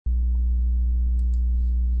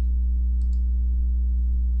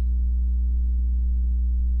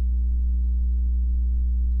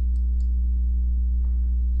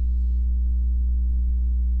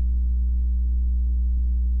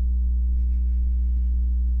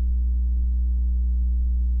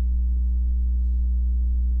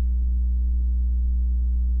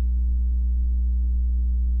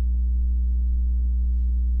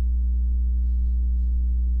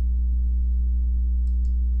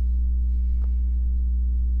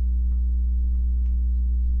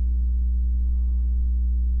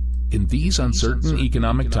In these uncertain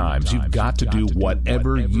economic times, you've got to do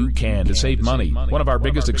whatever you can to save money. One of our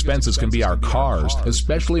biggest expenses can be our cars,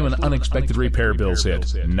 especially when unexpected repair bills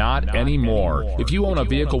hit. Not anymore. If you own a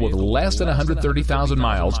vehicle with less than 130,000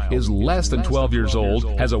 miles, is less than 12 years old,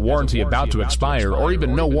 has a warranty about to expire, or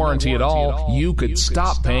even no warranty at all, you could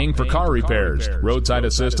stop paying for car repairs. Roadside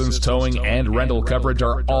assistance, towing, and rental coverage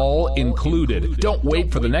are all included. Don't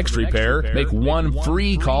wait for the next repair. Make one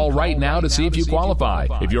free call right now to see if you qualify.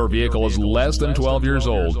 If your vehicle is less than 12 years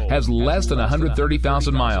old, has less than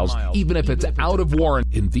 130,000 miles, even if it's out of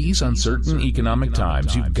warranty. In these uncertain economic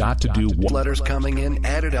times, you've got to do what... Letters coming in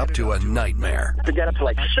added up to a nightmare. To get up to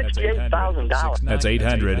like $68,000. That's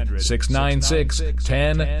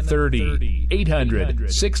 800-696-1030.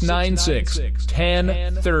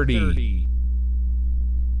 800-696-1030.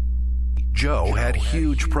 Joe had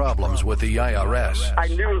huge problems with the IRS. I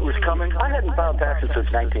knew it was coming. I hadn't filed taxes since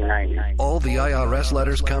 1990. All the IRS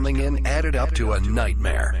letters coming in added up to a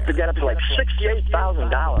nightmare. To get up to like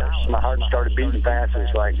 $68,000, my heart started beating fast.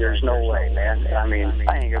 It's like, there's no way, man. I mean,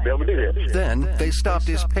 I ain't going to be able to do this. Then they stopped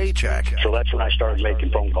his paycheck. So that's when I started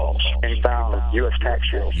making phone calls and found U.S. Tax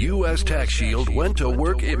Shield. U.S. Tax Shield went to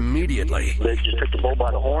work immediately. They just took the bull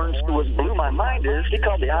by the horns. What blew my mind is he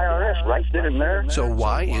called the IRS right then and there. So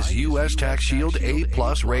why is U.S. Tax Shield A+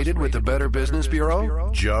 rated with the Better Business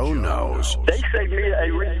Bureau? Joe knows. They saved me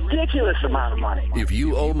a ridiculous amount of money. If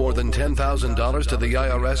you owe more than $10,000 to the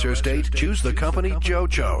IRS or state, choose the company Joe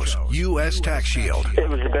chose, U.S. Tax Shield. It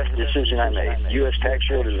was the best decision I made. U.S. Tax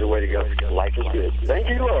Shield is the way to go. Life is good. Thank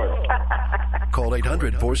you, Lord. Call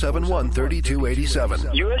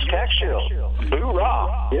 800-471-3287. U.S. Tax Shield.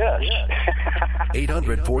 Hoorah. Yes.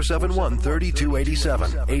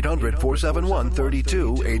 800-471-3287.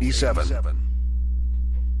 800-471-3287.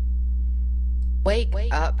 Wake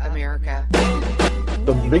up, America.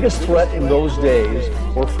 The biggest threat in those days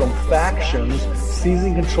were from factions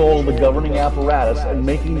seizing control of the governing apparatus and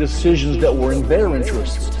making decisions that were in their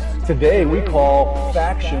interests. Today, we call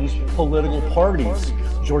factions political parties.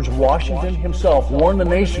 George Washington himself warned the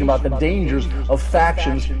nation about the dangers of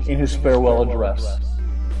factions in his farewell address.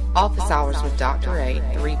 Office hours with Dr. A,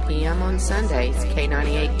 3 p.m. on Sundays,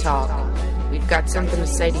 K98 Talk. We've got something to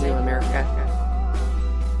say to you, America.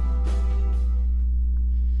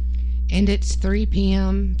 And it's 3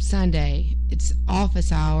 p.m. Sunday. It's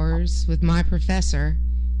office hours with my professor.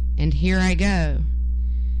 And here I go.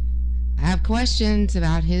 I have questions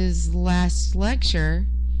about his last lecture,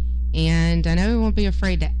 and I know he won't be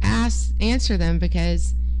afraid to answer them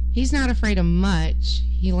because he's not afraid of much.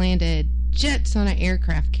 He landed jets on an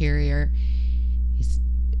aircraft carrier. He's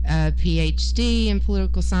a PhD in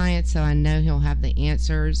political science, so I know he'll have the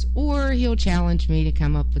answers, or he'll challenge me to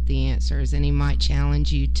come up with the answers, and he might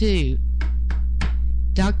challenge you too.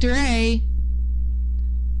 Dr. A.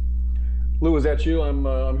 Lou, is that you?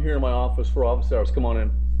 I'm here in my office for office hours. Come on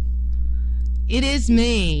in. It is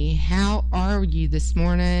me. How are you this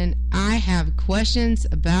morning? I have questions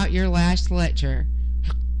about your last lecture.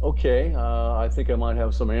 Okay, I think I might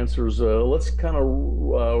have some answers. Let's kind of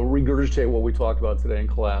regurgitate what we talked about today in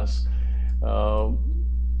class.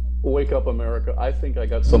 Wake up, America. I think I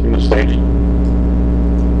got something to say to you.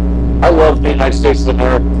 I love the United States of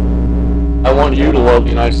America. I want you to love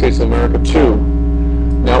the United States of America too.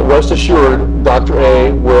 Now, rest assured, Dr.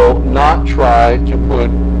 A will not try to put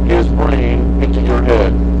his brain into your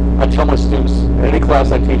head. I tell my students, any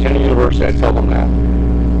class I teach, any university, I tell them that.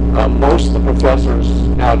 Most of the professors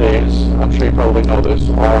nowadays, I'm sure you probably know this,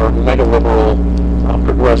 are mega liberal,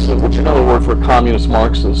 progressive, which is another word for communist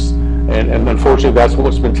Marxists. And unfortunately, that's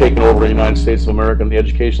what's been taken over in the United States of America and the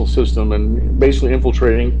educational system and basically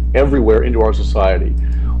infiltrating everywhere into our society.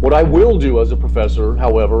 What I will do as a professor,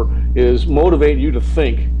 however, is motivate you to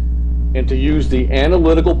think and to use the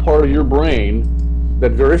analytical part of your brain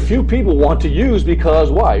that very few people want to use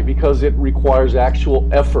because why? Because it requires actual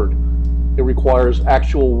effort. It requires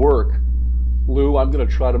actual work. Lou, I'm going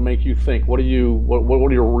to try to make you think. What are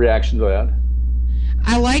your reactions to that?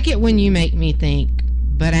 I like it when you make me think,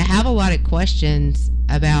 but I have a lot of questions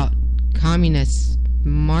about communist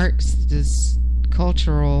Marxist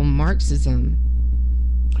cultural Marxism.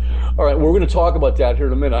 All right, we're going to talk about that here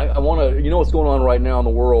in a minute. I want to, you know what's going on right now in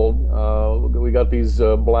the world. We got these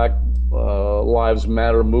Black Lives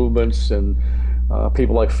Matter movements and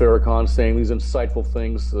people like Farrakhan saying these insightful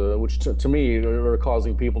things, which to me are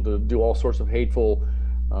causing people to do all sorts of hateful,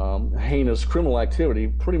 heinous criminal activity,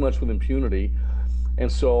 pretty much with impunity. And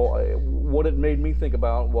so what it made me think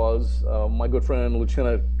about was my good friend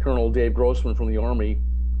Lieutenant Colonel Dave Grossman from the Army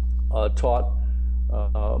taught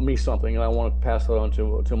me something, and I want to pass that on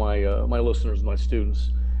to my listeners and my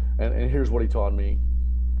students. And here's what he taught me.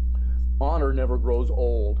 honor never grows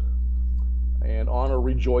old, and honor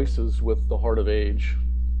rejoices with the heart of age.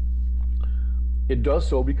 It does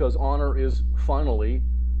so because honor is finally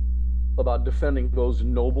about defending those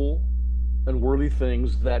noble and worthy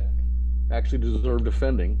things that actually deserve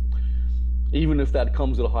defending, even if that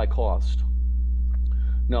comes at a high cost.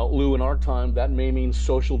 Now, Lou, in our time, that may mean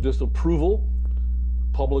social disapproval,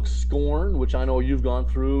 public scorn, which I know you've gone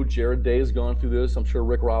through. Jared Day has gone through this. I'm sure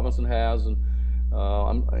Rick Robinson has. And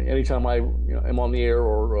anytime I am on the air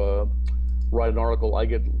or write an article, I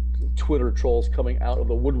get Twitter trolls coming out of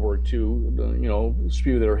the woodwork to,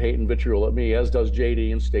 spew their hate and vitriol at me, as does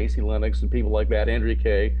JD and Stacey Lennox and people like that, Andrea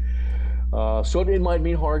Kay. So it might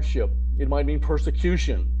mean hardship. It might mean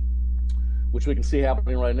persecution, which we can see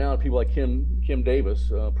happening right now. People like Kim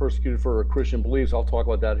Davis, persecuted for her Christian beliefs. I'll talk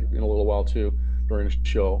about that in a little while too during the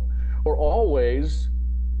show. Or always,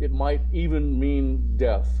 it might even mean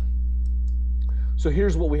death. So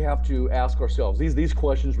here's what we have to ask ourselves. These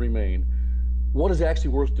questions remain. What is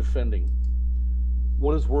actually worth defending?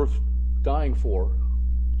 What is worth dying for?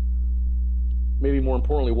 Maybe more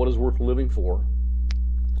importantly, what is worth living for?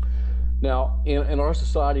 Now, in our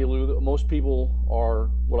society, Lou, most people are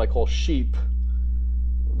what I call sheep.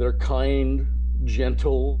 They're kind,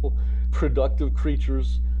 gentle, productive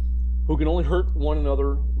creatures who can only hurt one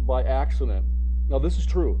another by accident. Now, this is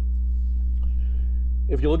true.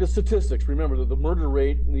 If you look at statistics, remember that the murder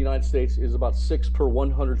rate in the United States is about 6 per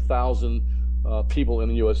 100,000 people in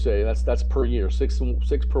the USA. That's per year, 6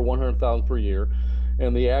 per 100,000 per year.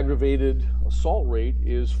 And the aggravated assault rate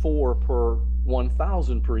is 4 per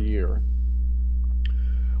 1,000 per year.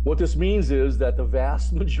 What this means is that the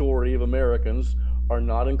vast majority of Americans are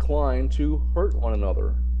not inclined to hurt one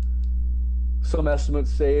another. Some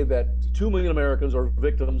estimates say that 2 million Americans are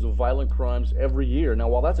victims of violent crimes every year. Now,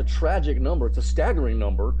 while that's a tragic number, it's a staggering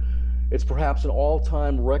number, it's perhaps an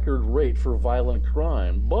all-time record rate for violent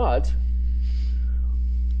crime. But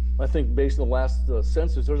I think based on the last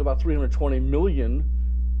census, there's about 320 million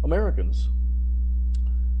Americans,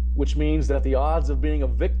 which means that the odds of being a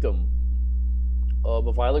victim of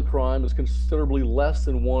a violent crime is considerably less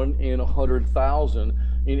than 1 in 100,000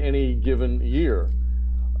 in any given year.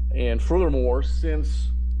 And furthermore,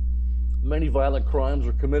 since many violent crimes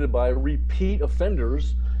are committed by repeat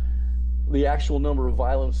offenders, the actual number of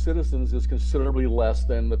violent citizens is considerably less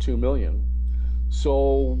than the 2 million.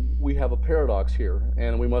 So we have a paradox here,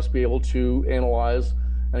 and we must be able to analyze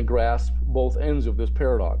and grasp both ends of this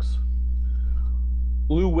paradox.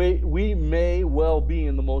 Lou, we may well be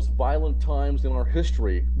in the most violent times in our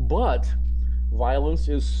history, but violence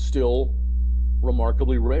is still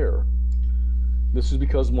remarkably rare. This is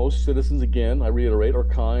because most citizens, again, I reiterate, are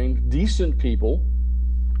kind, decent people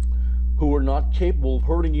who are not capable of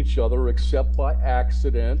hurting each other except by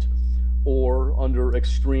accident or under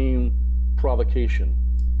extreme provocation.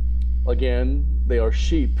 Again, they are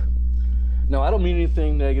sheep. Now, I don't mean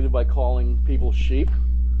anything negative by calling people sheep.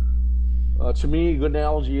 To me, a good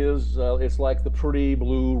analogy is it's like the pretty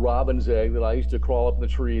blue robin's egg that I used to crawl up in the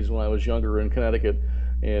trees when I was younger in Connecticut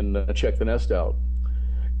and check the nest out.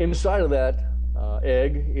 Inside of that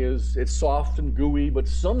egg it's soft and gooey, but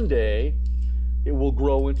someday it will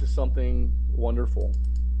grow into something wonderful.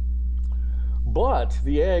 But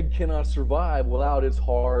the egg cannot survive without its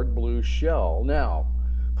hard blue shell. Now,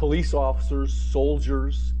 police officers,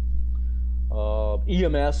 soldiers,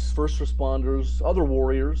 EMS, first responders, other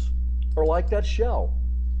warriors are like that shell.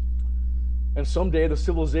 And someday the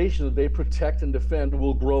civilization that they protect and defend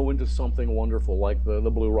will grow into something wonderful, like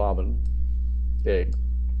the blue robin egg.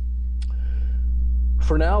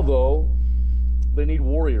 For now, though, they need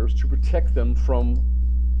warriors to protect them from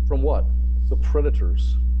what? The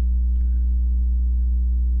predators.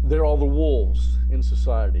 They're all the wolves in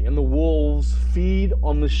society, and the wolves feed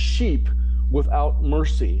on the sheep without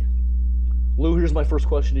mercy. Lou, here's my first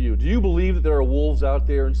question to you. Do you believe that there are wolves out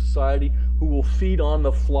there in society who will feed on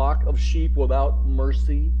the flock of sheep without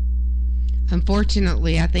mercy?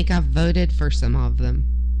 Unfortunately, I think I've voted for some of them.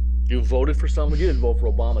 You voted for some? You didn't vote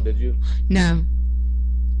for Obama, did you? No.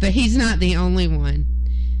 But he's not the only one.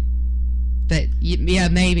 But, yeah,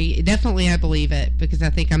 maybe. Definitely I believe it, because I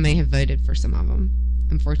think I may have voted for some of them,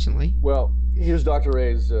 unfortunately. Well, here's Dr.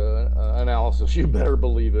 A's analysis. You better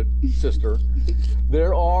believe it, sister.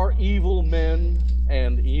 There are evil men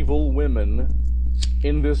and evil women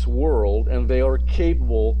in this world, and they are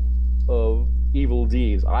capable of evil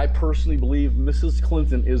deeds. I personally believe Mrs.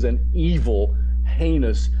 Clinton is an evil,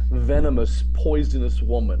 heinous, venomous, poisonous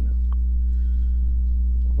woman.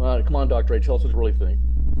 Come on, Dr. A, tell us what you really think.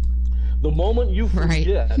 The moment you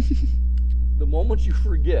forget, the moment you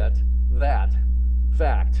forget that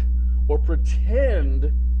fact, or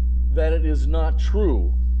pretend that it is not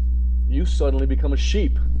true, you suddenly become a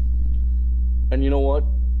sheep. And you know what,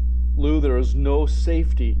 Lou? There is no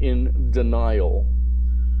safety in denial.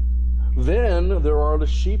 Then there are the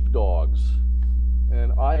sheepdogs.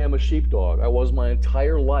 And I am a sheepdog. I was my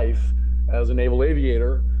entire life as a naval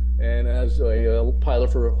aviator and as a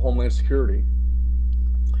pilot for Homeland Security.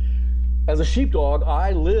 As a sheepdog,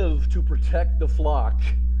 I live to protect the flock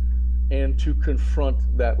and to confront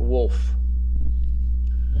that wolf.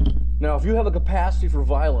 Now, if you have a capacity for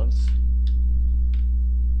violence,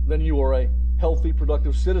 then you are a healthy,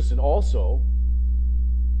 productive citizen. Also,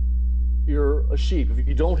 you're a sheep if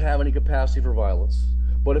you don't have any capacity for violence.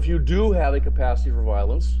 But if you do have a capacity for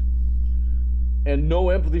violence and no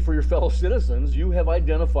empathy for your fellow citizens, you have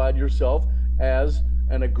identified yourself as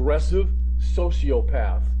an aggressive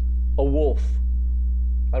sociopath, a wolf.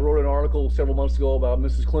 I wrote an article several months ago about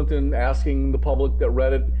Mrs. Clinton asking the public that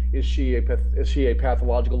read it, is she a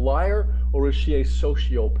pathological liar or is she a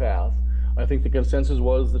sociopath? I think the consensus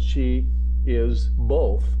was that she is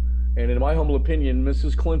both. And in my humble opinion,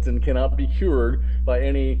 Mrs. Clinton cannot be cured by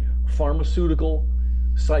any pharmaceutical,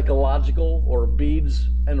 psychological, or beads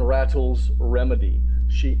and rattles remedy.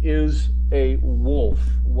 She is a wolf.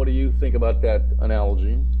 What do you think about that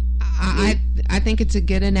analogy? I think it's a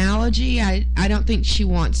good analogy. I don't think she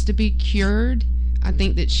wants to be cured. I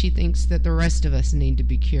think that she thinks that the rest of us need to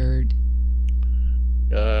be cured.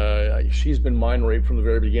 She's been mind raped from the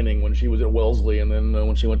very beginning when she was at Wellesley and then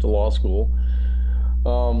when she went to law school.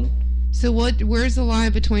 So where's the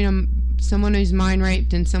line between someone who's mind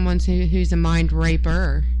raped and someone who's a mind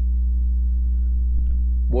raper?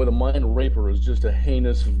 Boy, the mind raper is just a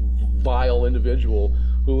heinous, vile individual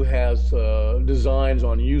who has designs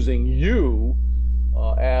on using you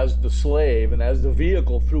as the slave and as the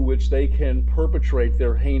vehicle through which they can perpetrate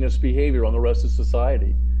their heinous behavior on the rest of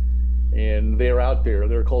society. And they're out there.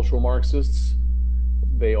 They're cultural Marxists.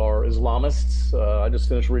 They are Islamists. I just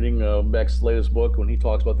finished reading Beck's latest book when he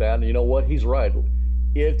talks about that. And you know what? He's right.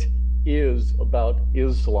 It is about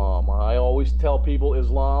Islam. I always tell people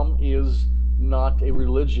Islam is not a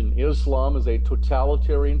religion. Islam is a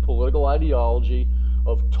totalitarian political ideology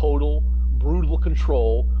of total, brutal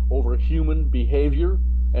control over human behavior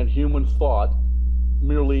and human thought,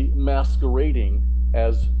 merely masquerading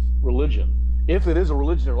as religion. If it is a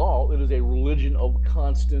religion at all, it is a religion of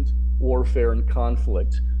constant warfare and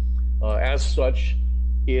conflict. As such,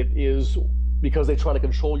 it is, because they try to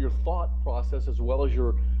control your thought process as well as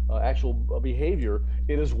your actual behavior,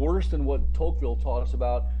 it is worse than what Tocqueville taught us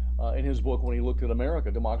about in his book when he looked at America,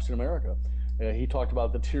 Democracy in America. He talked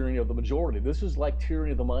about the tyranny of the majority. This is like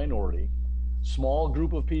tyranny of the minority. Small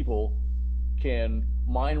group of people can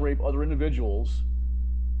mind rape other individuals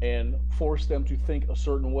and force them to think a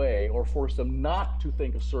certain way or force them not to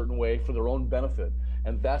think a certain way for their own benefit.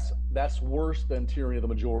 And that's worse than tyranny of the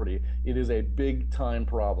majority. It is a big time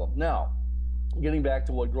problem. Now, getting back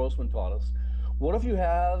to what Grossman taught us, what if you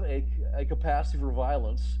have a capacity for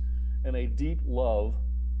violence and a deep love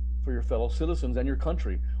for your fellow citizens and your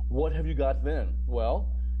country? What have you got then? Well,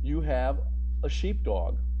 you have a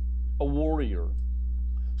sheepdog, a warrior,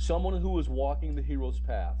 someone who is walking the hero's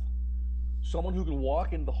path, someone who can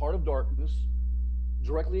walk into the heart of darkness,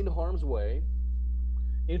 directly into harm's way,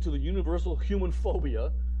 into the universal human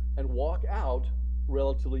phobia, and walk out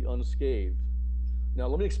relatively unscathed. Now,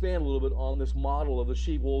 let me expand a little bit on this model of the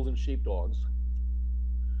sheep, wolves, and sheepdogs.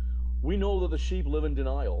 We know that the sheep live in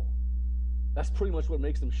denial. That's pretty much what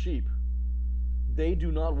makes them sheep. They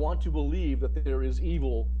do not want to believe that there is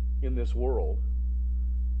evil in this world.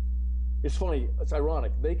 It's funny, it's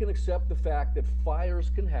ironic. They can accept the fact that fires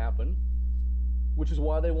can happen, which is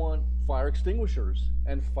why they want fire extinguishers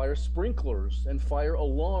and fire sprinklers and fire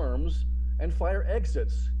alarms and fire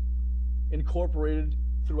exits incorporated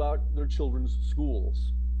throughout their children's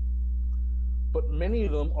schools. But many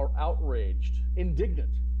of them are outraged,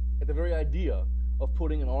 indignant at the very idea of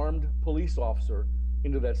putting an armed police officer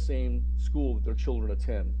into that same school that their children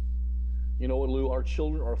attend. You know what, Lou? Our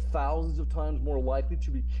children are thousands of times more likely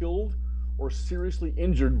to be killed or seriously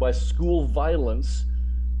injured by school violence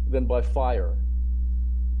than by fire.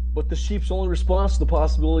 But the sheep's only response to the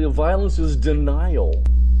possibility of violence is denial.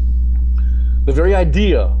 The very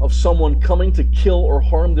idea of someone coming to kill or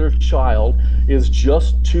harm their child is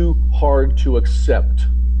just too hard to accept.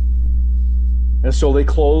 And so they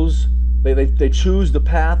choose the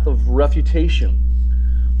path of refutation,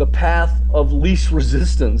 the path of least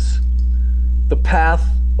resistance, the path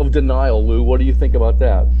of denial. Lou, what do you think about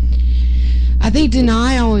that? I think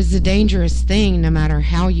denial is a dangerous thing no matter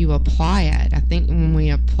how you apply it. I think when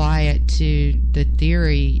we apply it to the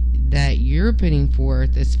theory that you're putting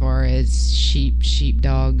forth as far as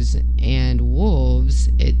sheepdogs, and wolves,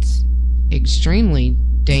 it's extremely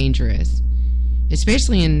dangerous,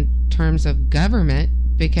 especially in terms of government,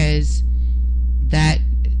 because that,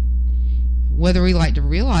 whether we like to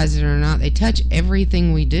realize it or not, they touch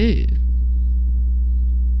everything we do.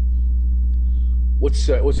 What's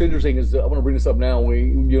interesting is, I want to bring this up now.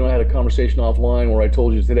 You and I had a conversation offline where I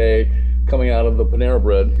told you today, coming out of the Panera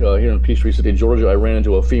Bread here in Peachtree City, Georgia, I ran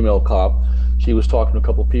into a female cop. She was talking to a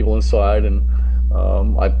couple of people inside, and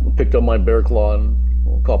I picked up my Bear Claw and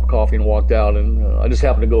a cup of coffee and walked out, and I just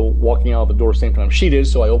happened to go walking out the door at the same time she did,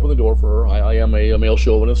 so I opened the door for her. I am a male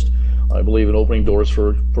chauvinist. I believe in opening doors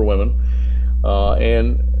for women.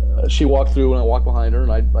 And she walked through, and I walked behind her,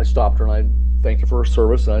 and I stopped her, and I thanked her for her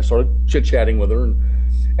service, and I started chit-chatting with her and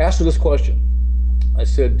asked her this question. I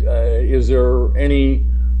said, is there any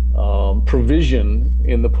provision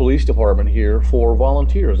in the police department here for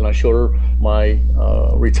volunteers? And I showed her my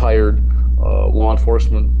retired law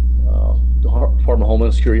enforcement Department of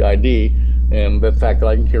Homeland Security ID, and the fact that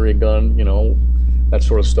I can carry a gun, that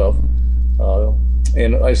sort of stuff.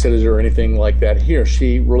 And I said, is there anything like that here?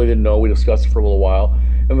 She really didn't know. We discussed it for a little while.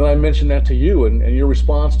 And then I mentioned that to you, and your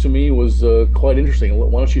response to me was quite interesting.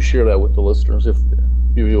 Why don't you share that with the listeners, if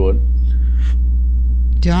you would?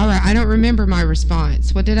 I don't remember my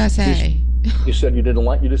response. What did I say? You said you didn't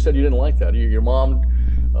like. You just said you didn't like that. Your mom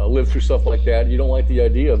lived through stuff like that. You don't like the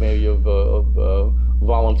idea, maybe, of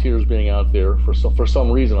volunteers being out there for some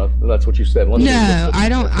reason. That's what you said. I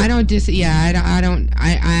don't.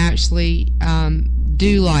 I actually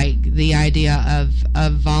do like the idea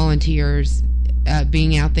of volunteers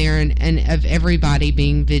being out there, and of everybody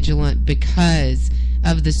being vigilant because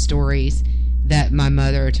of the stories that my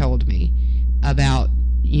mother told me about,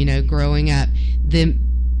 growing up.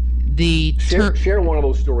 Share one of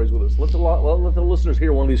those stories with us. Let the listeners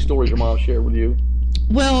hear one of these stories your mom shared with you.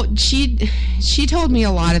 Well, she told me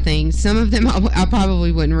a lot of things. Some of them I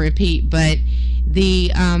probably wouldn't repeat, but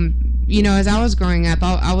as I was growing up,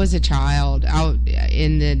 I was a child out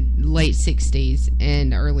in the late 60s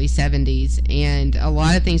and early 70s, and a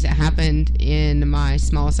lot of things that happened in my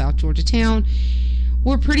small South Georgia town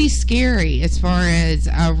were pretty scary as far as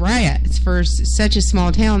riots for such a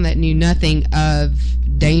small town that knew nothing of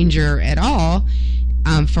danger at all.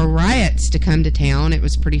 For riots to come to town, it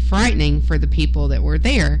was pretty frightening for the people that were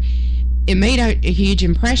there. It made a huge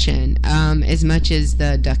impression, as much as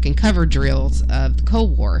the duck and cover drills of the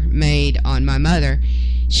Cold War made on my mother.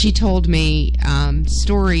 She told me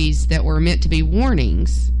stories that were meant to be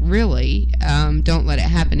warnings, really. Don't let it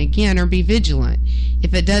happen again, or be vigilant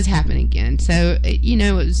if it does happen again. So,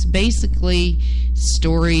 it was basically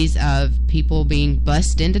stories of people being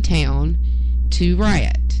bussed into town to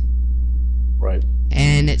riot. Right.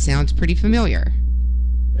 And it sounds pretty familiar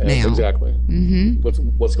now. Exactly. Mm-hmm.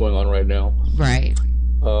 What's going on right now? Right.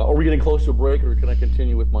 Are we getting close to a break, or can I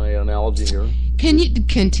continue with my analogy here? Can you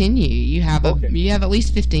continue? You have at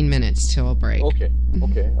least 15 minutes till a break. Okay.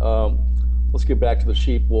 Let's get back to the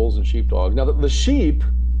sheep, wolves, and sheepdogs. Now, the sheep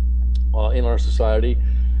in our society,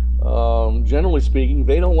 generally speaking,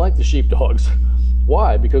 they don't like the sheepdogs.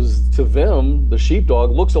 Why? Because to them, the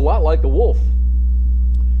sheepdog looks a lot like the wolf.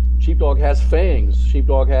 Sheepdog has fangs.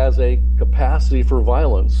 Sheepdog has a capacity for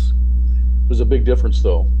violence. There's a big difference,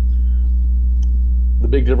 though. The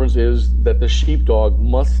big difference is that the sheepdog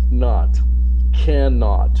must not,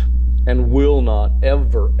 cannot, and will not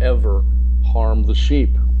ever harm the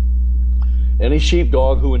sheep. Any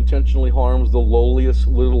sheepdog who intentionally harms the lowliest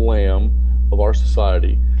little lamb of our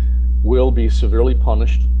society will be severely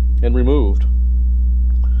punished and removed.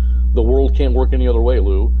 The world can't work any other way,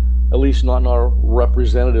 Lou. At least not in our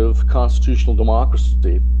representative constitutional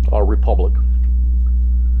democracy, our republic.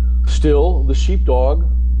 Still, the sheepdog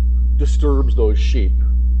disturbs those sheep.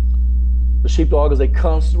 The sheepdog is a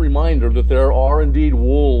constant reminder that there are indeed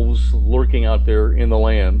wolves lurking out there in the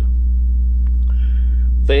land.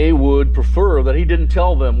 They would prefer that he didn't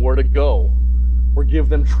tell them where to go, or give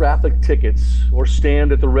them traffic tickets, or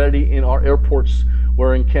stand at the ready in our airports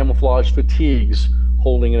wearing camouflage fatigues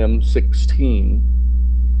holding an M16.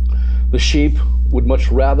 The sheep would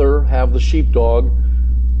much rather have the sheepdog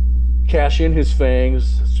cash in his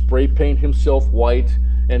fangs, spray paint himself white,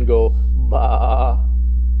 and go, bah.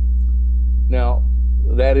 Now,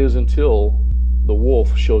 that is until the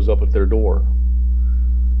wolf shows up at their door.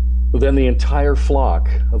 Then the entire flock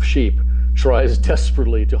of sheep tries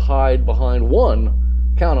desperately to hide behind one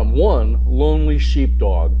lonely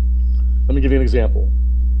sheepdog. Let me give you an example.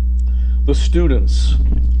 The students,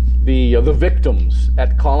 the victims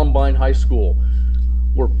at Columbine High School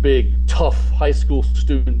were big, tough high school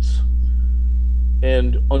students.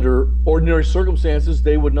 And under ordinary circumstances,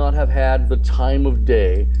 they would not have had the time of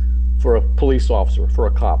day for a police officer, for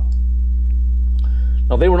a cop.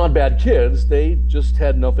 Now, they were not bad kids. They just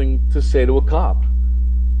had nothing to say to a cop.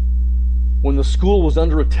 When the school was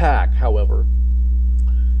under attack, however,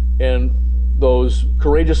 and those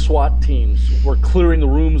courageous SWAT teams were clearing the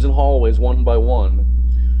rooms and hallways one by one,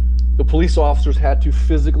 the police officers had to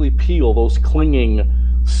physically peel those clinging,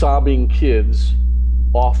 sobbing kids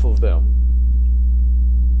off of them.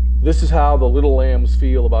 This is how the little lambs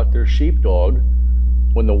feel about their sheepdog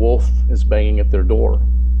when the wolf is banging at their door.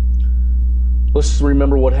 Let's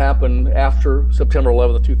remember what happened after September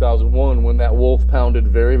 11th of 2001 when that wolf pounded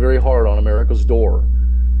very, very hard on America's door.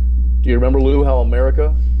 Do you remember, Lou, how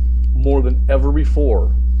America, more than ever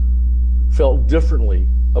before, felt differently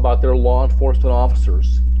about their law enforcement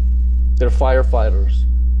officers, their firefighters,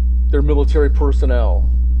 their military personnel,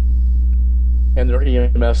 and their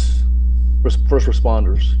EMS first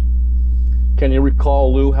responders? Can you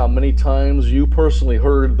recall, Lou, how many times you personally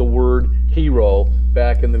heard the word hero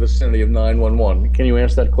back in the vicinity of 911? Can you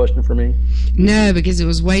answer that question for me? No, because it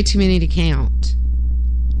was way too many to count.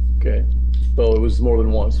 Okay. So it was more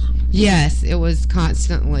than once. Yes, it was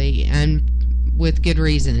constantly, and with good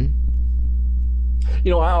reason.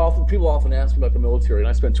 You know, people often ask me about the military, and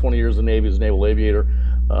I spent 20 years in the Navy as a naval aviator,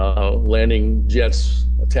 landing jets,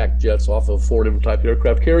 attack jets off of 4 different type of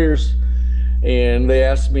aircraft carriers. And they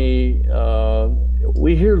asked me,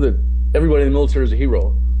 we hear that everybody in the military is a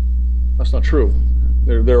hero. That's not true.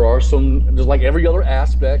 There are some, just like every other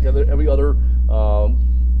aspect, every other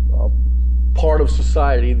part of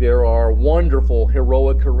society, there are wonderful,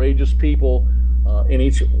 heroic, courageous people in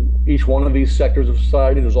each one of these sectors of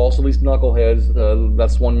society. There's also these knuckleheads,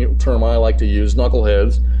 that's one term I like to use,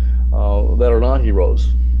 knuckleheads, that are not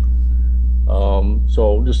heroes.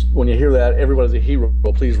 So just when you hear that everybody's a hero,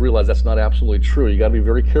 please realize that's not absolutely true. You got to be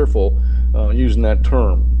very careful using that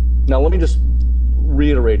term. Now let me just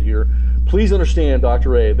reiterate here. Please understand,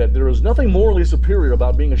 Dr. A, that there is nothing morally superior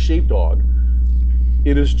about being a sheepdog.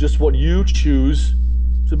 It is just what you choose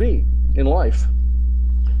to be in life.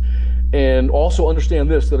 And also understand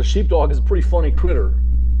this, that a sheepdog is a pretty funny critter.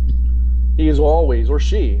 He is always, or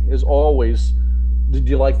she is always, did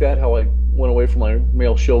you like that, how I went away from my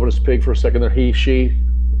male chauvinist pig for a second there? He, she?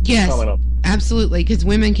 Yes, absolutely, because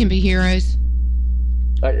women can be heroes.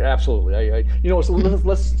 Absolutely. You know, so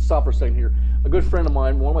let's stop for a second here. A good friend of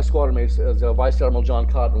mine, one of my squadron mates, is Vice Admiral John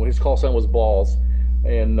Cotton. His call sign was Balls.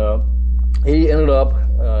 And he ended up,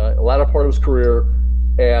 the latter part of his career,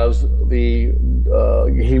 as he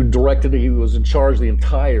was in charge of the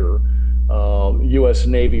entire U.S.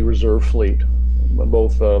 Navy Reserve Fleet.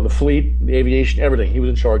 Both the fleet, the aviation, everything. He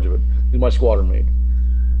was in charge of it. He was my squadron mate.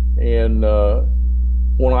 And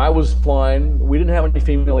when I was flying, we didn't have any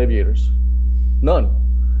female aviators. None.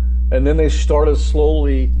 And then they started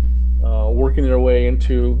slowly working their way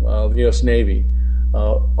into the U.S. Navy.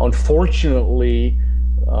 Unfortunately,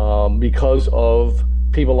 because of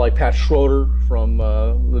people like Pat Schroeder from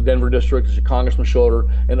the Denver district, Congressman Schroeder,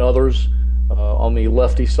 and others on the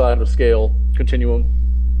lefty side of the scale continuum,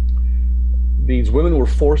 these women were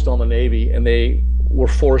forced on the Navy, and they were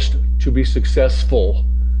forced to be successful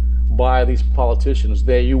by these politicians.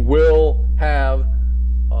 You will have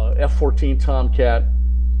F-14 Tomcat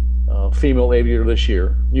female aviator this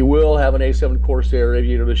year. You will have an A-7 Corsair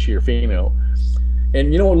aviator this year, female.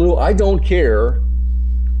 And you know what, Lou? I don't care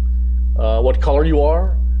what color you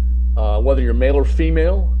are, whether you're male or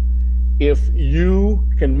female. If you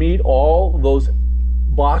can meet all those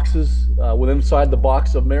boxes inside the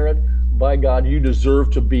box of merit, by God, you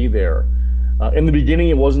deserve to be there. In the beginning,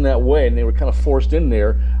 it wasn't that way, and they were kind of forced in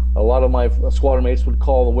there. A lot of my squadron mates would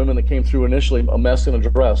call the women that came through initially a mess in a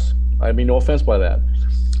dress. I mean, no offense by that.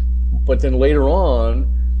 But then later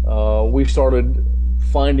on, we started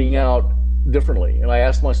finding out differently. And I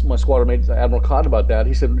asked my squadron mate, Admiral Cott, about that.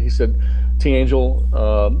 He said, T. Angel,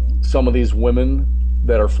 some of these women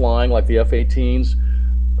that are flying, like the F-18s,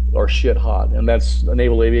 are shit hot. And that's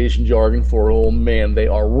naval aviation jargon for, oh man, they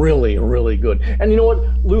are really, really good. And you know what,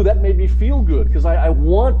 Lou, that made me feel good, because I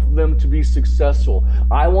want them to be successful.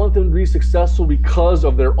 I want them to be successful because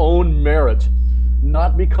of their own merit,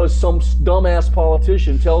 not because some dumbass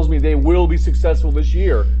politician tells me they will be successful this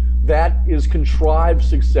year. That is contrived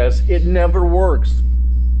success. It never works.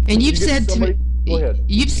 And you've said to me, go ahead.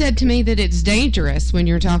 You've said to me that it's dangerous when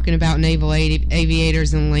you're talking about naval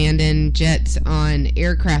aviators and landing jets on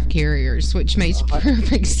aircraft carriers, which makes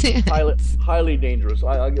perfect sense. Highly dangerous.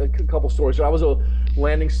 A couple stories. I was a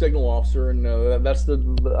landing signal officer, and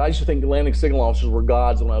I used to think landing signal officers were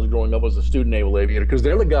gods when I was growing up as a student naval aviator, because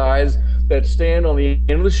they're the guys that stand on the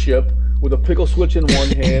end of the ship with a pickle switch in one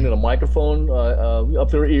hand and a microphone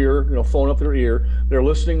up their ear, phone up their ear. They're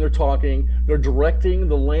listening, they're talking, they're directing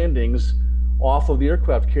the landings off of the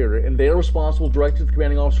aircraft carrier, and they are responsible, directing the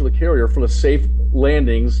commanding officer of the carrier, for the safe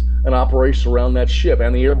landings and operations around that ship,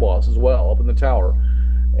 and the air boss as well up in the tower.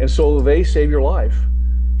 And so they save your life.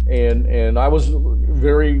 And I was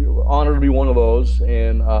very honored to be one of those,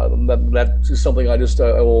 and that is something I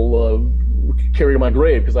will carry to my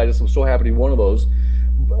grave, because I just am so happy to be one of those.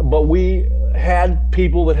 But we had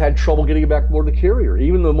people that had trouble getting back aboard the carrier.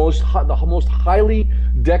 Even the most highly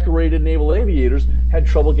decorated naval aviators had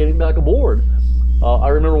trouble getting back aboard. I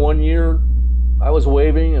remember one year I was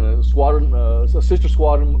waving, and a sister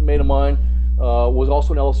squadron mate of mine was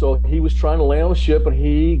also an LSO. He was trying to land on the ship, and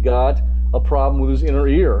he got a problem with his inner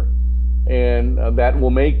ear, and that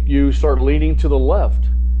will make you start leaning to the left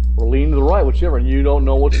or leaning to the right, whichever, and you don't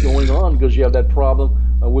know what's going on because you have that problem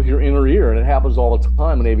with your inner ear. And it happens all the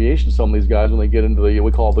time in aviation. Some of these guys, when they get into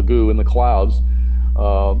we call it the goo in the clouds.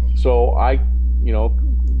 So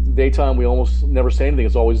daytime we almost never say anything.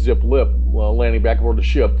 It's always zip lip landing back aboard the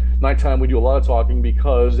ship. Nighttime we do a lot of talking,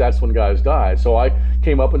 because that's when guys die. So I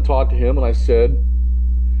came up and talked to him, and I said,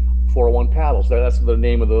 401 paddles. That's the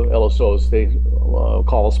name of the LSOs. They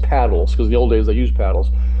call us paddles, because in the old days they used paddles.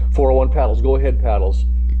 401 paddles. Go ahead, paddles.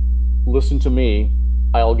 Listen to me.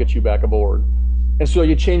 I'll get you back aboard. And so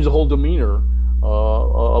you change the whole demeanor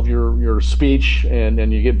of your speech,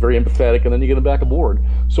 and you get very empathetic, and then you get them back aboard.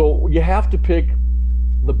 So you have to pick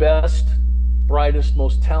the best, brightest,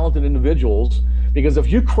 most talented individuals, because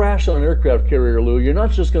if you crash on an aircraft carrier, Lou, you're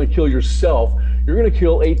not just going to kill yourself. You're going to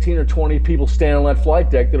kill 18 or 20 people standing on that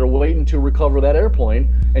flight deck that are waiting to recover that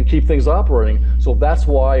airplane and keep things operating. So that's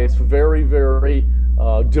why it's very, very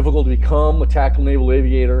difficult to become a tactical naval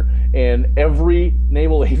aviator. And every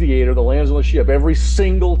naval aviator that lands on the ship, every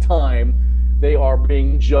single time, they are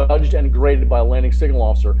being judged and graded by a landing signal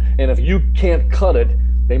officer. And if you can't cut it,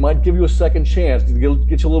 they might give you a second chance to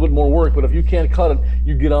get you a little bit more work. But if you can't cut it,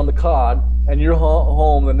 you get on the cod and you're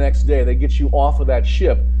home the next day. They get you off of that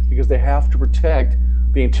ship, because they have to protect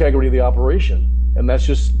the integrity of the operation. And that's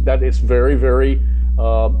just that. It's very, very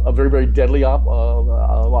a very, very deadly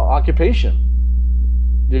occupation.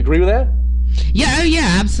 Do you agree with that? Yeah, oh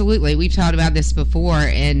yeah, absolutely. We've talked about this before,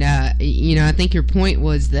 and I think your point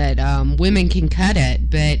was that women can cut it,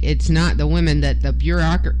 but it's not the women that the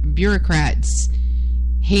bureaucrats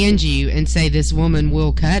hand you and say this woman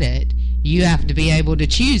will cut it. You have to be able to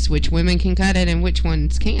choose which women can cut it and which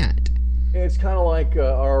ones can't. It's kind of like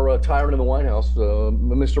our tyrant in the White House,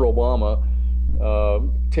 Mr. Obama,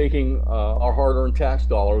 taking our hard-earned tax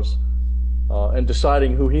dollars and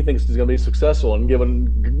deciding who he thinks is going to be successful, and giving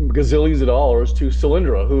gazillions of dollars to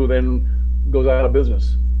Solyndra, who then goes out of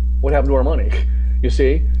business. What happened to our money? You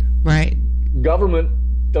see? Right. Government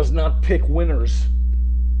does not pick winners.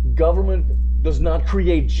 Government does not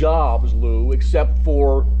create jobs, Lou, except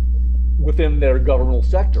for within their governmental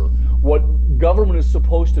sector. What government is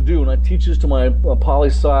supposed to do, and I teach this to my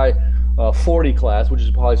poli-sci 40 class, which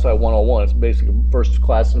is poli-sci 101, it's basically first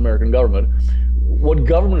class in American government. What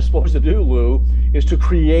government is supposed to do, Lou, is to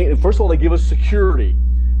create, and first of all, they give us security,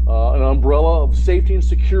 an umbrella of safety and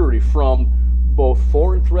security from both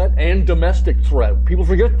foreign threat and domestic threat. People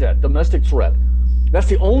forget that, domestic threat. That's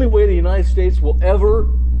the only way the United States will ever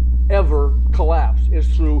collapse, is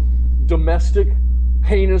through domestic,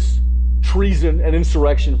 heinous treason and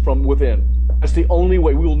insurrection from within. That's the only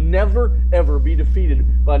way. We will never, ever be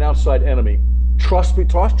defeated by an outside enemy. Trust me,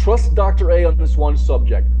 trust Dr. A on this one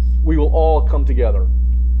subject. We will all come together.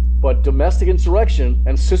 But domestic insurrection,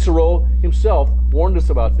 and Cicero himself warned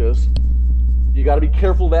us about this, you got to be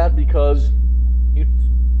careful of that, because you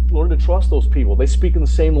learn to trust those people. They speak in the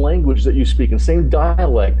same language that you speak, in the same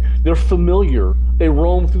dialect. They're familiar. They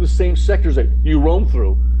roam through the same sectors that you roam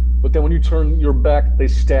through. But then when you turn your back, they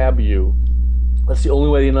stab you. That's the only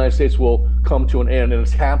way the United States will come to an end, and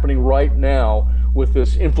it's happening right now with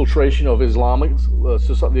this infiltration of the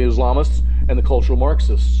Islamists and the cultural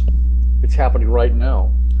Marxists. It's happening right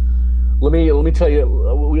now. Let me tell you,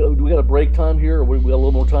 we got a break time here, or we got a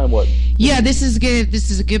little more time? What? Yeah, this is good.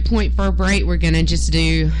 This is a good point for a break. We're gonna just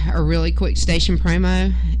do a really quick station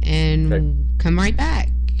promo and come right back.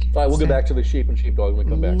 All right, we'll get back to the sheep and sheepdog when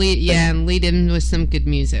we come back. And lead in with some good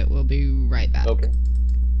music. We'll be right back. Okay.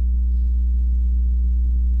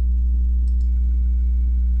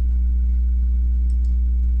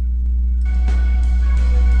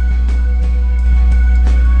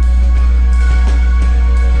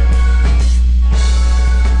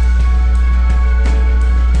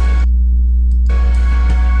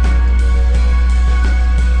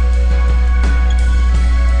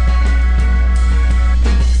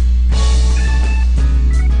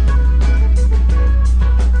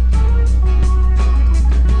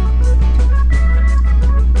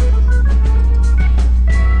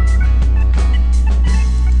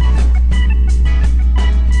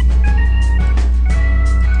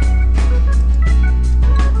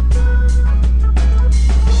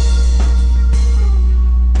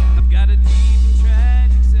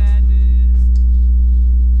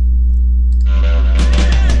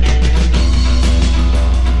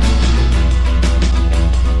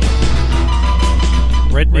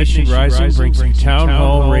 Red Nation Rising brings you Town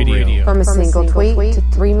Hall Radio. From a single tweet to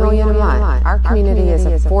 3 million a month, our community is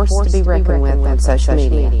a force to be reckoned with on social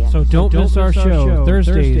media. So don't miss our show,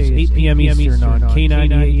 Thursdays, 8 p.m. Eastern on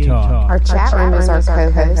K98 Talk. Our chat room is our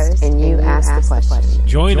co-host, and you ask the questions.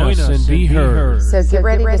 Join us and be heard. So get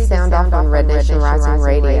ready to sound off on Red Nation Rising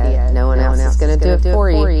Radio. No one else is going to do it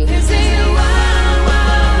for you.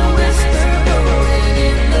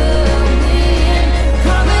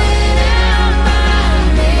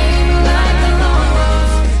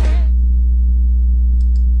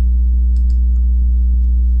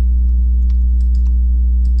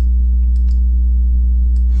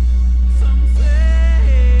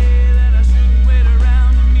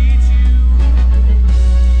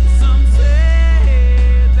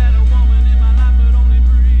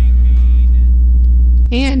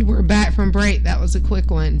 And we're back from break. That was a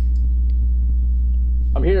quick one.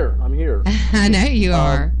 I'm here. I know you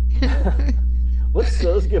are.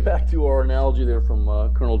 Let's get back to our analogy there from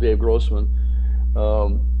Colonel Dave Grossman.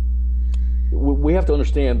 We have to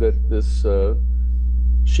understand that this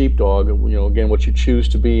sheepdog, again, what you choose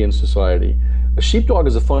to be in society. A sheepdog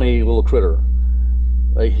is a funny little critter.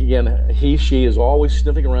 Again, she is always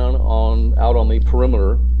sniffing around out on the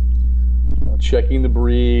perimeter, checking the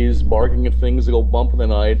breeze, barking at things that go bump in the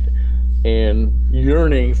night, and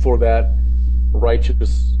yearning for that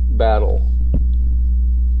righteous battle.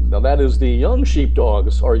 Now that is the young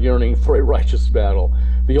sheepdogs are yearning for a righteous battle.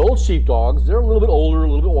 The old sheepdogs, they're a little bit older, a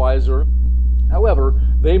little bit wiser. However,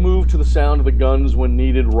 they move to the sound of the guns when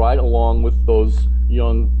needed, right along with those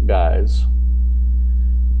young guys.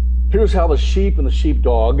 Here's how the sheep and the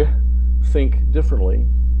sheepdog think differently.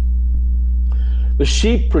 The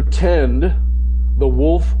sheep pretend the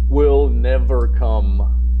wolf will never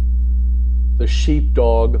come. The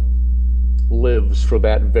sheepdog lives for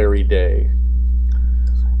that very day.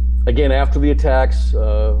 Again, after the attacks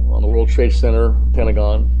on the World Trade Center,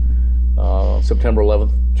 Pentagon, September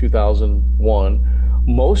 11th, 2001,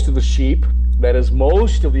 most of the sheep, that is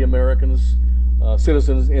most of the Americans,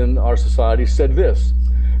 citizens in our society, said this: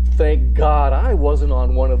 "Thank God I wasn't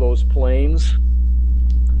on one of those planes."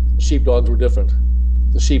 The sheepdogs were different.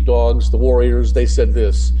 The sheepdogs, the warriors, they said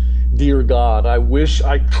this: "Dear God, I wish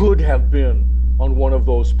I could have been on one of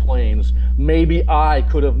those planes. Maybe I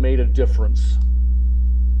could have made a difference."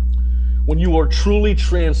 When you are truly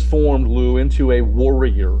transformed, Lou, into a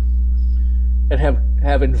warrior and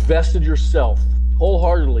have invested yourself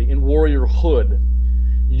wholeheartedly in warriorhood,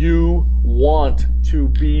 you want to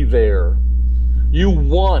be there. You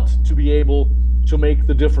want to be able to make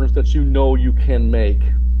the difference that you know you can make.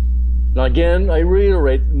 Now again, I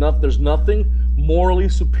reiterate, there's nothing morally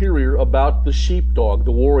superior about the sheepdog,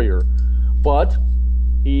 the warrior. But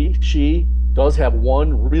she does have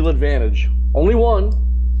one real advantage, only one,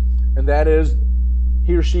 and that is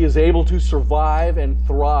he or she is able to survive and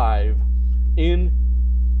thrive in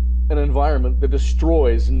an environment that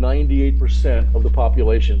destroys 98% of the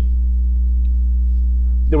population.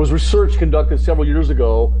 There was research conducted several years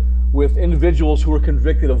ago with individuals who were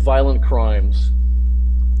convicted of violent crimes.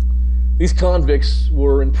 These convicts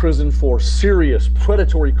were in prison for serious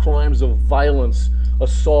predatory crimes of violence,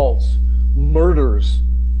 assaults, murders,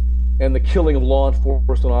 and the killing of law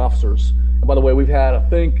enforcement officers. And by the way, we've had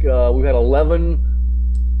 11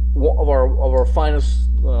 of our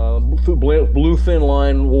finest blue thin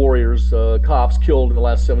line warriors, cops, killed in the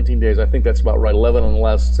last 17 days. I think that's about right, 11 in the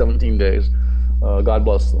last 17 days. God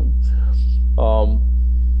bless them.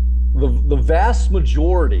 The vast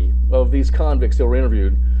majority of these convicts that were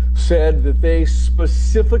interviewed said that they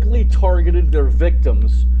specifically targeted their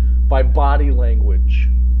victims by body language.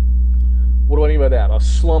 What do I mean by that? A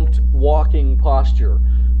slumped walking posture,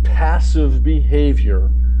 passive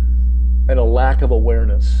behavior, and a lack of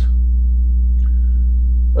awareness.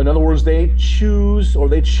 In other words, they chose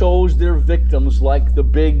their victims like the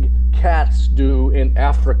big cats do in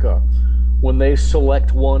Africa when they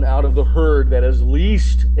select one out of the herd that is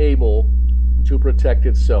least able to protect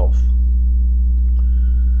itself.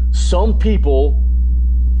 Some people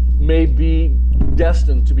may be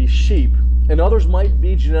destined to be sheep, and others might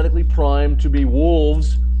be genetically primed to be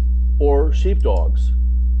wolves or sheepdogs.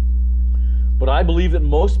 But I believe that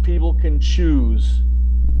most people can choose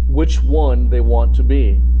which one they want to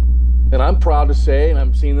be. And I'm proud to say, and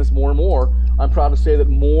I'm seeing this more and more, I'm proud to say that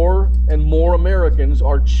more and more Americans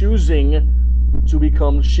are choosing to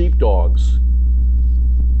become sheepdogs.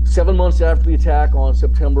 7 months after the attack on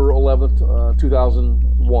September 11th,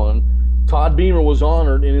 2001, Todd Beamer was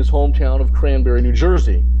honored in his hometown of Cranberry, New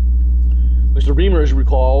Jersey. Mr. Beamer, as you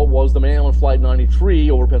recall, was the man on Flight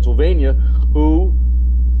 93 over Pennsylvania who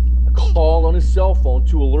called on his his cell phone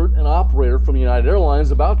to alert an operator from United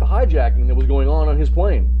Airlines about the hijacking that was going on his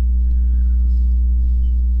plane.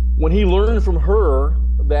 When he learned from her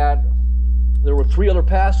that there were 3 other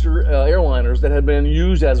passenger airliners that had been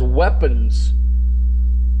used as weapons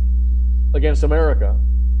against America,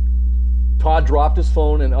 Todd dropped his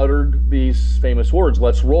phone and uttered these famous words,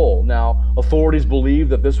 "Let's roll." Now, authorities believe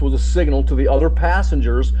that this was a signal to the other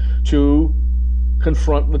passengers to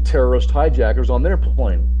confront the terrorist hijackers on their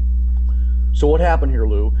plane. So what happened here,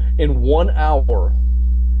 Lou? In 1 hour,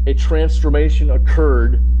 a transformation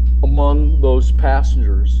occurred among those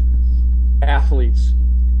passengers, athletes,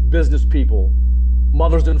 business people,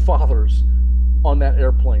 mothers and fathers on that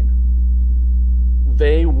airplane.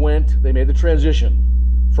 They made the transition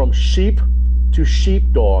from sheep to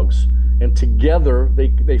sheepdogs, and together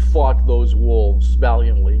they fought those wolves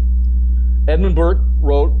valiantly. Edmund Burke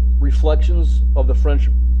wrote Reflections of the French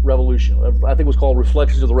Revolution. I think it was called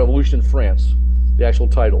Reflections of the Revolution in France, the actual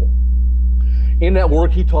title. In that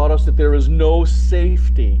work, he taught us that there is no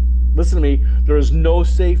safety. Listen to me, there is no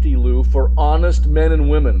safety, Lou, for honest men and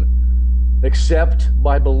women except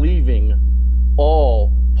by believing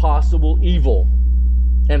all possible evil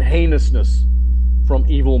and heinousness from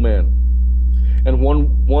evil men. And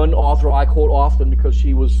one author I quote often, because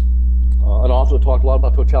she was an author that talked a lot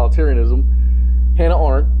about totalitarianism, Hannah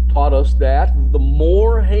Arendt, taught us that the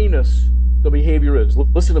more heinous the behavior is,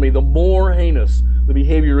 listen to me, the more heinous the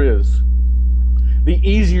behavior is, the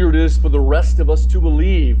easier it is for the rest of us to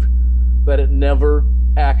believe that it never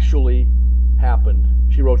actually happened.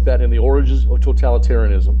 She wrote that in The Origins of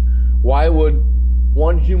Totalitarianism. Why would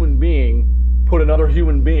one human being put another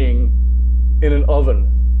human being in an oven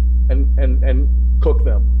and cook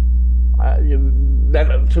them?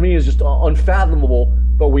 That to me is just unfathomable,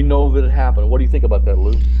 but we know that it happened. What do you think about that,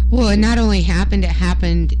 Lou? Well, it not only happened, it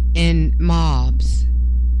happened in mobs.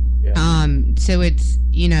 Yeah. So it's,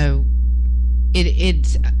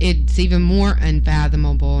 it's even more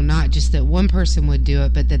unfathomable, not just that one person would do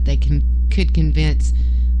it, but that they could convince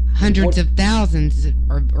hundreds of thousands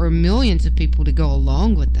or millions of people to go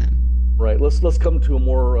along with them. Right. Let's come to a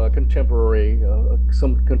more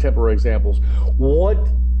some contemporary examples. What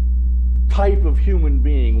type of human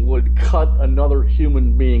being would cut another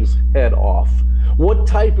human being's head off? What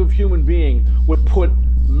type of human being would put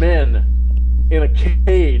men in a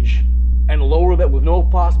cage and lower that with no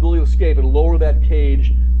possibility of escape and lower that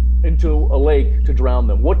cage into a lake to drown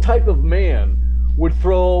them? What type of man would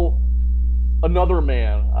throw another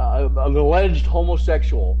man, an alleged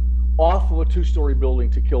homosexual, off of a 2-story building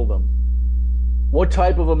to kill them? What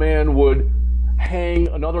type of a man would hang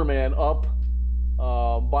another man up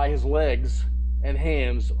by his legs and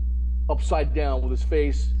hands upside down with his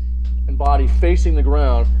face and body facing the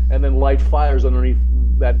ground and then light fires underneath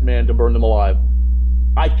that man to burn them alive?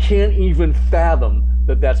 I can't even fathom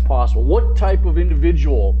that that's possible. What type of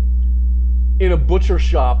individual in a butcher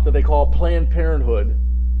shop that they call Planned Parenthood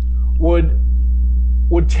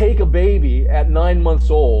would take a baby at 9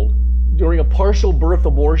 months old during a partial birth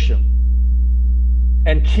abortion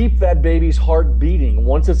and keep that baby's heart beating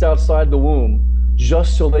once it's outside the womb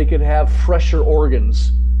just so they could have fresher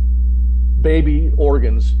organs, baby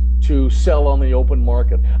organs, to sell on the open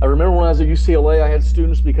market? I remember when I was at UCLA, I had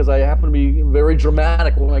students, because I happen to be very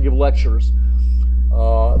dramatic when I give lectures,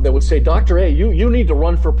 that would say, "Dr. A, you need to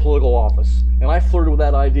run for political office." And I flirted with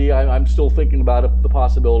that idea. I'm still thinking about it, the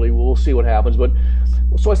possibility. We'll see what happens. But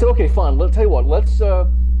so I said, okay, fine. Let's tell you what. Let's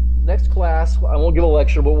next class, I won't give a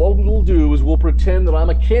lecture, but what we'll do is we'll pretend that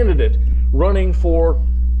I'm a candidate running for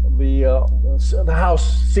the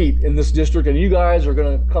House seat in this district, and you guys are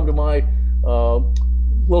going to come to my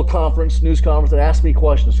little news conference, and ask me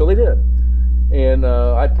questions. So they did. And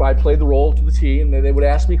I played the role to the T, and they would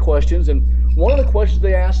ask me questions. And one of the questions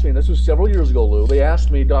they asked me, and this was several years ago, Lou, they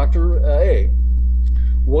asked me, "Dr. A,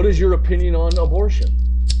 what is your opinion on abortion?"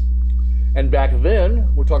 And back then,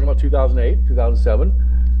 we're talking about 2008, 2007,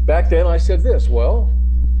 back then I said this: well,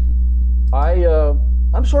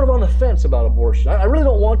 I'm sort of on the fence about abortion. I really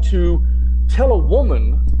don't want to tell a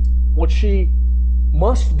woman what she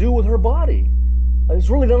must do with her body. It's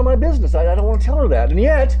really none of my business. I don't want to tell her that. And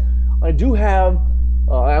yet, I do have,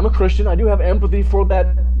 I'm a Christian, I do have empathy for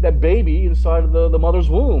that baby inside of the mother's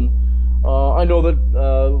womb. I know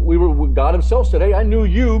that God himself said, "Hey, I knew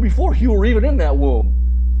you before you were even in that womb.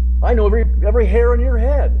 I know every hair on your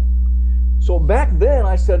head." So back then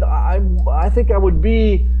I said, I think I would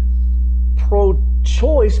be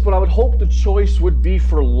pro-choice, but I would hope the choice would be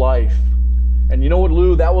for life. And you know what,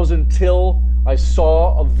 Lou? That was until I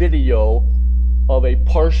saw a video of a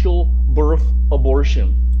partial birth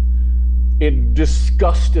abortion. It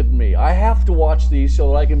disgusted me. I have to watch these so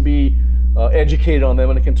that I can be educated on them,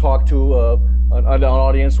 and I can talk to an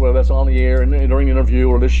audience, whether that's on the air and during an interview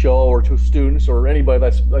or this show, or to students or anybody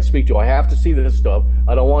that I speak to. I have to see this stuff.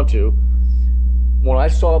 I don't want to. When I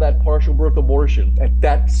saw that partial birth abortion, at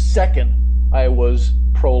that second, I was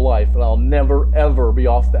pro-life, and I'll never ever be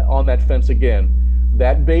on that fence again.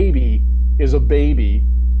 That baby is a baby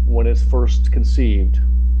when it's first conceived.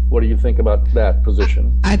 What do you think about that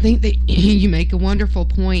position? I think that you make a wonderful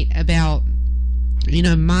point about,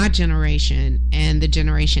 my generation and the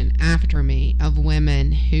generation after me of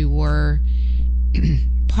women who were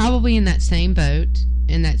probably in that same boat,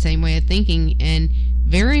 in that same way of thinking, and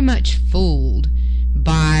very much fooled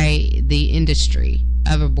by the industry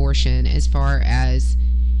of abortion, as far as,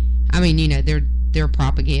 their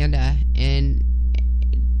propaganda, and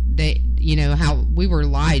they, how we were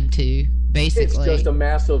lied to, basically. It's just a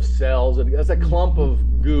mass of cells. It's a clump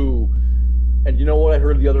of goo. And you know what I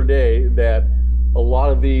heard the other day? That a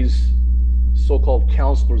lot of these so-called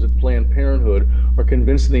counselors at Planned Parenthood are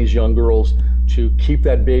convincing these young girls to keep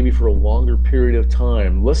that baby for a longer period of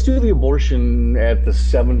time. Let's do the abortion at the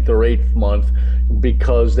 7th or 8th month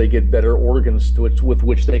because they get better organs with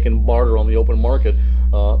which they can barter on the open market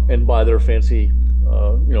and buy their fancy,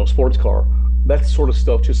 sports car. That sort of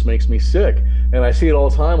stuff just makes me sick. And I see it all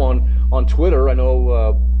the time on Twitter. I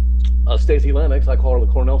know Stacey Lennox, I call her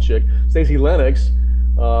the Cornell chick. Stacey Lennox,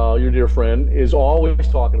 your dear friend, is always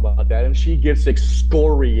talking about that, and she gets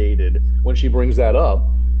excoriated when she brings that up.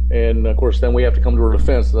 And of course, then we have to come to her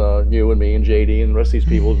defense, you and me and JD and the rest of these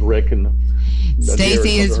people, Rick and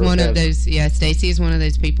Stacey is one of those. Yeah, Stacey is one of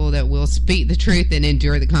those people that will speak the truth and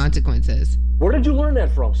endure the consequences. Where did you learn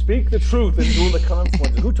that from? Speak the truth and endure the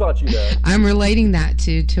consequences. Who taught you that? I'm relating that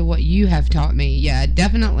to what you have taught me. Yeah,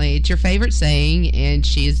 definitely. It's your favorite saying, and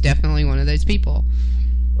she is definitely one of those people.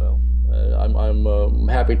 Well, I'm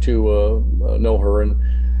happy to know her,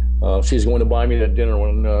 and she's going to buy me that dinner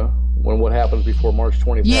when what happens before March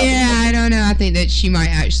 20th. Yeah, happens. I don't know. I think that she might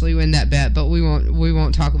actually win that bet, but we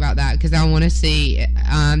won't talk about that, because I want to see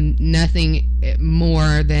nothing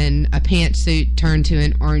more than a pantsuit turned to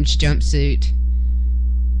an orange jumpsuit.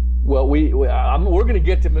 Well, we're going to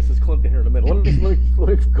get to Mrs. Clinton here in a minute. Let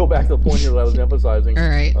me go back to the point here that I was emphasizing. All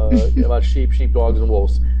right. About sheepdogs, and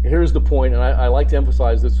wolves. Here's the point, and I like to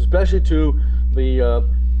emphasize this, especially to the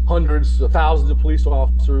hundreds, thousands of police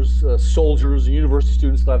officers, soldiers, and university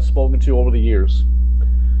students that I've spoken to over the years.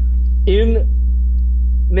 In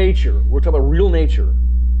nature, we're talking about real nature,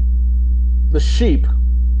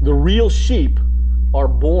 the real sheep are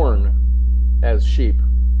born as sheep.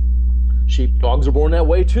 Sheepdogs are born that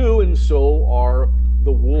way too, and so are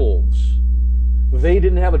the wolves. They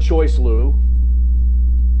didn't have a choice, Lou.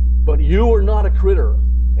 But you are not a critter.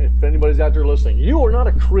 If anybody's out there listening, you are not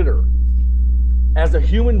a critter. As a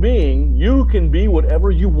human being, you can be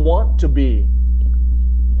whatever you want to be.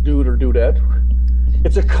 Dude or dudette.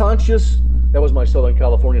 It's a conscious... That was my Southern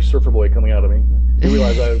California surfer boy coming out of me. You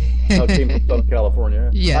realize I came from Southern California.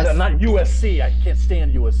 Yes. I'm not USC. I can't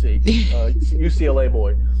stand USC. UCLA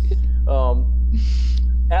boy.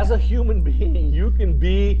 As a human being, you can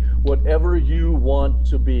be whatever you want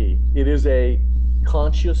to be. It is a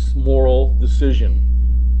conscious, moral decision.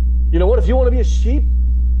 You know what? If you want to be a sheep,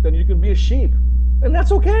 then you can be a sheep. And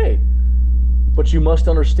that's okay. But you must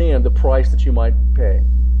understand the price that you might pay.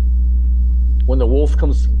 When the wolf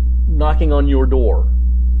comes knocking on your door,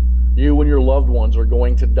 you and your loved ones are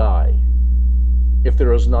going to die if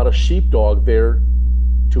there is not a sheepdog there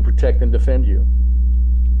to protect and defend you.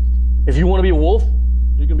 If you want to be a wolf,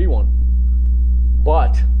 you can be one.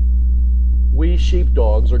 But we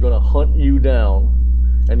sheepdogs are going to hunt you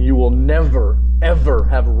down, and you will never, ever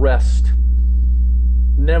have rest,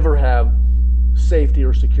 never have safety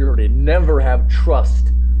or security, never have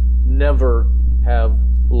trust, never have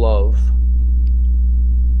love.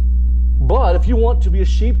 But if you want to be a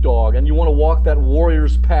sheepdog and you want to walk that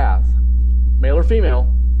warrior's path, male or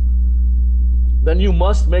female, then you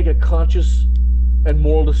must make a conscious and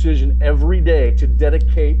moral decision every day to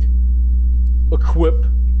dedicate, equip,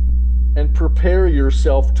 and prepare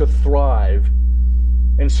yourself to thrive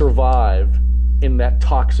and survive in that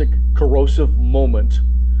toxic, corrosive moment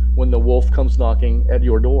when the wolf comes knocking at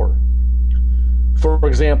your door. For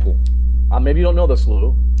example, maybe you don't know this,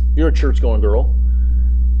 Lou. You're a church-going girl.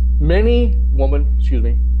 Many women, excuse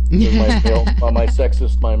me, my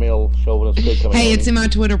sexist, my male chauvinist kid coming. Hey, it's in my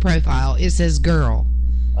Twitter profile. It says girl.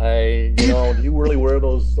 Do you really wear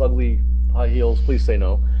those ugly high heels? Please say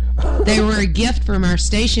no. They were a gift from our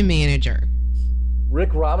station manager.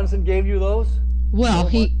 Rick Robinson gave you those? Well,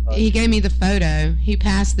 he gave me the photo. He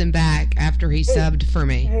passed them back after he subbed for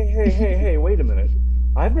me. Hey, wait a minute.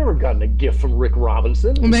 I've never gotten a gift from Rick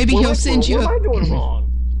Robinson. Well, maybe he'll send you. What am I doing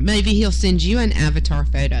wrong? Maybe he'll send you an avatar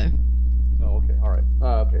photo. Oh, okay. All right.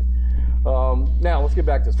 Okay. Now, let's get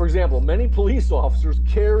back to this. For example, many police officers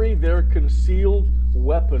carry their concealed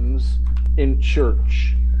weapons in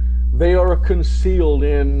church. They are concealed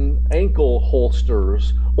in ankle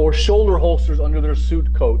holsters or shoulder holsters under their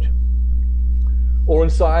suit coat, or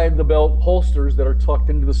inside the belt holsters that are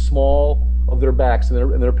tucked into the small of their backs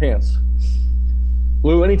and their pants.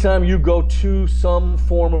 Lou, anytime you go to some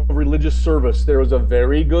form of religious service, there is a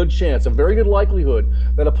very good chance, a very good likelihood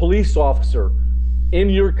that a police officer in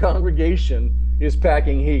your congregation is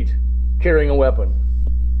packing heat, carrying a weapon.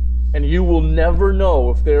 And you will never know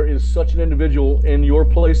if there is such an individual in your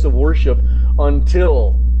place of worship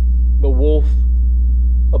until the wolf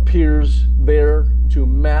appears there to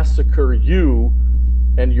massacre you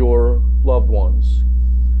and your loved ones.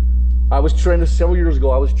 Several years ago,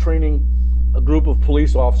 I was training a group of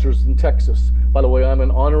police officers in Texas. By the way, I'm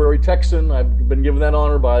an honorary Texan. I've been given that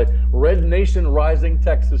honor by Red Nation Rising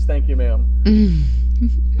Texas. Thank you, ma'am.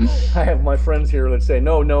 I have my friends here that say,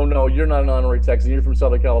 no, you're not an honorary Texan. You're from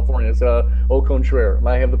Southern California. It's au contraire.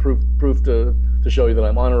 I have the proof to show you that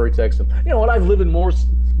I'm honorary Texan. You know what? I've lived in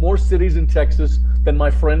more cities in Texas than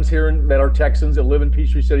my friends here that are Texans that live in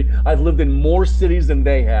Peachtree City. I've lived in more cities than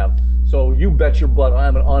they have. So you bet your butt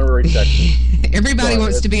I'm an honorary Texan. Everybody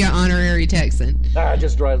wants to be an honorary Texan. It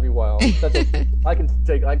just drives me wild. I can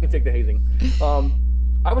take the hazing.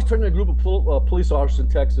 I was training a group of police officers in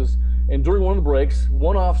Texas, and during one of the breaks,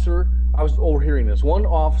 I was overhearing this. One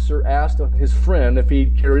officer asked his friend if he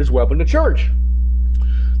carried his weapon to church.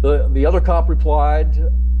 The other cop replied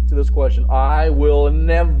to this question, "I will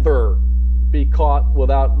never be caught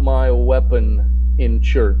without my weapon in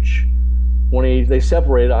church." When they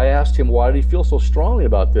separated, I asked him why did he feel so strongly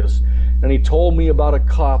about this, and he told me about a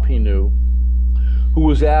cop he knew who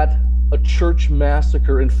was at a church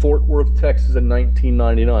massacre in Fort Worth, Texas in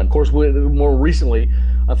 1999. Of course, more recently,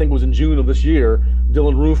 I think it was in June of this year,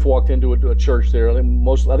 Dylan Roof walked into a church there. I think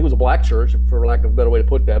it was a black church, for lack of a better way to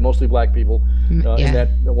put that, mostly black people in that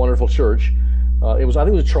wonderful church. I think it was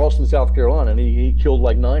in Charleston, South Carolina, and he killed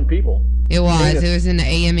like 9 people. It was in the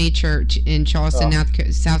AME church in Charleston,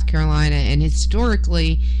 South Carolina, and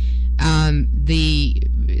historically, the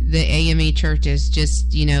AME churches,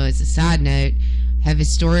 just as a side note, have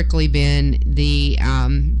historically been the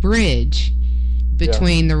bridge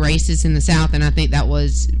between the races in the South, and I think that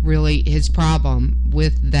was really his problem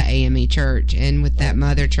with the AME church and with that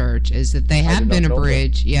mother church, is that they have been a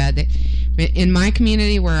bridge. In my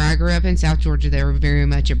community where I grew up in South Georgia, they were very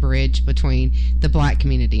much a bridge between the black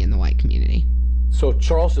community and the white community. So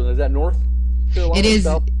Charleston, is that North Carolina? It is.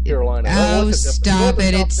 South Carolina? Oh, stop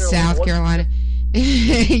it! It's South Carolina.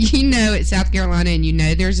 It's South Carolina, and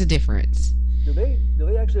there's a difference. Do they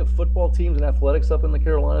actually have football teams and athletics up in the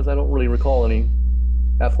Carolinas? I don't really recall any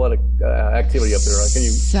athletic activity up there. Can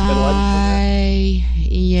you?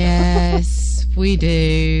 Yes, we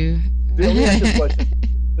do. Let me ask this question.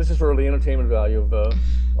 This is for the entertainment value of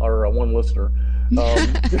our one listener.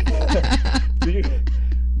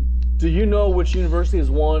 Do you know which university has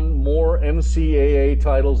won more NCAA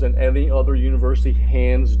titles than any other university,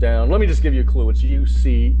 hands down? Let me just give you a clue. It's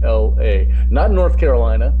UCLA, not North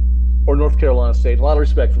Carolina or North Carolina State. A lot of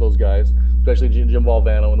respect for those guys, especially Jim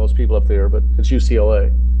Valvano and those people up there, but it's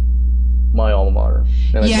UCLA. My alma mater.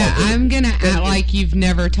 I'm going to act like you've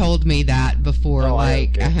never told me that before,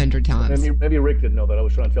 100 times. Maybe Rick didn't know that. I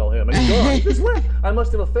was trying to tell him. And he's gone. He just left. I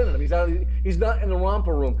must have offended him. He's not in the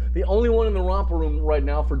romper room. The only one in the romper room right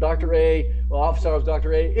now for Dr. A, office hours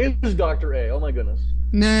Dr. A, is Dr. A. Oh, my goodness.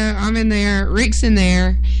 No, I'm in there. Rick's in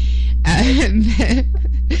there.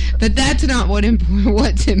 But that's not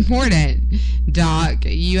what's important, Doc.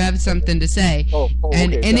 You have something to say.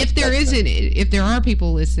 And if there are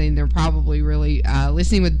people listening, they're probably really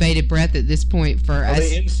listening with bated breath at this point for us. Are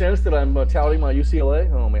they incensed that I'm touting my UCLA?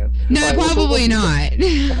 Oh, man. No, right, probably not.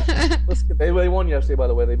 They won yesterday, by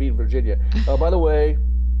the way. They beat Virginia. By the way,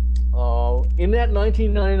 in that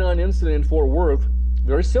 1999 incident in Fort Worth,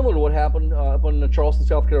 very similar to what happened up in the Charleston,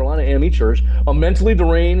 South Carolina AME church, a mentally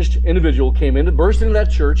deranged individual burst into that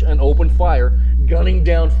church and opened fire, gunning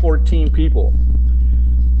down 14 people.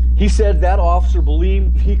 He said that officer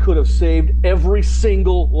believed he could have saved every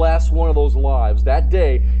single last one of those lives that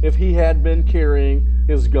day if he had been carrying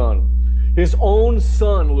his gun. His own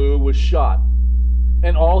son, Lou, was shot,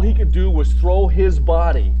 and all he could do was throw his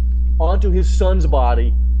body onto his son's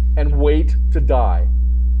body and wait to die.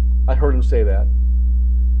 I heard him say that.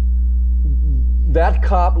 That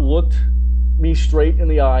cop looked me straight in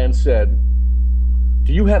the eye and said,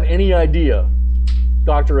 "Do you have any idea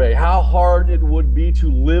Dr. A, how hard it would be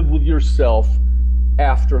to live with yourself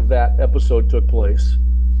after that episode took place.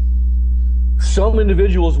 Some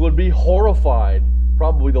individuals would be horrified,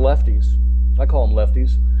 probably the lefties. I call them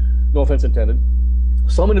lefties, no offense intended.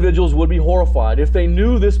 Some individuals would be horrified if they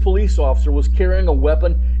knew this police officer was carrying a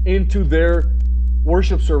weapon into their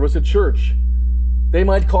worship service at church. They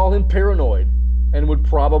might call him paranoid and would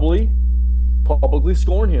probably publicly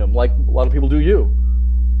scorn him, like a lot of people do you.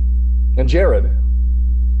 And Jared.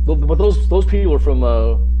 But those people are from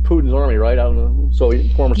Putin's army, right? I don't know. So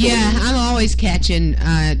former. Yeah, I'm always catching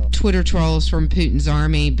Twitter trolls from Putin's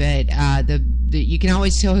army, but you can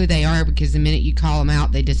always tell who they are because the minute you call them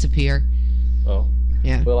out, they disappear. Oh.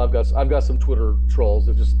 Yeah. Well, I've got some Twitter trolls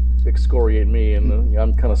that just excoriate me, and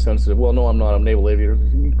I'm kind of sensitive. Well, no, I'm not. I'm naval aviator.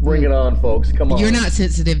 Bring it on, folks. Come on. You're not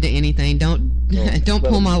sensitive to anything. Don't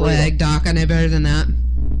pull my leg, Doc. I know better than that.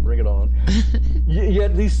 Bring it on.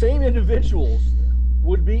 Yet these same individuals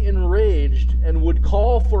would be enraged and would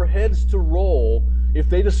call for heads to roll if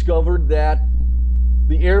they discovered that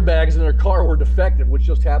the airbags in their car were defective, which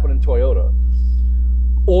just happened in Toyota,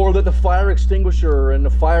 or that the fire extinguisher and the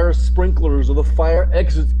fire sprinklers or the fire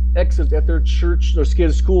exits at their church or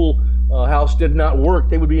kids' school house did not work.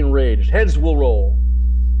 They would be enraged. Heads will roll.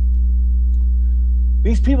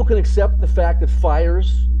 These people can accept the fact that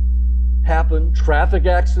fires happen, traffic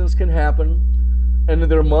accidents can happen, and that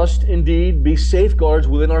there must indeed be safeguards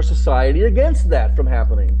within our society against that from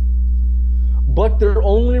happening. But their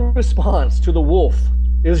only response to the wolf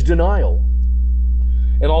is denial.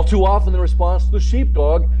 And all too often the response to the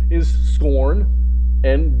sheepdog is scorn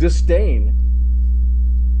and disdain.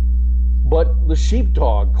 But the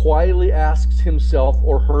sheepdog quietly asks himself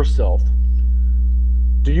or herself,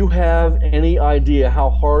 do you have any idea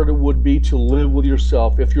how hard it would be to live with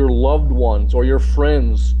yourself if your loved ones or your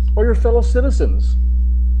friends or your fellow citizens,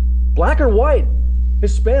 black or white,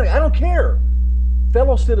 Hispanic, I don't care,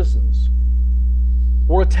 fellow citizens,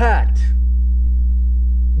 were attacked,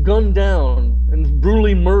 gunned down, and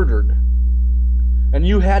brutally murdered, and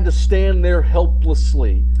you had to stand there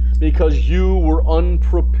helplessly because you were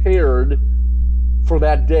unprepared for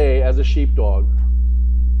that day as a sheepdog?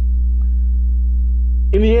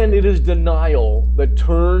 In the end, it is denial that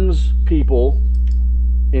turns people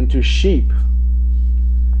into sheep.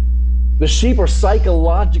 The sheep are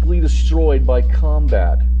psychologically destroyed by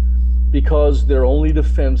combat because their only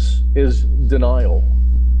defense is denial,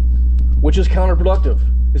 which is counterproductive.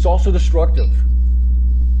 It's also destructive,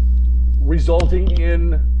 resulting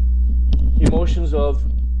in emotions of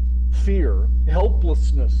fear,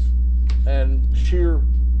 helplessness, and sheer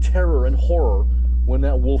terror and horror when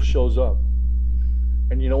that wolf shows up.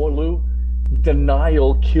 And you know what, Lou?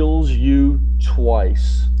 Denial kills you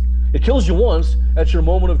twice. It kills you once at your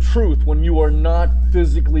moment of truth when you are not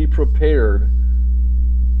physically prepared.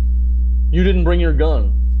 You didn't bring your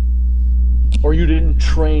gun, or you didn't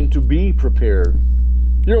train to be prepared.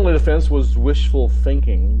 Your only defense was wishful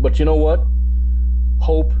thinking. But you know what?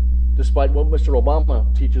 Hope, despite what Mr.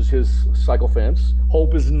 Obama teaches his sycophants,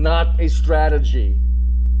 hope is not a strategy.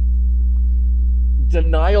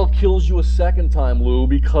 Denial kills you a second time, Lou,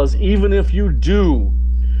 because even if you do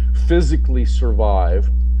physically survive,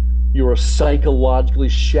 you are psychologically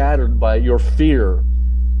shattered by your fear,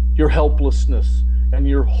 your helplessness, and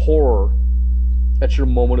your horror at your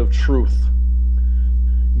moment of truth.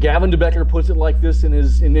 Gavin DeBecker puts it like this in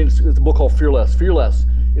his book called Fearless. Fearless,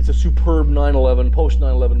 it's a superb 9/11, post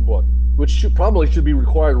 9/11 book, which probably should be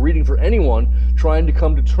required reading for anyone trying to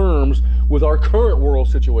come to terms with our current world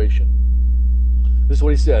situation. This is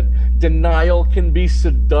what he said: denial can be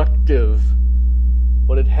seductive,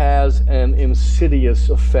 but it has an insidious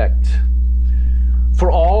effect. For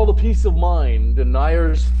all the peace of mind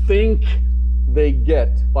deniers think they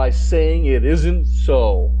get by saying it isn't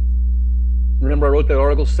so. Remember I wrote that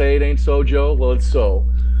article, Say It Ain't So, Joe? Well, it's so.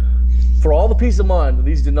 For all the peace of mind that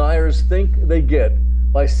these deniers think they get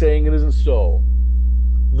by saying it isn't so,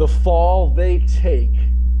 the fall they take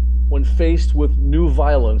when faced with new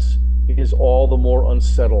violence is all the more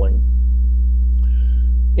unsettling.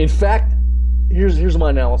 In fact, here's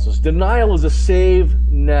my analysis. Denial is a save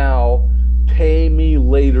now, pay me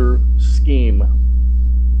later scheme.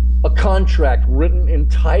 A contract written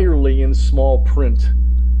entirely in small print.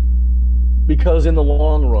 Because in the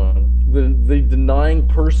long run, the denying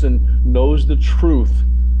person knows the truth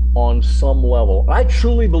on some level. I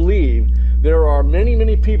truly believe there are many,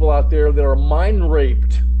 many people out there that are mind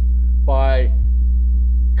raped by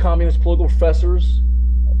communist political professors,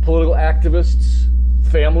 political activists,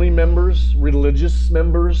 family members, religious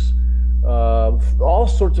members, all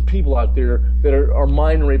sorts of people out there that are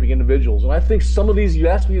mind-raping individuals. And I think some of these, you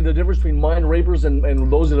asked me the difference between mind rapers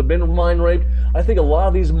and those that have been mind raped. I think a lot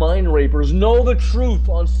of these mind rapers know the truth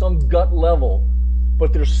on some gut level,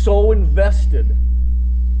 but they're so invested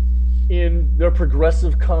in their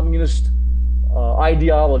progressive communist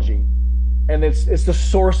ideology, and it's the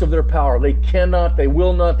source of their power. They cannot, they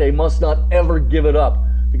will not, they must not ever give it up,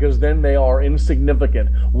 because then they are insignificant.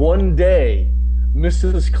 One day,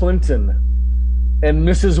 Mrs. Clinton and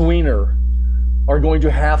Mrs. Weiner are going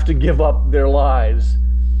to have to give up their lives,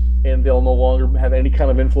 and they'll no longer have any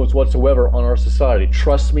kind of influence whatsoever on our society.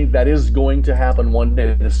 Trust me, that is going to happen one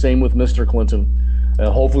day. The same with Mr. Clinton.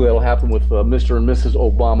 Hopefully that'll happen with Mr. and Mrs.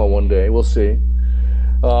 Obama one day. We'll see.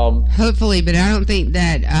 Hopefully, but I don't think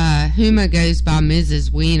that Huma goes by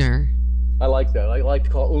Mrs. Weiner. I like that. I like to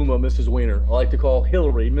call Uma Mrs. Weiner. I like to call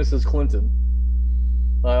Hillary Mrs. Clinton.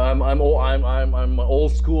 I'm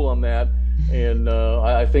old school on that, and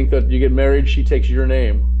I think that you get married, she takes your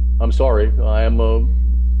name. I'm sorry. I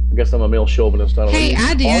guess I'm a male chauvinist. I don't know.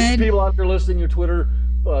 I did. All you people out there listening, your Twitter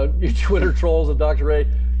trolls of Dr. Ray,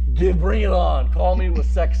 bring it on. Call me a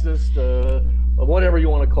sexist, whatever you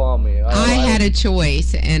want to call me. I had a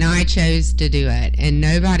choice, and I chose to do it, and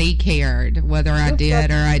nobody cared whether I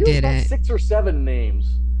did or I didn't. 6 or 7 names.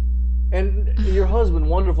 And your husband,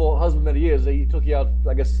 wonderful husband that he is, he took you out,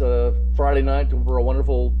 I guess, Friday night for a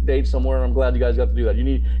wonderful date somewhere, and I'm glad you guys got to do that. You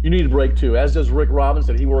need a break, too, as does Rick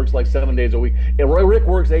Robinson. He works like 7 days a week. Yeah, Rick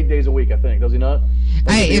works 8 days a week, I think, does he not?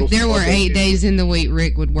 If there were 8 days in the week,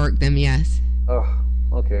 Rick would work them, yes. Oh,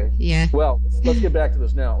 okay. Yeah. Well, let's get back to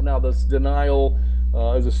this now. Now, this denial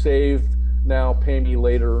is a save now, pay me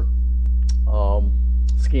later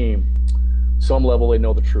scheme. Some level, they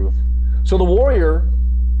know the truth. So the warrior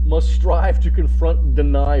must strive to confront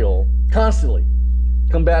denial constantly,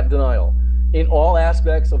 combat denial in all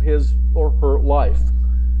aspects of his or her life,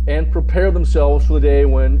 and prepare themselves for the day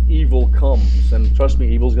when evil comes. And trust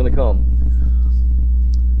me, evil's going to come.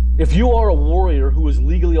 If you are a warrior who is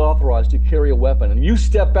legally authorized to carry a weapon, and you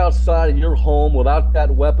step outside of your home without that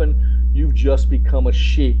weapon, you've just become a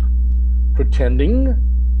sheep, pretending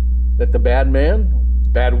that the bad man,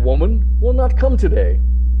 bad woman will not come today.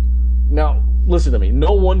 Now, listen to me.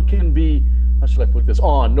 No one can be, how should I put this,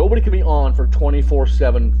 on. Nobody can be on for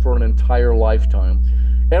 24/7 for an entire lifetime.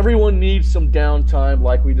 Everyone needs some downtime,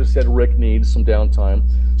 like we just said. Rick needs some downtime.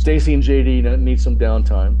 Stacy and JD need some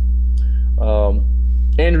downtime.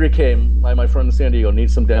 Andrea Kay, my friend in San Diego,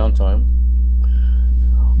 needs some downtime.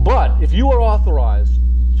 But if you are authorized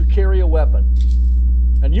to carry a weapon,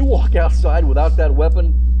 and you walk outside without that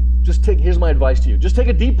weapon, here's my advice to you. Just take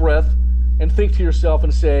a deep breath and think to yourself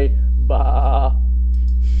and say, bah.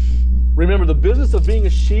 Remember, the business of being a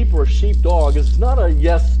sheep or a sheepdog is not a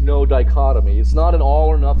yes-no dichotomy. It's not an all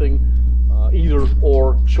or nothing, either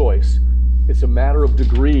or choice. It's a matter of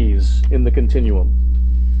degrees in the continuum.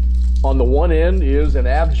 On the one end is an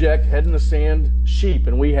abject, head-in-the-sand sheep,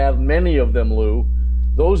 and we have many of them, Lou.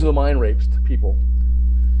 Those are the mind-raped people.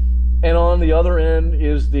 And on the other end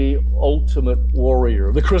is the ultimate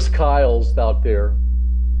warrior, the Chris Kyles out there.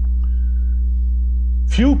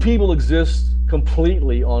 Few people exist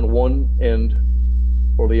completely on one end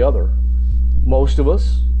or the other. Most of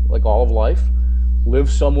us, like all of life, live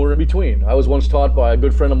somewhere in between. I was once taught by a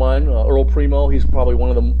good friend of mine, Earl Primo. He's probably one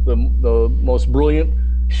of the most brilliant,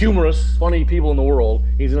 humorous, funny people in the world.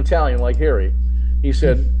 He's an Italian like Harry. He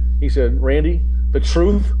said, Randy, the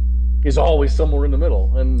truth is always somewhere in the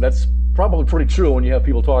middle. And that's probably pretty true when you have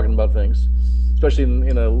people talking about things, especially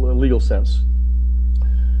in a legal sense.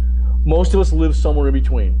 Most of us live somewhere in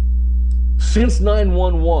between. Since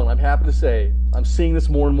 9/11, I'm happy to say, I'm seeing this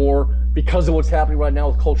more and more because of what's happening right now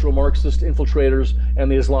with cultural Marxist infiltrators and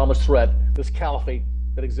the Islamist threat, this caliphate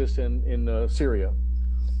that exists in Syria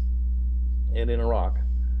and in Iraq.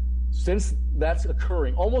 Since that's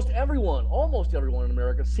occurring, almost everyone in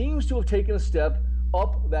America seems to have taken a step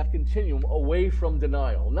up that continuum away from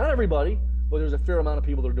denial. Not everybody, but there's a fair amount of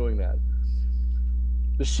people that are doing that.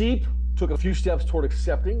 The sheep took a few steps toward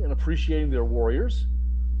accepting and appreciating their warriors,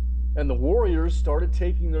 and the warriors started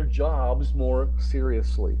taking their jobs more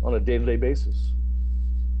seriously on a day-to-day basis.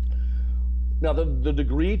 Now, the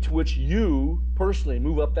degree to which you personally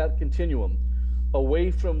move up that continuum, away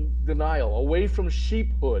from denial, away from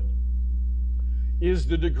sheephood, is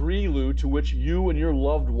the degree, Lou, to which you and your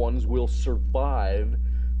loved ones will survive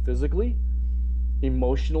physically,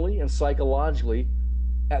 emotionally, and psychologically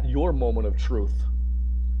at your moment of truth.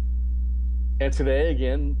 And today,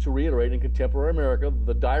 again, to reiterate, in contemporary America,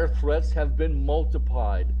 the dire threats have been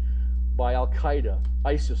multiplied by Al-Qaeda,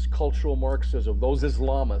 ISIS, cultural Marxism, those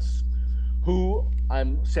Islamists who,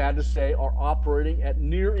 I'm sad to say, are operating at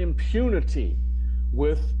near impunity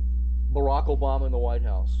with Barack Obama in the White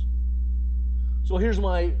House. So here's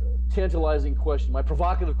my tantalizing question, my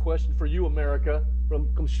provocative question for you, America,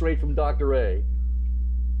 comes straight from Dr. A.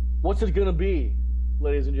 What's it going to be,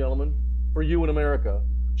 ladies and gentlemen, for you in America?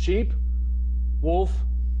 Sheep, wolf,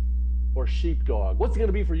 or sheepdog? What's it going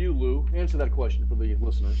to be for you, Lou? Answer that question for the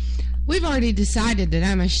listeners. We've already decided that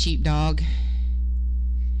I'm a sheepdog.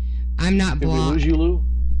 I'm not blind. Did we lose you, Lou?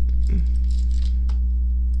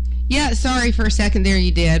 Yeah, sorry for a second there,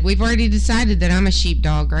 you did. We've already decided that I'm a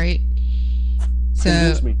sheepdog, right? So,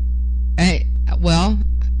 Convince me.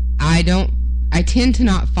 I tend to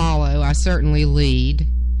not follow. I certainly lead.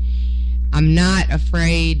 I'm not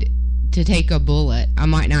afraid to take a bullet. I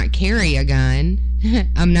might not carry a gun.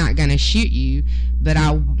 I'm not going to shoot you, but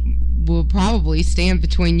I will probably stand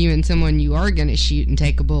between you and someone you are going to shoot and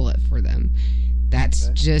take a bullet for them. That's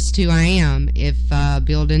just who I am. If a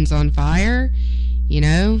building's on fire,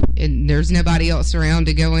 and there's nobody else around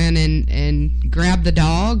to go in and grab the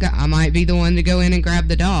dog, I might be the one to go in and grab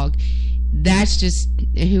the dog. That's just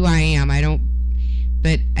who I am. I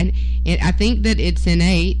think that it's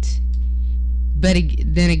innate. But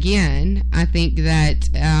then again, I think that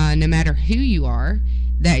no matter who you are,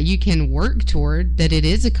 that you can work toward, that it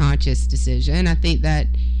is a conscious decision. I think that,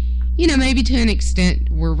 maybe to an extent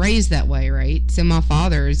we're raised that way, right? So my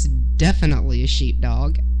father is definitely a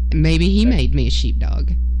sheepdog. Maybe he made me a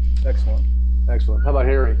sheepdog. Excellent. Excellent. How about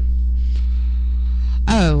Harry?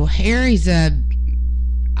 Oh, Harry's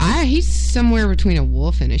he's somewhere between a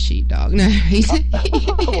wolf and a sheepdog. No, he's there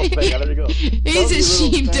you go. He's a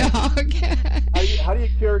sheepdog. How do you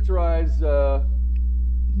characterize that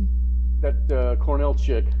Cornell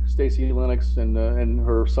chick, Stacey Lennox, and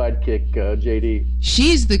her sidekick JD?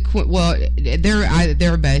 She's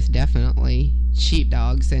they're both definitely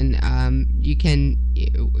sheepdogs, and you can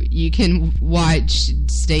watch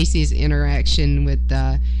Stacey's interaction with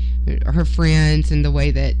her friends and the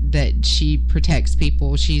way that she protects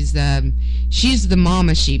people. She's the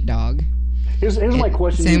mama sheepdog. Here's my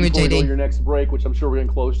question before we go to your next break, which I'm sure we're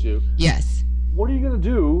getting close to. Yes. What are you going to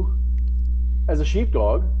do as a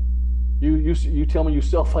sheepdog? You tell me you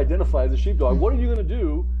self-identify as a sheepdog. What are you going to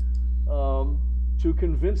do to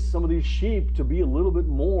convince some of these sheep to be a little bit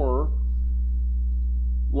more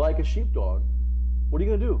like a sheepdog? What are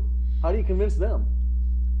you going to do? How do you convince them?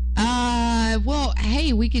 Well,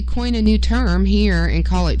 hey, we could coin a new term here and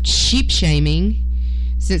call it sheep shaming,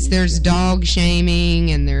 since there's dog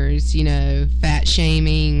shaming and there's, fat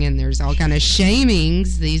shaming and there's all kind of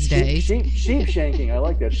shamings these days. Sheep shanking. I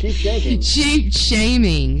like that. Sheep shanking. Sheep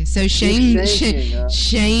shaming. So shame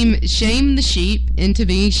the sheep into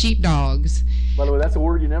being sheepdogs. By the way, that's a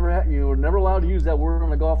word you were never allowed to use that word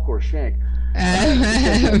on a golf course, shank.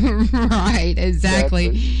 Right,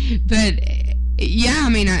 exactly. But yeah,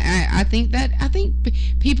 I think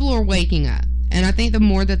people are waking up, and I think the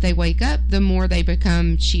more that they wake up, the more they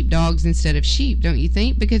become sheepdogs instead of sheep. Don't you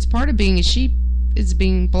think? Because part of being a sheep is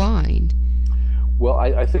being blind. Well,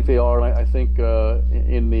 I think they are, and I think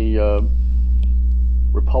in the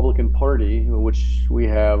Republican Party, which we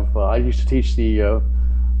have, I used to teach the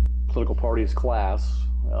political parties class.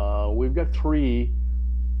 We've got three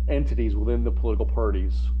entities within the political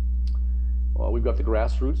parties. We've got the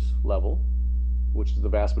grassroots level, which is the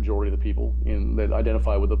vast majority of the people that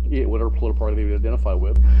identify with whatever political party they identify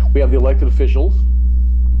with. We have the elected officials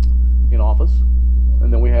in office,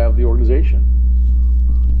 and then we have the organization.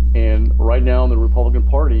 And right now in the Republican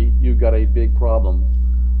Party, you've got a big problem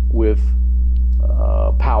with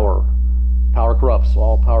power. Power corrupts.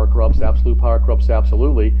 All power corrupts. Absolute power corrupts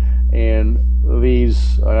absolutely. And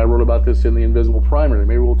I wrote about this in the Invisible Primary.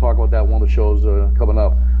 Maybe we'll talk about that one of the shows coming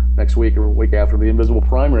up next week or week after, the Invisible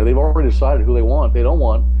Primary. They've already decided who they want. They don't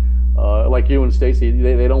want, like you and Stacey,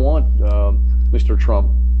 they don't want Mr.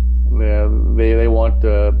 Trump. They want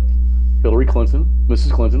Hillary Clinton,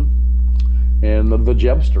 Mrs. Clinton, and the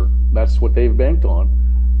Jebster. That's what they've banked on.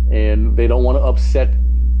 And they don't want to upset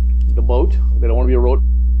the boat. They don't want to be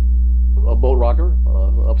a boat rocker,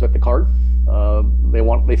 upset the cart.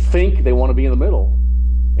 They think they want to be in the middle,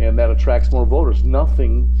 and that attracts more voters.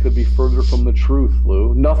 Nothing could be further from the truth,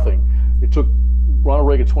 Lou. Nothing. It took Ronald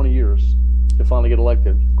Reagan 20 years to finally get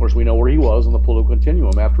elected. Of course, we know where he was on the political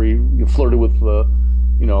continuum. After he flirted with the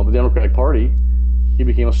Democratic Party, he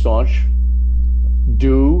became a staunch,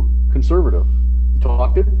 due conservative. He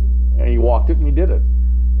talked it, and he walked it, and he did it.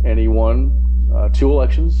 And he won 2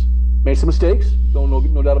 elections. Made some mistakes,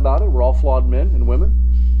 no doubt about it. We're all flawed men and women,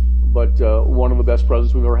 but one of the best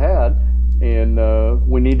presidents we've ever had. And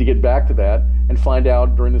we need to get back to that and find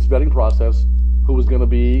out during this vetting process who was going to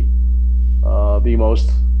be the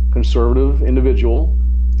most conservative individual,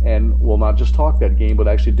 and will not just talk that game, but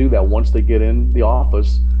actually do that once they get in the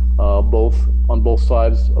office, on both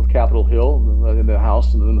sides of Capitol Hill, in the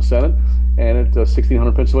House and in the Senate, and at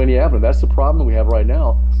 1600 Pennsylvania Avenue. That's the problem we have right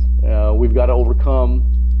now. We've got to overcome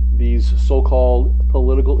these so-called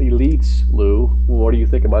political elites, Lou. What do you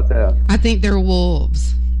think about that? I think they're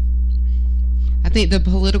wolves. I think the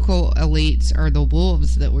political elites are the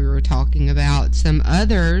wolves that we were talking about. Some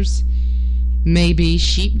others may be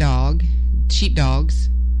sheepdogs.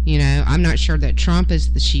 You know, I'm not sure that Trump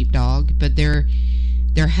is the sheepdog, but there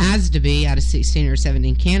has to be, out of 16 or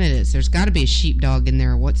 17 candidates, there's got to be a sheepdog in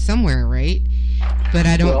there somewhere, right? But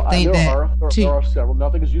I don't think there are several.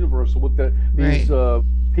 Nothing is universal. With these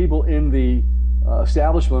people in the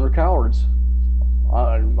establishment are cowards.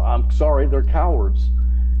 I'm sorry, they're cowards.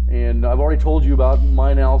 And I've already told you about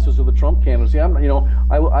my analysis of the Trump candidacy.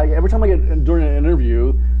 Every time I get during an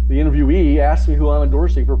interview, the interviewee asks me who I'm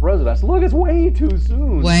endorsing for president. I said, look, it's way too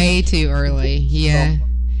soon. Way too early, yeah.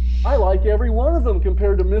 I like every one of them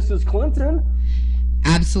compared to Mrs. Clinton.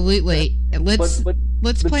 Absolutely. Let's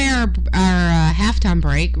play our halftime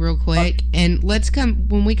break real quick, and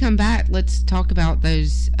when we come back, let's talk about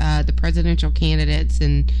those the presidential candidates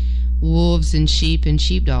and wolves and sheep and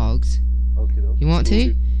sheepdogs. Okay. You want to?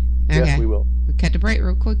 Okay. Yes, we will. We'll cut the break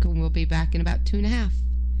real quick, and we'll be back in about 2.5.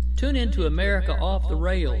 Tune in to America Off the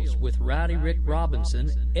Rails with Rowdy Rick Robinson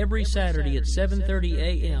every Saturday at 7:30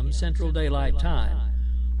 a.m. Central Daylight Time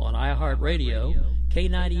on iHeartRadio,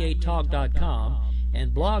 K98Talk.com,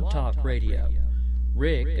 and Blog Talk Radio.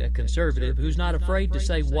 Rick, a conservative who's not afraid to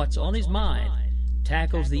say what's on his mind,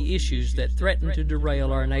 tackles the issues that threaten to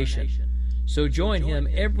derail our nation. So join him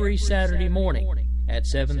every Saturday morning at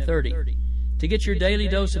 7:30 to get your daily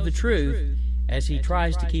dose of the truth as he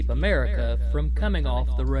tries to keep America from coming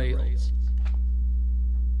off the rails.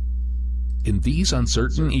 In these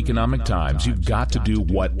uncertain economic times, you've got to do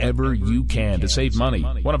whatever you can to save money.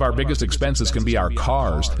 One of our biggest expenses can be our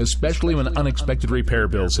cars, especially when unexpected repair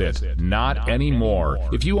bills hit. Not anymore.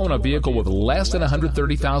 If you own a vehicle with less than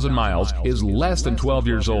 130,000 miles, is less than 12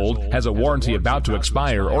 years old, has a warranty about to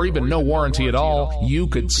expire, or even no warranty at all, you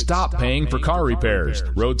could stop paying for car repairs.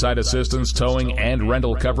 Roadside assistance, towing, and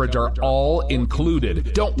rental coverage are all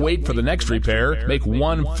included. Don't wait for the next repair. Make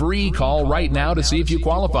one free call right now to see if you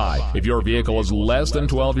qualify. If your vehicle is less than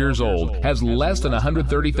 12 years old, has less than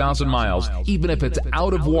 130,000 miles, even if it's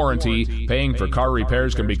out of warranty, paying for car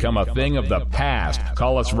repairs can become a thing of the past.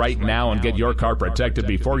 Call us right now and get your car protected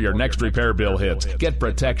before your next repair bill hits. Get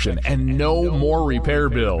protection and no more repair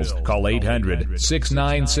bills. Call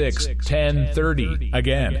 800-696-1030.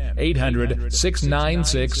 Again,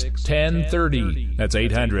 800-696-1030. That's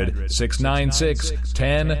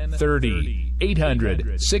 800-696-1030.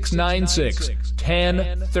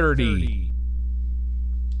 800-696-1030.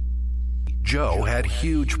 Joe had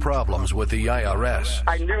huge problems with the IRS.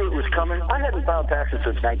 I knew it was coming. I hadn't filed taxes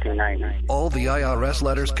since 1990. All the IRS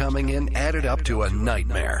letters coming in added up to a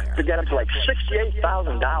nightmare. To get up to like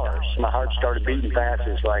 $68,000. My heart started beating fast.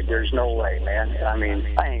 It's like, there's no way, man. I mean,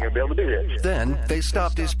 I ain't going to be able to do this. Then they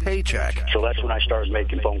stopped his paycheck. So that's when I started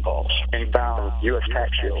making phone calls and found U.S.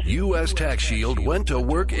 Tax Shield. U.S. Tax Shield went to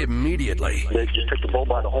work immediately. They just took the bull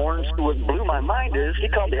by the horns. What blew my mind is he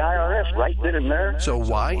called the IRS right then and there. So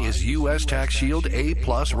why is U.S. Tax Shield A+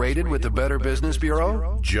 rated with the Better Business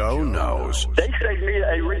Bureau? Joe knows. They saved me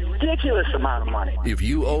a ridiculous amount of money. If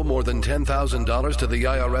you owe more than $10,000 to the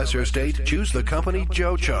IRS or state, choose the company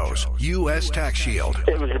Joe chose, U.S. Tax Shield.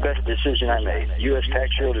 It was the best decision I made. U.S. Tax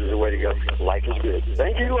Shield is the way to go. Life is good.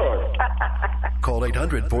 Thank you, Lord. Call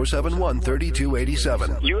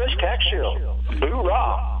 800-471-3287. U.S. Tax Shield.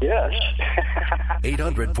 Hoorah. Yes.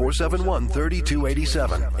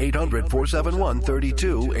 800-471-3287.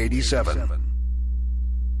 800-471-3287.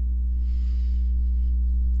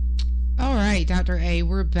 All right, Dr. A,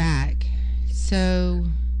 we're back. So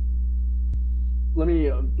let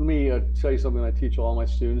me tell you something I teach all my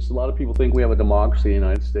students. A lot of people think we have a democracy in the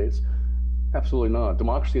United States. Absolutely not.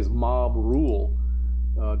 Democracy is mob rule.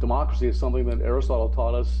 Democracy is something that Aristotle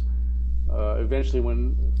taught us eventually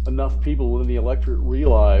when enough people within the electorate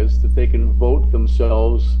realized that they can vote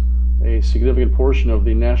themselves a significant portion of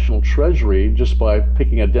the national treasury just by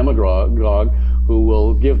picking a demagogue who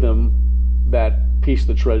will give them that piece of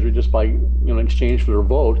the treasury just by, in exchange for their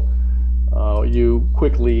vote. You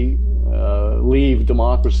quickly leave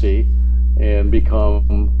democracy and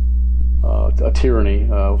become a tyranny.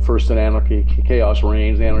 First an anarchy, chaos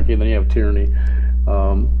reigns, anarchy, and then you have tyranny.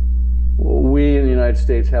 We in the United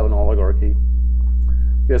States have an oligarchy.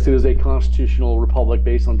 Yes, it is a constitutional republic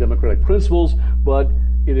based on democratic principles, but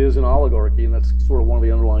it is an oligarchy, and that's sort of one of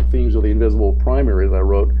the underlying themes of the Invisible Primary that I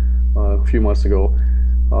wrote a few months ago.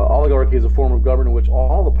 Oligarchy is a form of government in which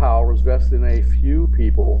all the power is vested in a few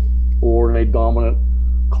people or in a dominant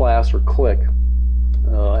class or clique.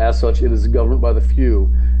 As such, it is governed by the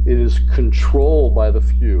few. It is controlled by the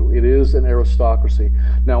few. It is an aristocracy.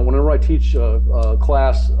 Now, whenever I teach a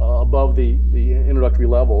class above the introductory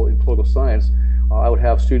level in political science, I would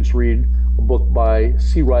have students read a book by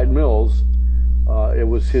C. Wright Mills. It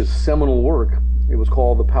was his seminal work. It was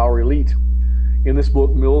called The Power Elite. In this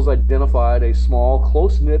book, Mills identified a small,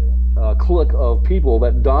 close-knit clique of people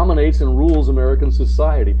that dominates and rules American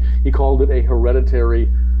society. He called it a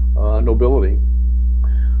hereditary nobility.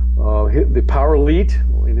 The power elite,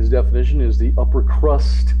 in his definition, is the upper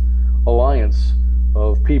crust alliance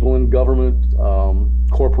of people in government,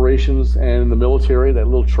 corporations, and the military, that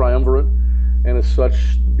little triumvirate. And as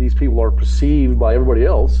such, these people are perceived by everybody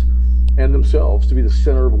else and themselves to be the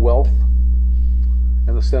center of wealth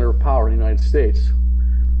and the center of power in the United States.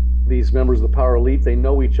 These members of the power elite, they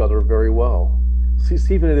know each other very well. See if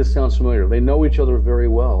any of this sounds familiar. They know each other very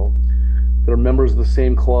well. They're members of the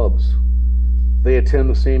same clubs. They attend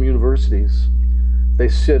the same universities. They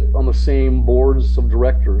sit on the same boards of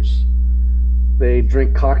directors. They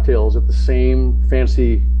drink cocktails at the same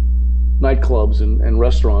fancy nightclubs and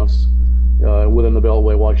restaurants within the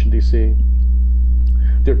Beltway, Washington, D.C.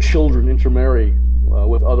 Their children intermarry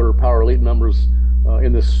with other power elite members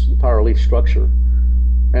in this power elite structure.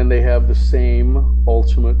 And they have the same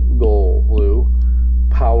ultimate goal, Lou: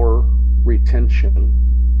 power retention.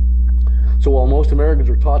 So while most Americans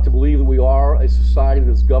are taught to believe that we are a society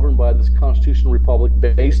that's governed by this constitutional republic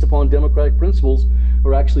based upon democratic principles,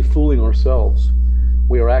 we're actually fooling ourselves.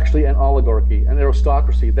 We are actually an oligarchy, an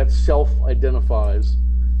aristocracy that self-identifies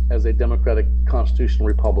as a democratic constitutional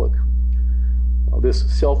republic. This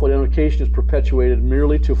self-identification is perpetuated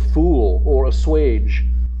merely to fool or assuage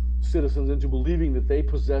citizens into believing that they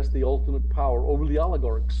possess the ultimate power over the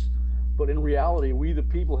oligarchs. But in reality, we the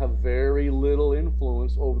people have very little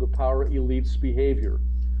influence over the power elite's behavior.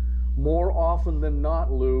 More often than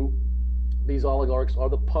not, Lou, these oligarchs are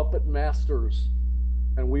the puppet masters,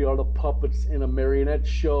 and we are the puppets in a marionette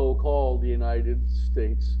show called the United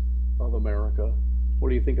States of America. What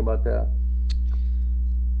do you think about that?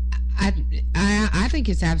 I think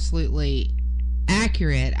it's absolutely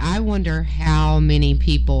accurate. I wonder how many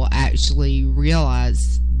people actually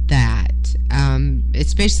realize that,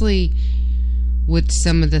 especially with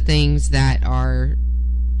some of the things that are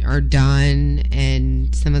done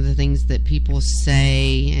and some of the things that people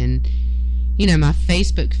say. And you know, my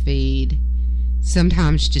Facebook feed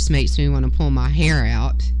sometimes just makes me want to pull my hair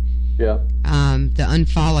out. Yeah. The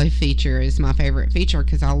unfollow feature is my favorite feature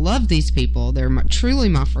because I love these people. They're truly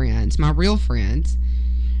my friends, my real friends,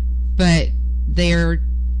 but they're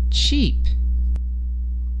cheap.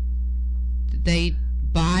 They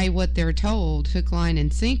buy what they're told, hook, line,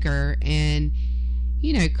 and sinker, and,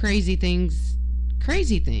 you know, crazy things,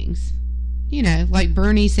 you know, like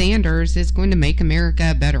Bernie Sanders is going to make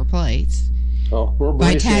America a better place. Oh,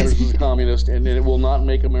 Bernie Sanders is a communist, and it will not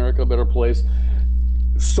make America a better place.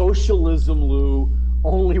 Socialism, Lou,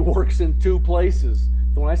 only works in two places.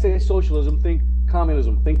 So when I say socialism, think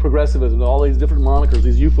communism, think progressivism, all these different monikers,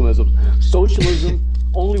 these euphemisms. Socialism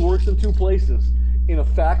only works in two places: in a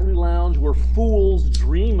faculty lounge where fools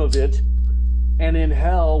dream of it, and in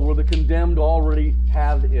hell where the condemned already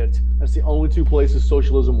have it. That's the only two places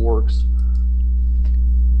socialism works.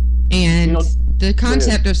 And you know, the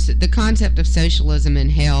concept of socialism in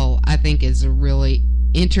hell, I think, is a really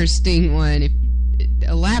interesting one.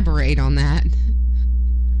 Elaborate on that.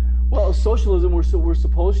 Well, socialism, we're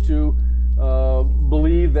supposed to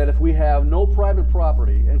believe that if we have no private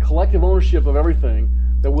property and collective ownership of everything,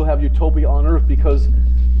 that we'll have utopia on earth, because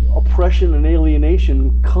oppression and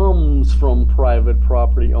alienation comes from private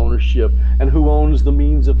property ownership. And who owns the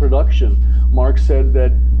means of production? Marx said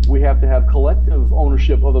that we have to have collective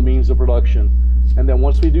ownership of the means of production. And then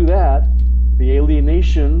once we do that, the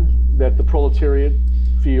alienation that the proletariat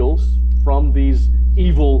feels from these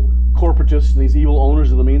evil corporatists and these evil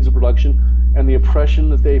owners of the means of production, and the oppression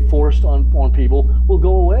that they forced on people, will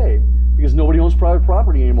go away, because nobody owns private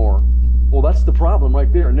property anymore. Well, that's the problem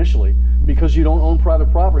right there initially, because you don't own private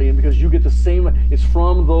property, and because you get the same, it's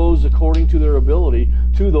from those according to their ability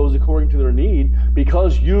to those according to their need,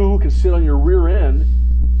 because you can sit on your rear end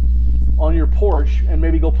on your porch and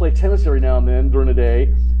maybe go play tennis every now and then during the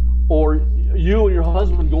day, or you and your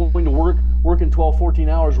husband going to working 12, 14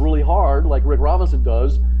 hours really hard, like Rick Robinson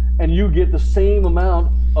does, and you get the same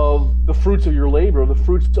amount of the fruits of your labor, the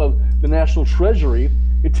fruits of the national treasury.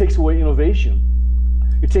 It takes away innovation.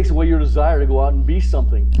 It takes away your desire to go out and be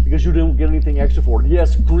something because you don't get anything extra for it.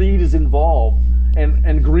 Yes, greed is involved,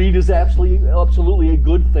 and greed is absolutely a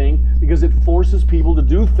good thing because it forces people to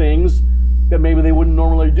do things that maybe they wouldn't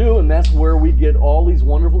normally do, and that's where we get all these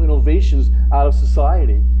wonderful innovations out of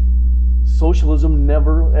society. Socialism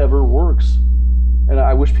never, ever works. And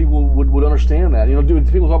I wish people would understand that.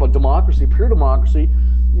 People talk about democracy, pure democracy.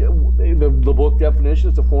 The book definition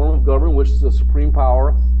is a form of government which the supreme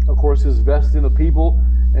power, of course, is vested in the people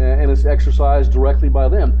and is exercised directly by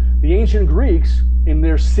them. The ancient Greeks, in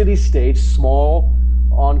their city-states, small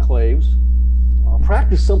enclaves,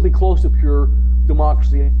 practiced something close to pure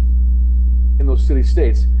democracy in those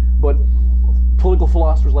city-states. But political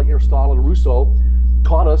philosophers like Aristotle and Rousseau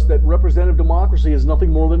taught us that representative democracy is nothing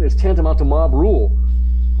more than, it's tantamount to mob rule.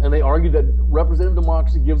 And they argued that representative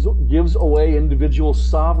democracy gives away individual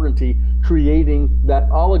sovereignty, creating that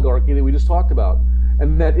oligarchy that we just talked about.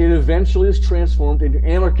 And that it eventually is transformed into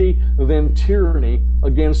anarchy, then tyranny,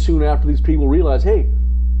 again soon after these people realize, hey,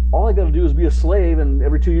 all I got to do is be a slave, and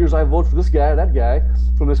every 2 years I vote for this guy or that guy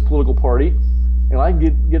from this political party, and I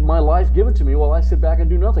can get my life given to me while I sit back and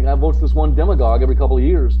do nothing. I vote for this one demagogue every couple of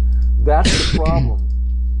years. That's the problem.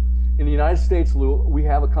 In the United States, Lou, we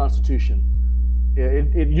have a constitution.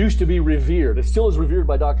 It used to be revered. It still is revered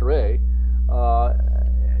by Dr. A.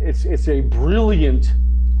 It's a brilliant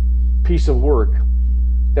piece of work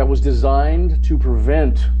that was designed to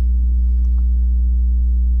prevent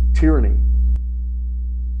tyranny,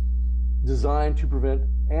 designed to prevent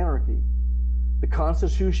anarchy. The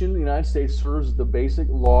Constitution of the United States serves as the basic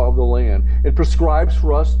law of the land. It prescribes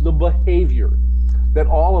for us the behavior that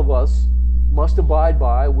all of us must abide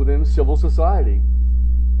by within civil society.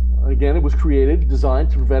 Again, it was created, designed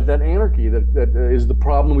to prevent that anarchy that is the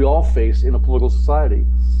problem we all face in a political society.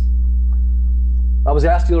 I was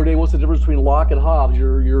asked the other day, what's the difference between Locke and Hobbes,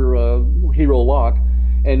 your hero Locke?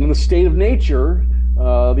 And in the state of nature,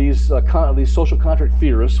 these social contract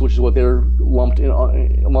theorists, which is what they're lumped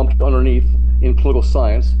underneath in political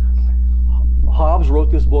science, Hobbes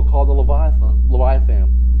wrote this book called The Leviathan,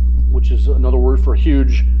 which is another word for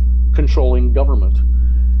huge controlling government.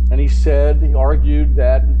 And he argued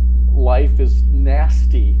that life is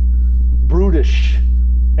nasty, brutish,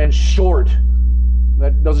 and short.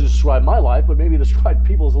 That doesn't describe my life, but maybe it described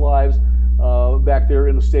people's lives back there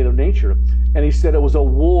in the state of nature. And he said it was a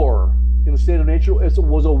war. In the state of nature, it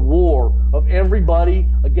was a war of everybody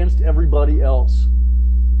against everybody else.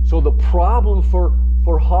 So the problem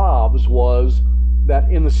for Hobbes was that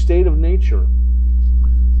in the state of nature,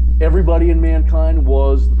 everybody in mankind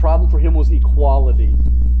the problem for him was equality.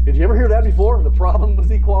 Did you ever hear that before? The problem was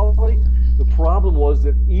equality? The problem was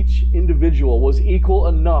that each individual was equal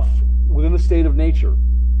enough within the state of nature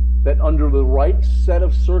that under the right set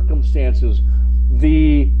of circumstances,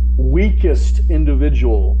 the weakest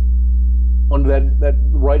individual, under that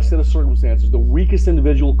right set of circumstances, the weakest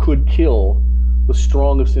individual could kill the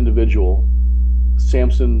strongest individual.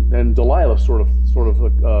 Samson and Delilah sort of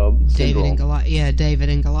David and Goliath. Yeah, David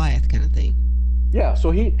and Goliath kind of thing. Yeah,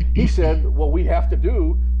 so he said what we have to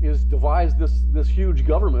do is devise this huge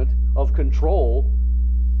government of control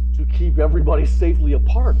to keep everybody safely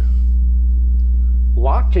apart.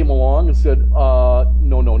 Locke came along and said,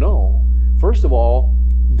 no. First of all,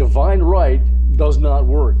 divine right does not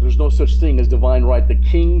work. There's no such thing as divine right. The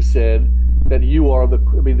king said that you are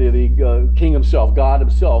the king himself, God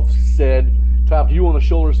himself said, tapped you on the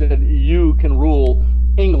shoulder, said you can rule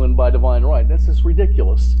England by divine right. That's just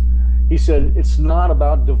ridiculous. He said it's not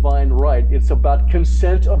about divine right, it's about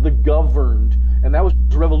consent of the governed. And that was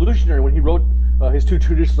revolutionary when he wrote his two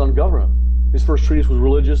treatises on government. His first treatise was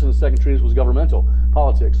religious and the second treatise was governmental,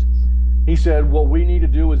 politics. He said what we need to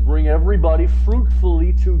do is bring everybody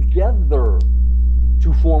fruitfully together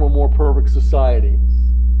to form a more perfect society.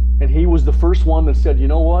 And he was the first one that said, you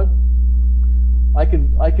know what? I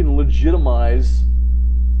can legitimize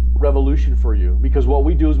revolution for you, because what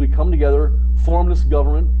we do is we come together, form this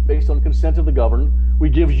government based on consent of the governed. We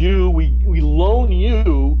loan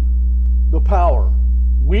you the power.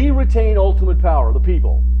 We retain ultimate power, the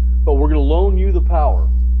people, but we're going to loan you the power.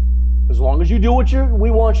 As long as you do what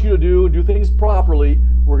we want you to do things properly,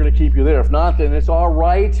 we're going to keep you there. If not, then it's our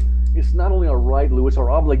right. It's not only our right, Lou, it's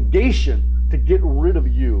our obligation to get rid of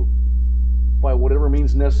you by whatever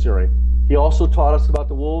means necessary. He also taught us about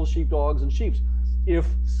the wolves, sheepdogs, and sheep. If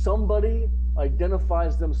somebody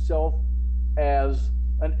identifies themselves as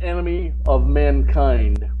an enemy of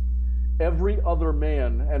mankind, every other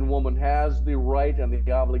man and woman has the right and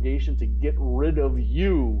the obligation to get rid of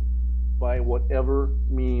you by whatever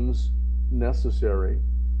means necessary.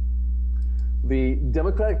 The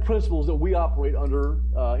democratic principles that we operate under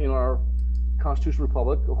in our constitutional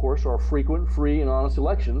republic, of course, are frequent, free, and honest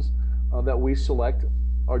elections that we select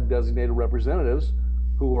our designated representatives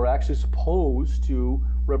who are actually supposed to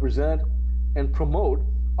represent and promote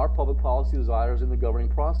our public policy desires in the governing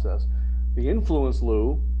process. The influence,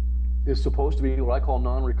 Lou, is supposed to be what I call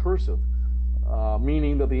non-recursive,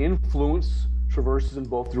 meaning that the influence traverses in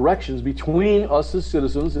both directions between us as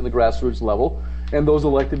citizens in the grassroots level and those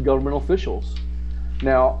elected government officials.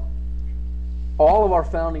 Now, all of our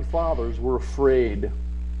founding fathers were afraid,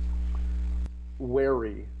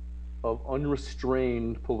 wary of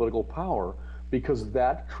unrestrained political power because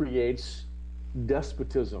that creates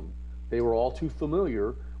despotism. They were all too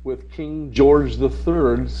familiar with King George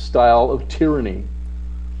III's style of tyranny.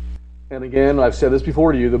 And again, I've said this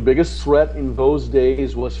before to you, the biggest threat in those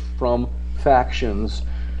days was from factions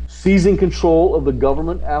seizing control of the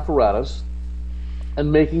government apparatus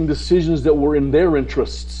and making decisions that were in their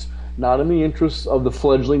interests, not in the interests of the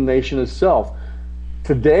fledgling nation itself.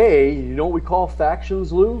 Today, you know what we call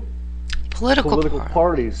factions, Lou? Political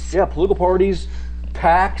parties. Yeah, political parties,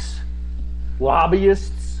 PACs,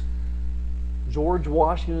 lobbyists. George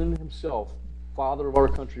Washington himself, father of our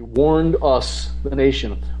country, warned us, the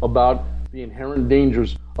nation, about the inherent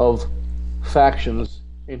dangers of factions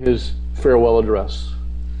in his farewell address.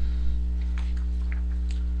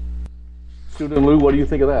 Student Lou, what do you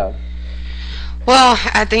think of that? Well,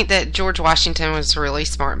 I think that George Washington was a really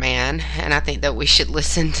smart man, and I think that we should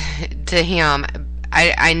listen to him.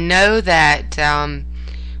 I know that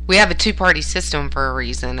we have a two-party system for a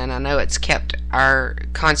reason, and I know it's kept our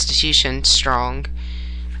Constitution strong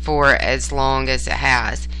for as long as it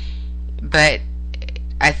has. But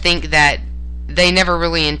I think that they never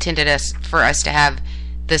really intended for us to have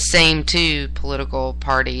the same two political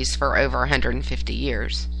parties for over 150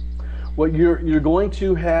 years. Well, you're going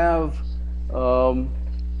to have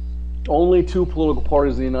only two political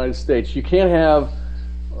parties in the United States. You can't have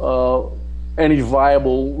any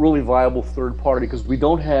really viable third party because we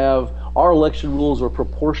don't have, our election rules are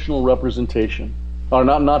proportional representation, or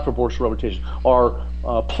not proportional representation, are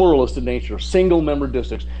pluralist in nature, single member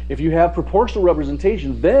districts. If you have proportional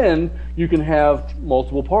representation, then you can have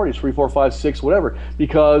multiple parties, 3, 4, 5, 6, whatever,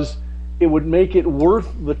 because it would make it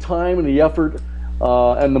worth the time and the effort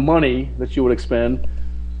and the money that you would expend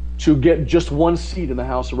to get just one seat in the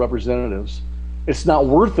House of Representatives. It's not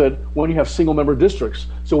worth it when you have single member districts.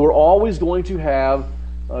 So we're always going to have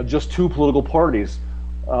just two political parties.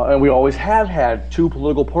 And we always have had two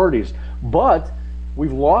political parties. But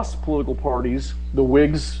we've lost political parties. The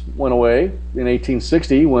Whigs went away in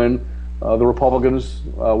 1860 when the Republicans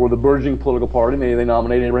were the burgeoning political party. They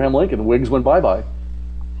nominated Abraham Lincoln. The Whigs went bye-bye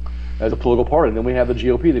as a political party. Then we have the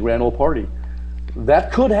GOP, the Grand Old Party.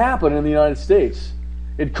 That could happen in the United States.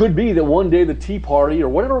 It could be that one day the Tea Party, or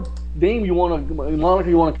whatever name you want to, moniker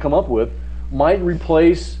you want to come up with, might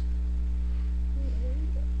replace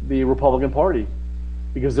the Republican Party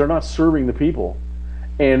because they're not serving the people.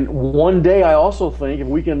 And one day I also think if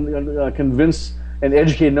we can convince and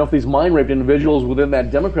educate enough of these mind-raped individuals within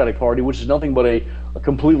that Democratic Party, which is nothing but a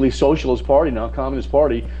completely socialist party now, communist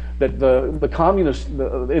party, that the communists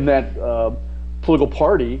in that political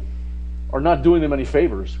party are not doing them any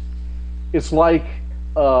favors. It's like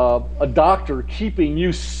a doctor keeping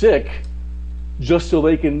you sick just so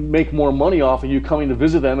they can make more money off of you coming to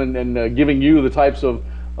visit them and giving you the types of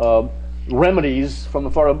remedies from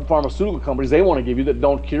the pharmaceutical companies they want to give you that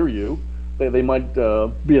don't cure you. They might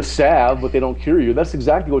be a salve, but they don't cure you. That's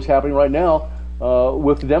exactly what's happening right now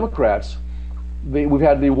with the Democrats. We've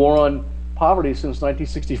had the war on poverty since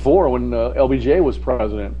 1964 when LBJ was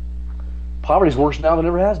president. Poverty's worse now than it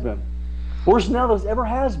ever has been. Worse now than it ever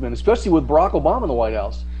has been, especially with Barack Obama in the White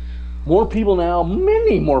House. More people now,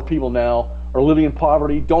 many more people now, are living in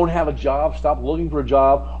poverty, don't have a job, stop looking for a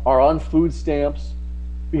job, are on food stamps,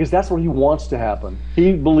 because that's what he wants to happen.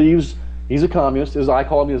 He believes, he's a communist, as I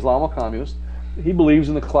call him, the Islamo communist. He believes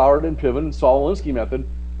in the Cloward and Piven and Saul Alinsky method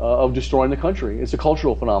of destroying the country. It's a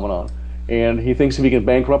cultural phenomenon. And he thinks if he can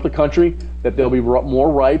bankrupt the country, that they'll be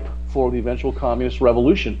more ripe for the eventual communist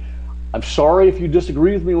revolution. I'm sorry if you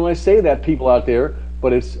disagree with me when I say that, people out there,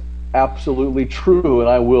 but it's absolutely true, and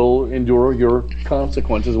I will endure your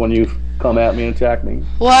consequences when you come at me and attack me.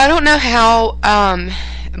 Well, I don't know how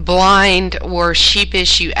blind or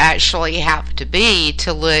sheepish you actually have to be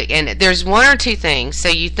to look, and there's one or two things. So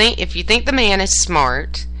if you think the man is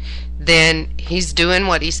smart, then he's doing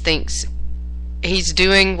what he thinks he's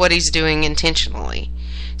doing intentionally.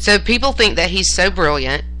 So people think that he's so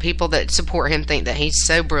brilliant, people that support him think that he's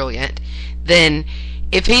so brilliant, then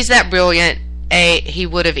if he's that brilliant, he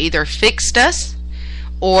would have either fixed us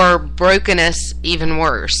or broken us even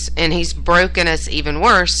worse. And he's broken us even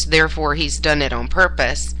worse, therefore he's done it on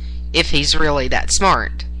purpose, if he's really that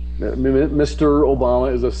smart. Mr.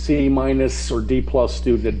 Obama is a C- or D+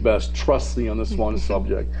 student at best. Trust me on this one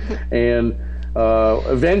subject. And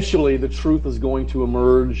eventually the truth is going to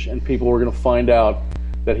emerge, and people are going to find out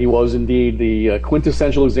that he was indeed the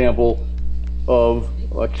quintessential example of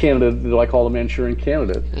a candidate that I call the Manchurian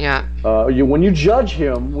candidate. Yeah. When you judge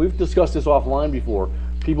him, we've discussed this offline before,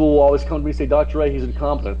 people will always come to me and say, Dr. A, he's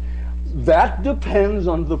incompetent. That depends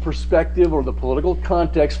on the perspective or the political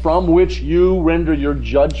context from which you render your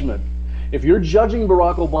judgment. If you're judging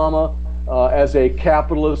Barack Obama as a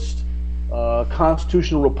capitalist,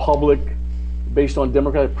 constitutional republic based on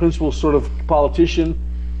democratic principles sort of politician,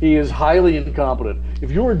 he is highly incompetent.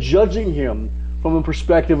 If you are judging him from the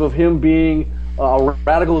perspective of him being a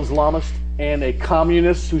radical Islamist and a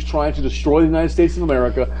communist who's trying to destroy the United States of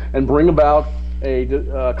America and bring about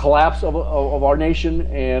a collapse of our nation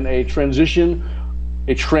and a transition,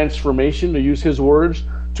 a transformation, to use his words,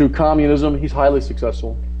 to communism, he's highly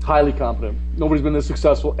successful, highly competent. Nobody's been this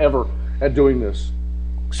successful ever at doing this.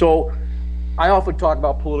 So I often talk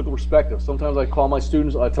about political perspective. Sometimes I tell my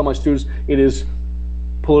students, it is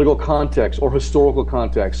political context or historical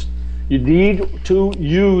context. You need to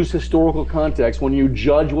use historical context when you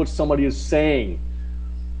judge what somebody is saying.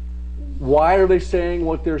 Why are they saying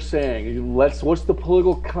what they're saying? What's the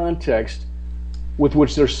political context with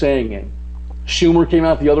which they're saying it? Schumer came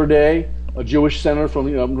out the other day, a Jewish senator from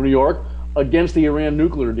New York, against the Iran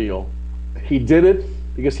nuclear deal. He did it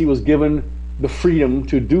because he was given the freedom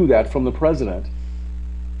to do that from the president.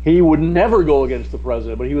 He would never go against the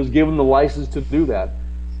president, but he was given the license to do that.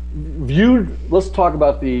 Let's talk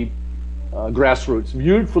about the grassroots.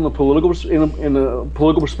 Viewed from the in the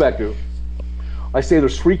political perspective, I say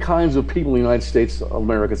there's three kinds of people in the United States of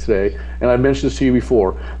America today, and I've mentioned this to you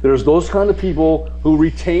before. There's those kind of people who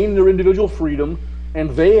retain their individual freedom, and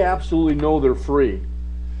they absolutely know they're free.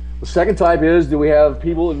 The second type is, do we have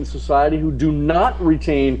people in society who do not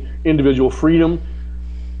retain individual freedom?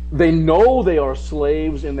 They know they are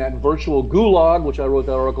slaves in that virtual gulag, which I wrote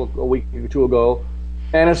that article a week or two ago,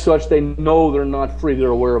 and as such, they know they're not free. They're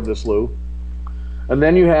aware of this, Lou. And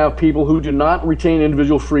then you have people who do not retain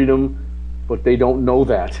individual freedom, but they don't know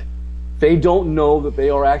that. They don't know that they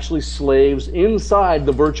are actually slaves inside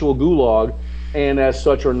the virtual gulag, and as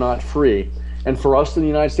such are not free. And for us in the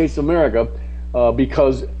United States of America,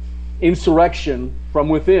 because insurrection from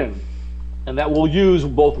within, and that will use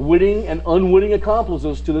both witting and unwitting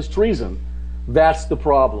accomplices to this treason, that's the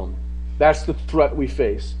problem. That's the threat we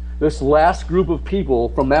face. This last group of people,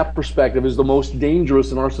 from that perspective, is the most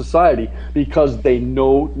dangerous in our society because they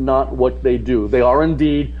know not what they do. They are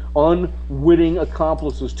indeed unwitting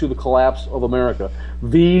accomplices to the collapse of America.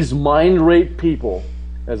 These mind-rape people,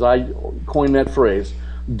 as I coined that phrase,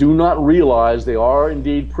 do not realize they are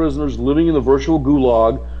indeed prisoners living in the virtual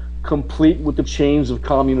gulag, complete with the chains of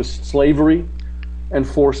communist slavery and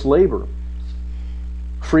forced labor.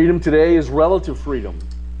 Freedom today is relative freedom.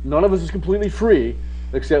 None of us is completely free,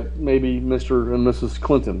 except maybe Mr. and Mrs.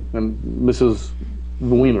 Clinton and Mrs.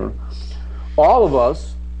 Weiner. All of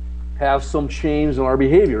us have some change in our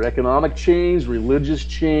behavior: economic change, religious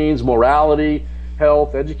change, morality,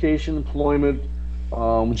 health, education, employment,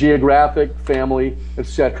 geographic, family,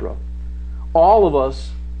 etc. All of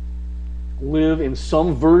us live in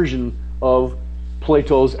some version of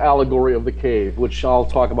Plato's allegory of the cave, which I'll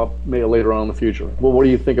talk about later on in the future. Well, what do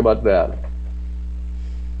you think about that?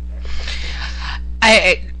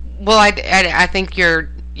 I think you're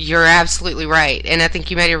absolutely right, and I think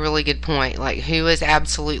you made a really good point. Like, who is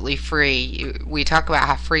absolutely free? We talk about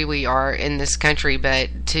how free we are in this country, but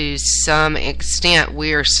to some extent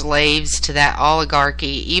we are slaves to that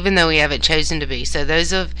oligarchy, even though we haven't chosen to be. So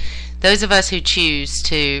those of us who choose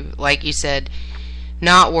to, like you said,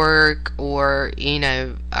 not work, or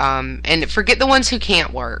and forget the ones who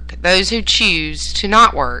can't work. Those who choose to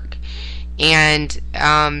not work and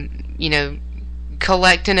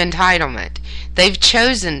collect an entitlement. They've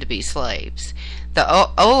chosen to be slaves. The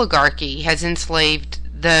oligarchy has enslaved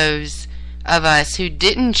those of us who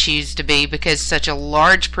didn't choose to be, because such a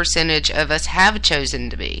large percentage of us have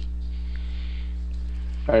chosen to be.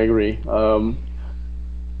 I agree.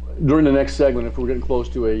 During the next segment, if we're getting close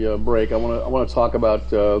to a break, I want to talk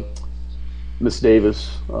about Miss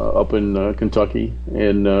Davis up in Kentucky,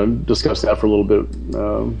 and discuss that for a little bit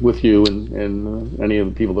with you and any of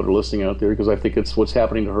the people that are listening out there, because I think what's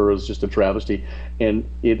happening to her is just a travesty, and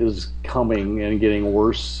it is coming and getting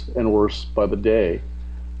worse and worse by the day.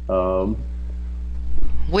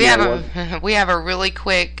 We have a really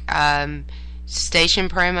quick station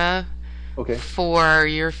promo for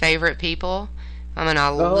your favorite people. I'm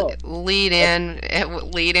gonna lead in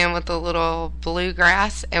with a little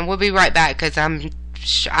bluegrass, and we'll be right back because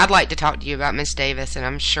I'd like to talk to you about Miss Davis, and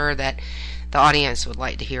I'm sure that the audience would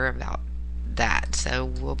like to hear about that. So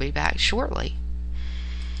we'll be back shortly.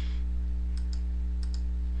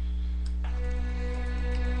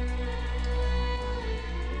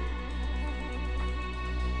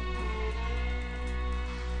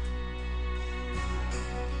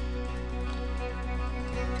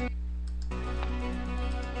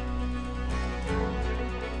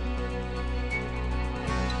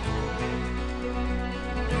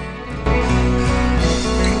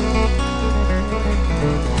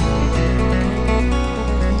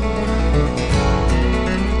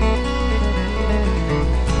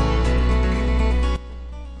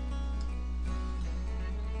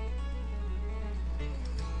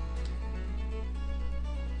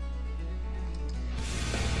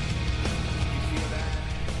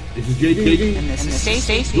 This is JP. And this is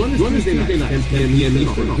Stacy. Wednesday night, 10 p.m.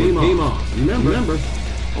 Eastern. Game on. Remember,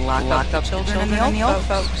 locked up children and the old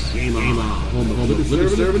folks. Game on. Home of the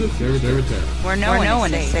conservative. Where no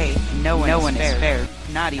one is safe. No one is fair.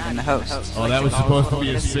 Not even the host. Oh, that was supposed to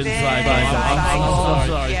be a spin side. I'm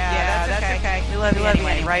sorry. Yeah, that's okay. We love you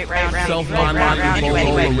anyway. Right round.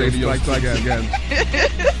 Self-monitoring radio strike again.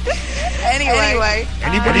 Anyway.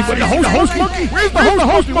 Anybody the host monkey? Where's the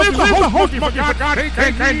host monkey? Where's the host monkey? For God, he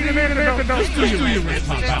can't eat a minute. Just do your rant.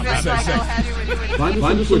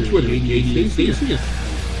 Find us on Twitter.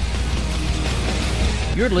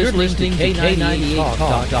 You're listening to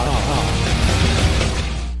K98Talk.com.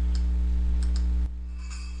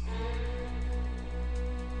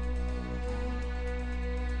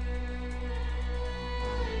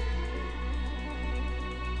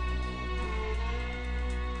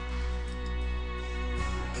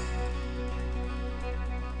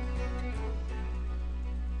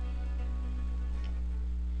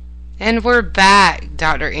 And we're back,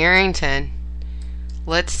 Dr. Arrington.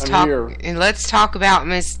 Let's talk about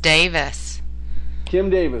Miss Davis. Kim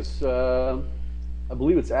Davis. I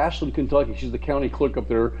believe it's Ashland, Kentucky. She's the county clerk up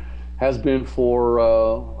there. Has been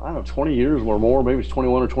for, 20 years or more. Maybe it's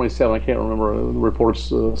 21 or 27. I can't remember. The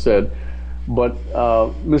reports said. But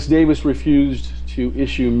Miss Davis refused to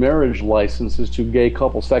issue marriage licenses to gay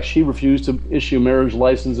couples. In fact, she refused to issue marriage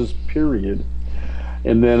licenses, period.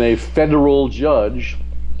 And then a federal judge,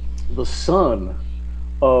 the son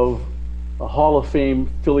of a Hall of Fame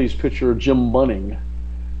Phillies pitcher Jim Bunning,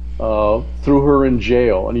 threw her in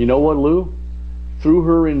jail. And you know what, Lou? Threw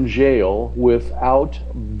her in jail without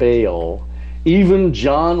bail. Even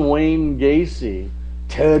John Wayne Gacy,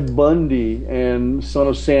 Ted Bundy, and Son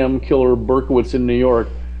of Sam Killer Berkowitz in New York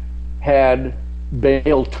had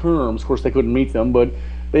bail terms. Of course, they couldn't meet them, but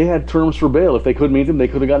they had terms for bail. If they couldn't meet them, they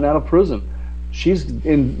could have gotten out of prison.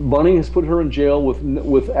 Bunning has put her in jail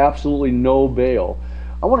with absolutely no bail.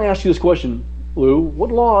 I want to ask you this question, Lou. What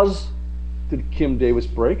laws did Kim Davis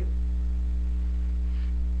break?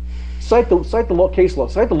 Cite the law, case law.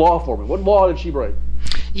 Cite the law for me. What law did she break?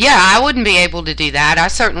 Yeah, I wouldn't be able to do that. I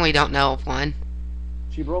certainly don't know of one.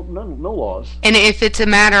 She broke no laws. And if it's a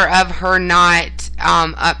matter of her not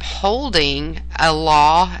upholding a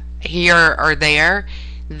law here or there,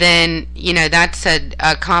 then, that's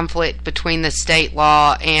a conflict between the state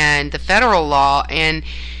law and the federal law. And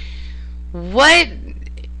what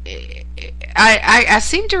I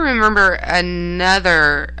seem to remember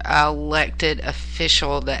another elected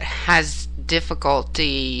official that has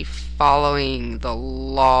difficulty following the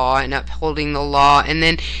law and upholding the law. And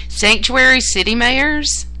then sanctuary city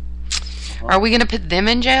mayors, are we going to put them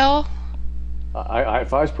in jail?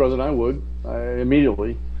 If I was president, I would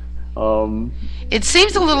immediately. It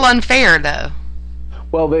seems a little unfair, though.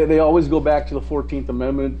 Well, they always go back to the 14th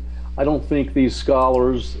Amendment. I don't think these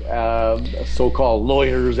scholars, so-called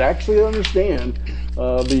lawyers, actually understand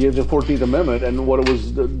the 14th Amendment and what it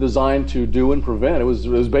was designed to do and prevent. It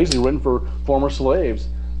was basically written for former slaves,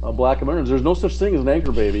 black Americans. There's no such thing as an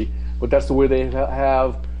anchor baby, but that's the way they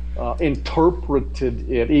have interpreted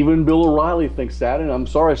it. Even Bill O'Reilly thinks that, and I'm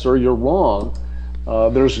sorry, sir, you're wrong.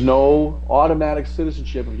 There's no automatic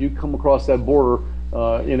citizenship if you come across that border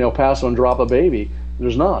in El Paso and drop a baby.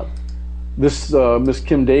 There's not. This Miss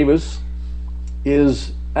Kim Davis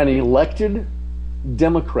is an elected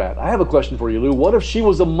Democrat. I have a question for you, Lou. What if she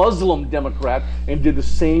was a Muslim Democrat and did the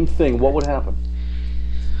same thing? What would happen?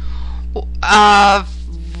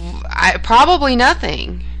 Probably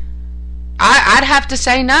nothing. I'd have to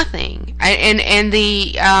say nothing. And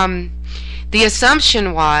the the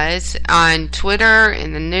assumption was on Twitter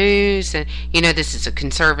and the news, and this is a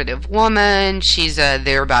conservative woman.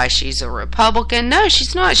 Thereby she's a Republican. No,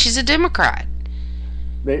 she's not. She's a Democrat.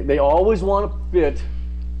 They always want to fit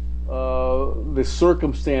the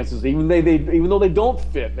circumstances, even though they don't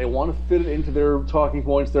fit. They want to fit it into their talking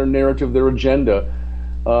points, their narrative, their agenda.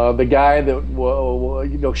 The guy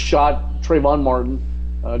that shot Trayvon Martin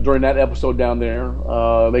during that episode down there,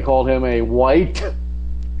 they called him a white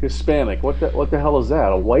Hispanic. What the hell is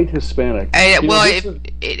that? A white Hispanic?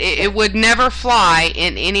 It would never fly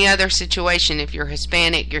in any other situation. If you're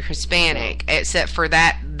Hispanic, you're Hispanic, except for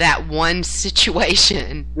that one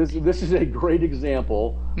situation. This is a great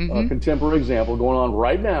example, a contemporary example going on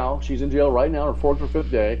right now. She's in jail right now, her fourth or fifth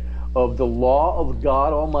day, of the law of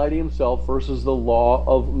God Almighty Himself versus the law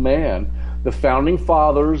of man. The founding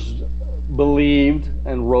fathers believed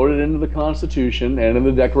and wrote it into the Constitution and in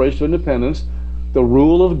the Declaration of Independence. The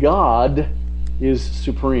rule of God is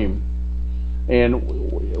supreme. And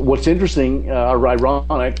what's interesting,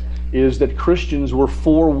 ironic, is that Christians were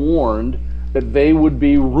forewarned that they would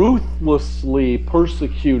be ruthlessly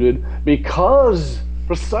persecuted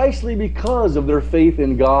precisely because of their faith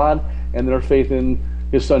in God and their faith in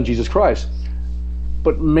His Son, Jesus Christ.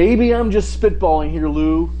 But maybe I'm just spitballing here,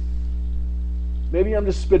 Lou. Maybe I'm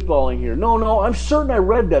just spitballing here. No, I'm certain I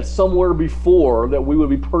read that somewhere before, that we would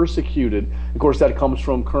be persecuted. Of course, that comes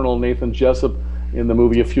from Colonel Nathan Jessup in the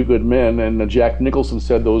movie A Few Good Men, and Jack Nicholson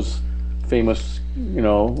said those famous,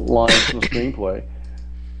 lines from the screenplay.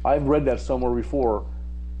 I've read that somewhere before.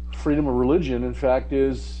 Freedom of religion, in fact,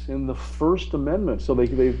 is in the First Amendment. So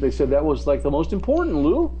they said that was like the most important,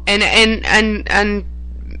 Lou. And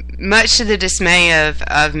much to the dismay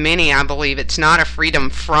of many, I believe it's not a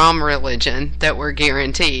freedom from religion that we're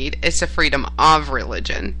guaranteed. It's a freedom of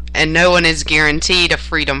religion. And no one is guaranteed a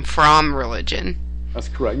freedom from religion. That's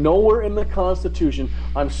correct. Nowhere in the Constitution,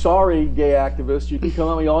 I'm sorry, gay activists, you can come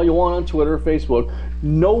at me all you want on Twitter or Facebook,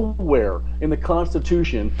 nowhere in the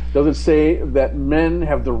Constitution does it say that men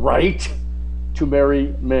have the right to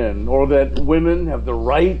marry men, or that women have the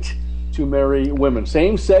right to marry women.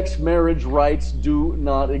 Same-sex marriage rights do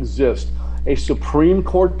not exist. A Supreme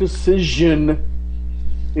Court decision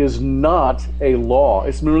is not a law.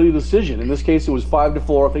 It's merely a decision. In this case, it was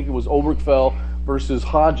 5-4. I think it was Obergefell versus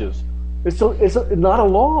Hodges. It's not a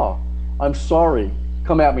law. I'm sorry.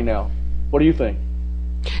 Come at me now. What do you think?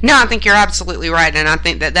 No, I think you're absolutely right, and I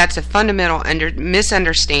think that that's a fundamental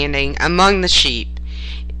misunderstanding among the sheep,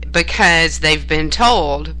 because they've been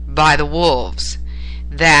told by the wolves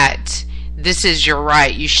that this is your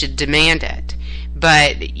right, you should demand it.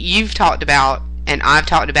 But you've talked about, and I've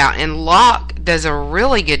talked about, and Locke does a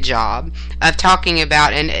really good job of talking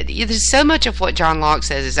about, and so much of what John Locke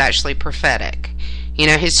says is actually prophetic.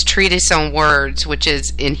 His treatise on words, which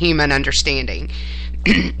is in human understanding,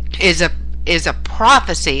 is a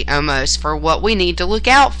prophecy almost for what we need to look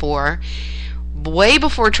out for way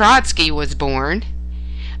before Trotsky was born,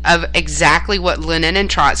 of exactly what Lenin and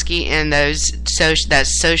Trotsky and that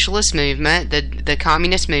socialist movement, the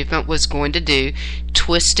communist movement, was going to do,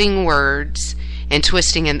 twisting words and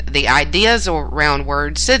twisting the ideas around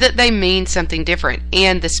words so that they mean something different.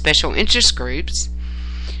 And the special interest groups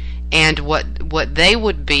and what they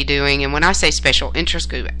would be doing, and when I say special interest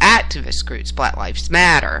group, activist groups, Black Lives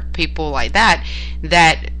Matter, people like that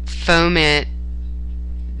foment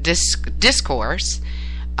discourse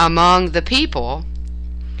among the people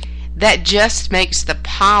that just makes the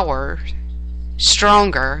power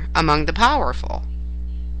stronger among the powerful.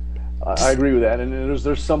 I agree with that, and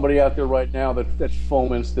there's somebody out there right now that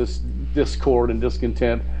foments this discord and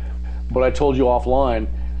discontent. But I told you offline,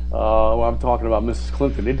 when I'm talking about Mrs.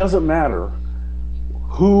 Clinton, it doesn't matter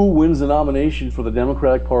who wins the nomination for the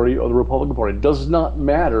Democratic Party or the Republican Party. It does not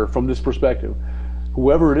matter from this perspective.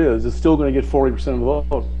 Whoever it is still going to get 40% of the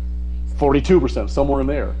vote, 42%, somewhere in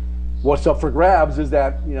there. What's up for grabs is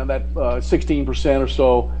that 16% or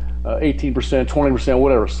so, 18%, 20%,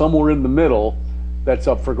 whatever, somewhere in the middle, that's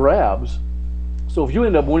up for grabs. So if you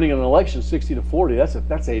end up winning an election 60-40,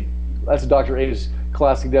 that's Dr. A's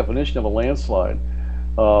classic definition of a landslide.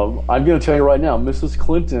 I'm going to tell you right now, Mrs.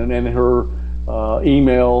 Clinton and her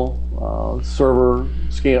email server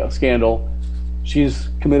scandal, she's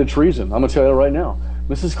committed treason. I'm going to tell you right now.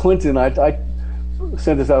 Mrs. Clinton, I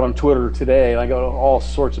sent this out on Twitter today, and I got all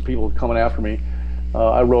sorts of people coming after me.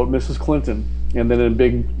 I wrote Mrs. Clinton, and then in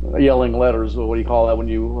big yelling letters, what do you call that when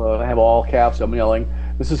you have all caps? I'm yelling,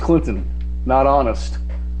 Mrs. Clinton, not honest,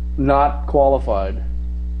 not qualified,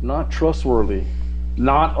 not trustworthy,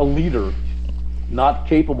 not a leader, not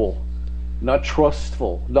capable, not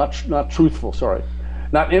trustful, not truthful, sorry,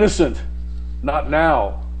 not innocent, not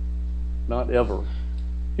now, not ever.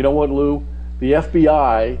 You know what, Lou? The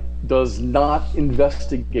FBI does not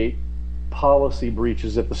investigate policy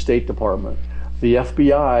breaches at the State Department. The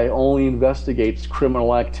FBI only investigates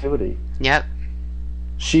criminal activity. Yep.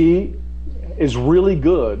 She is really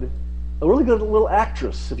good, a really good little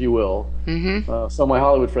actress, if you will. Mm-hmm. Some of my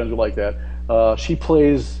Hollywood friends are like that. She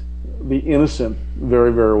plays the innocent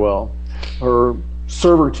very, very well. Her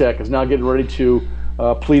server tech is now getting ready to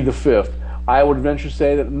plead the fifth. I would venture to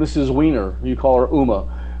say that Mrs. Wiener, you call her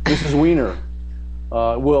Uma, Mrs. Wiener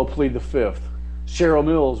will plead the fifth. Cheryl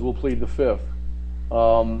Mills will plead the fifth.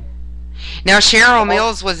 Now, Cheryl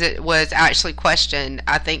Mills was actually questioned,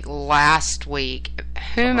 I think, last week.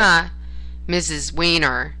 Mrs.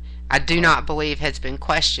 Wiener, I do not believe has been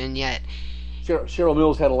questioned yet. Cheryl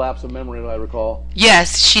Mills had a lapse of memory, as I recall.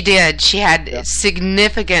 Yes, she did. She had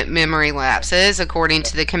significant memory lapses, according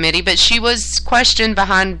to the committee, but she was questioned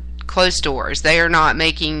behind closed doors. They are not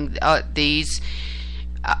making these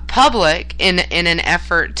public in an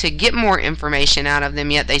effort to get more information out of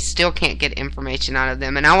them, yet they still can't get information out of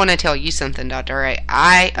them. And I want to tell you something, Dr. Ray.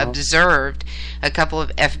 I observed a couple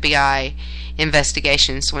of FBI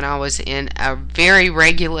investigations when I was in a very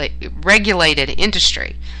regulated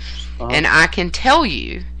industry. And I can tell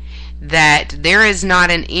you that there is not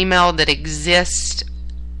an email that exists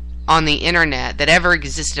on the internet, that ever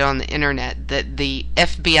existed on the internet, that the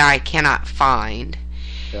FBI cannot find.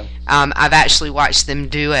 Yeah. I've actually watched them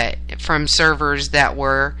do it from servers that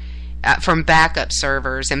were from backup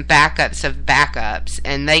servers and backups of backups,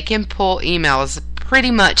 and they can pull emails pretty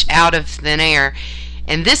much out of thin air.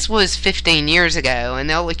 And this was 15 years ago, and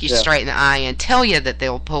they'll look you straight in the eye and tell you that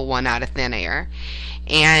they'll pull one out of thin air.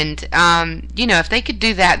 And if they could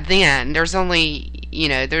do that then, there's only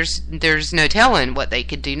there's no telling what they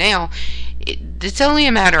could do now. It's only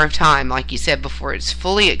a matter of time, like you said before, it's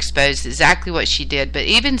fully exposed exactly what she did. But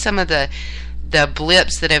even some of the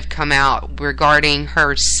blips that have come out regarding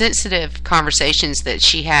her sensitive conversations that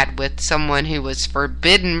she had with someone who was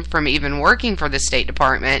forbidden from even working for the State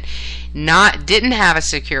Department, didn't have a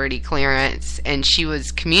security clearance, and she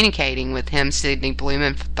was communicating with him, Sidney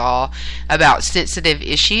Blumenthal, about sensitive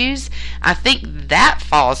issues. I think that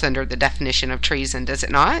falls under the definition of treason, does it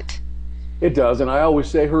not? It does, and I always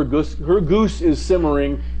say her goose is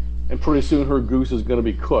simmering, and pretty soon her goose is going to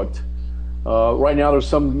be cooked. Right now there's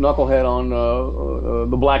some knucklehead on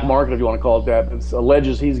the black market, if you want to call it that, that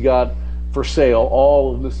alleges he's got for sale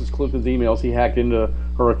all of Mrs. Clinton's emails he hacked into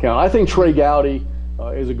her account. I think Trey Gowdy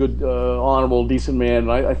is a good, honorable, decent man,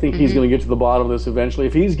 and I think he's going to get to the bottom of this eventually,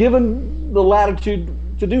 if he's given the latitude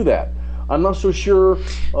to do that. I'm not so sure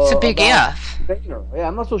it's a big if. Boehner. Yeah,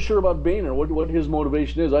 I'm not so sure about Boehner, what his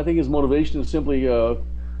motivation is. I think his motivation is simply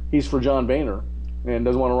he's for John Boehner and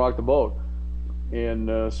doesn't want to rock the boat.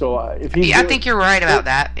 And so if he's... I think you're right about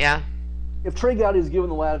that, yeah. If Trey Gowdy is given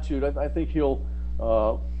the latitude, I think he'll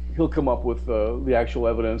come up with the actual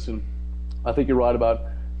evidence, and I think you're right about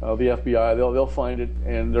the FBI. They'll find it,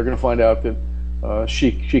 and they're going to find out that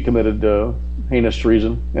she committed heinous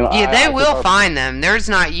treason. And they will find them.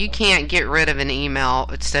 You can't get rid of an email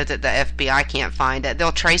so that the FBI can't find it.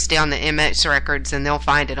 They'll trace down the MX records, and they'll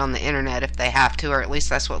find it on the internet if they have to, or at least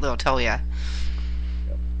that's what they'll tell you.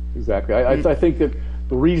 Exactly. I think that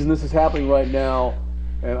the reason this is happening right now,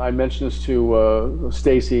 and I mentioned this to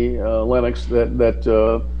Stacy Lennox,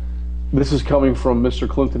 that this is coming from Mr.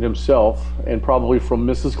 Clinton himself, and probably from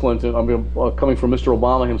Mrs. Clinton. Coming from Mr.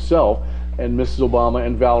 Obama himself, and Mrs. Obama,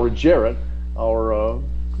 and Valerie Jarrett, our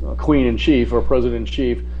Queen-in-Chief, or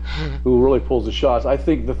President-in-Chief, who really pulls the shots. I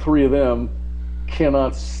think the three of them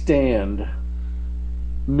cannot stand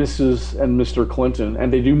Mrs. and Mr. Clinton,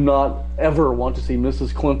 and they do not ever want to see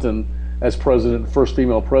Mrs. Clinton as president, first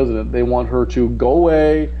female president. They want her to go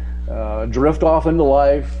away, drift off into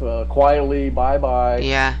life quietly, bye-bye.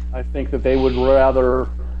 Yeah. I think that they would rather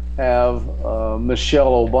have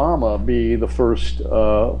Michelle Obama be the first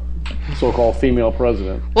so-called female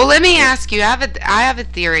president. Well, let me ask you. I have a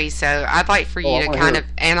theory, so I'd like for you to kind of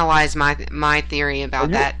analyze my theory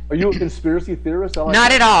about that. Are you a conspiracy theorist?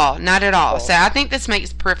 Not at all. Not at all. So I think this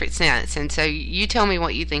makes perfect sense, and so you tell me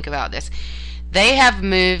what you think about this. They have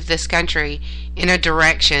moved this country in a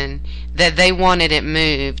direction that they wanted it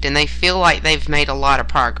moved, and they feel like they've made a lot of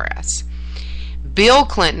progress. Bill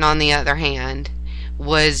Clinton, on the other hand,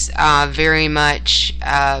 was very much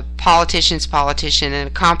a politician and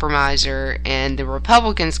a compromiser, and the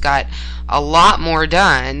Republicans got a lot more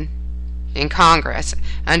done in Congress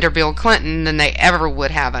under Bill Clinton than they ever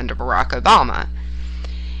would have under Barack Obama.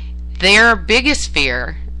 Their biggest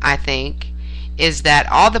fear, I think, is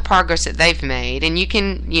that all the progress that they've made, and you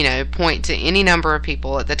can, point to any number of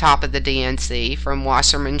people at the top of the DNC, from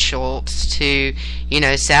Wasserman Schultz to,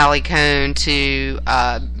 Sally Cohn to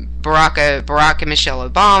Barack and Michelle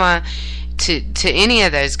Obama, to any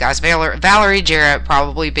of those guys, Valerie Jarrett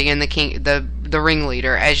probably being the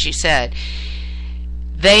ringleader, as you said.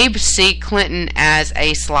 They see Clinton as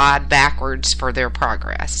a slide backwards for their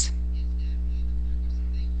progress.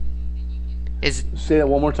 Say that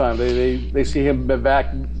one more time. They see him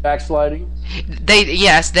backsliding?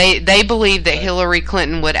 They believe that Hillary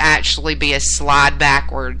Clinton would actually be a slide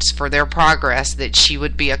backwards for their progress, that she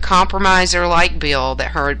would be a compromiser like Bill, that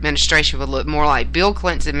her administration would look more like Bill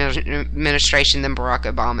Clinton's administration than Barack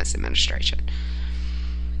Obama's administration.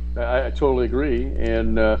 I totally agree.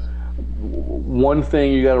 And one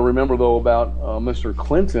thing you got to remember, though, about Mr.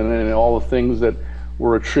 Clinton and all the things that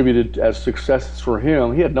were attributed as successes for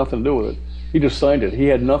him, he had nothing to do with it. He just signed it. He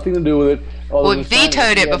had nothing to do with it. Well, he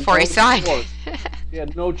vetoed it before he signed it. He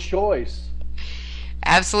had no choice.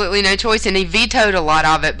 Absolutely no choice, and he vetoed a lot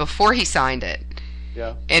of it before he signed it.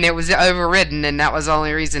 Yeah. And it was overridden, and that was the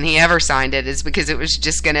only reason he ever signed it, is because it was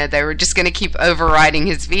they were just gonna keep overriding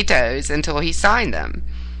his vetoes until he signed them.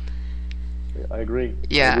 I agree.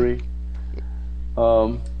 Yeah. I agree.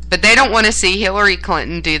 But they don't want to see Hillary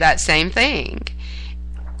Clinton do that same thing.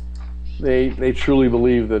 They truly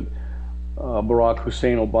believe that Barack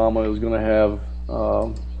Hussein Obama is going to have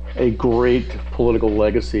a great political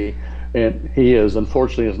legacy, and he is.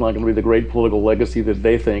 Unfortunately, it's not going to be the great political legacy that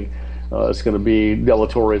they think. It's going to be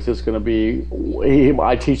deleterious. It's going to be.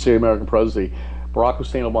 I teach the American presidency. Barack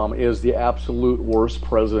Hussein Obama is the absolute worst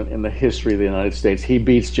president in the history of the United States. He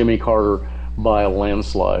beats Jimmy Carter by a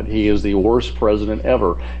landslide. He is the worst president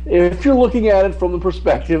ever. If you're looking at it from the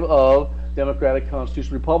perspective of Democratic,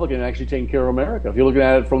 Constitutional, Republican, actually taking care of America. If you're looking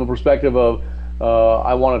at it from the perspective of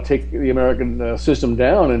I want to take the American system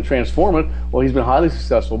down and transform it, well, he's been highly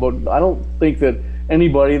successful. But I don't think that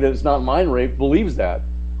anybody that's not mind raped believes that.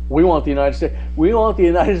 We want the United States. We want the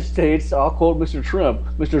United States. I'll quote Mr.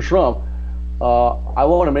 Trump. I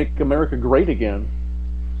want to make America great again.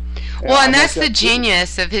 Well, and that's the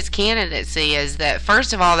genius of his candidacy, is that,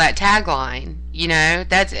 first of all, that tagline,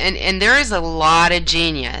 that's and there is a lot of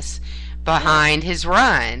genius behind his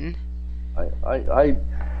run.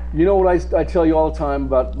 You know what I tell you all the time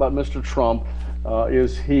about Mr. Trump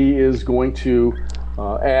is he is going to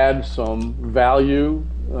add some value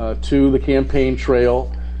to the campaign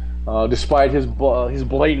trail. Despite his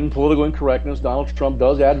blatant political incorrectness, Donald Trump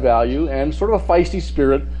does add value and sort of a feisty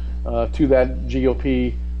spirit to that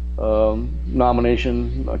GOP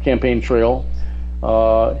nomination campaign trail.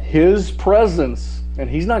 His presence, and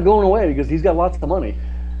he's not going away because he's got lots of money.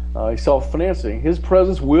 He's self-financing. His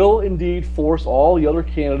presence will indeed force all the other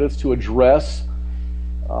candidates to address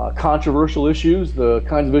controversial issues, the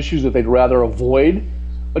kinds of issues that they'd rather avoid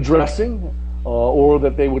addressing, or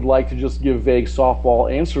that they would like to just give vague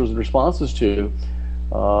softball answers and responses to.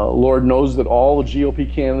 Lord knows that all the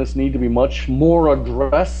GOP candidates need to be much more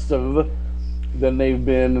aggressive than they've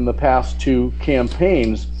been in the past two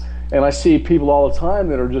campaigns. And I see people all the time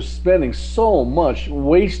that are just spending so much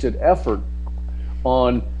wasted effort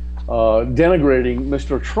on denigrating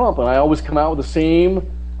Mr. Trump, and I always come out with the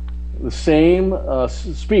same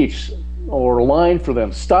speech or line for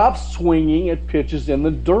them. Stop swinging at pitches in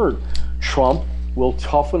the dirt. Trump will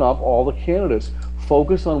toughen up all the candidates.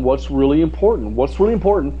 Focus on what's really important. What's really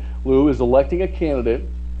important, Lou, is electing a candidate,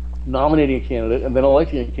 nominating a candidate, and then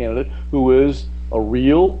electing a candidate who is a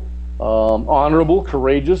real, honorable,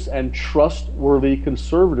 courageous, and trustworthy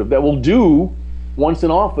conservative that will do, once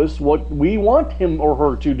in office, what we want him or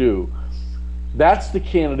her to do. That's the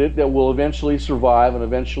candidate that will eventually survive and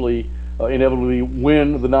eventually inevitably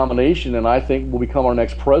win the nomination, and I think will become our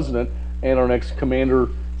next president and our next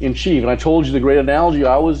commander-in-chief. And I told you the great analogy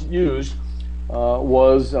I always used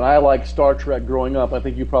was, and I liked Star Trek growing up, I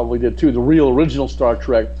think you probably did too, the real original Star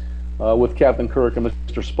Trek with Captain Kirk and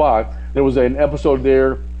Mr. Spock. There was an episode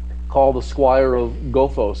there called The Squire of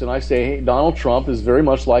Gothos, and I say, hey, Donald Trump is very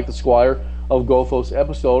much like the Squire of Gothos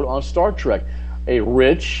episode on Star Trek. A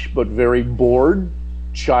rich but very bored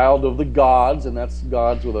child of the gods, and that's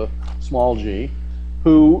gods with a small g,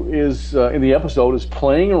 who is, in the episode, is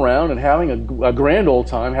playing around and having a grand old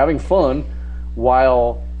time, having fun,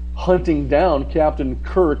 while hunting down Captain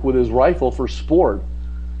Kirk with his rifle for sport.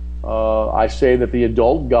 I say that the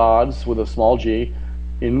adult gods with a small g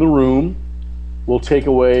in the room will take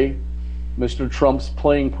away Mr. Trump's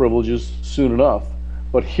playing privileges soon enough.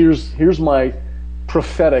 But here's my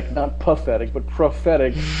prophetic, not pathetic, but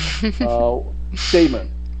prophetic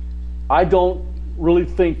statement. I don't really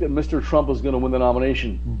think that Mr. Trump is going to win the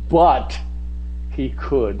nomination, but he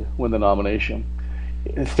could win the nomination.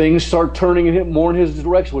 If things start turning more in his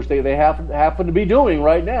direction, which they happen to be doing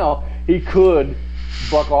right now, he could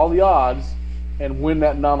buck all the odds and win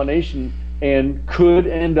that nomination, and could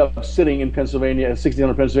end up sitting in Pennsylvania at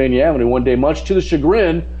 1600 Pennsylvania Avenue one day, much to the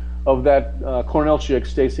chagrin of that Cornell chick,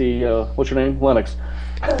 Stacey, what's her name? Lennox.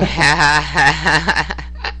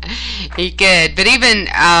 He could, but even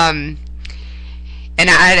and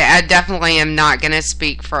I definitely am not going to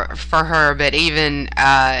speak for her, but even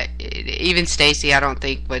Stacey, I don't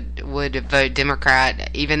think would vote Democrat,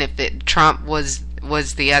 even if Trump was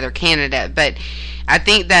the other candidate. But I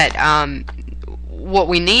think that what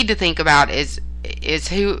we need to think about is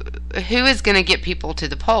who is going to get people to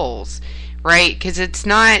the polls, right? Because it's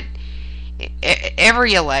not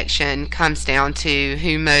every election comes down to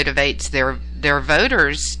who motivates their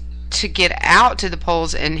voters to get out to the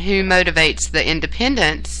polls and who motivates the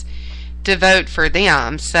independents to vote for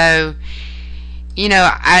them. So,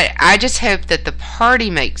 I just hope that the party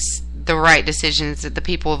makes the right decisions, that the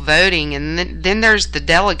people voting, and then there's the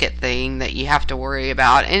delegate thing that you have to worry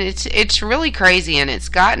about. And it's really crazy, and it's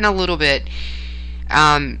gotten a little bit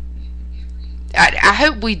I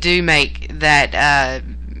hope we do make that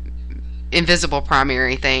invisible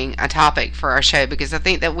primary thing a topic for our show, because I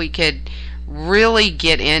think that we could really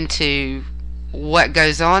get into what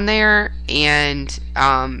goes on there and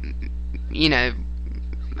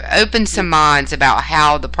open some minds about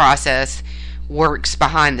how the process works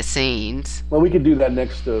behind the scenes. Well, we could do that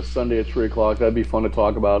next Sunday at 3 o'clock. That'd be fun to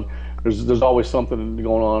talk about. There's always something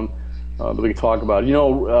going on that we can talk about.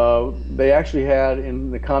 They actually had,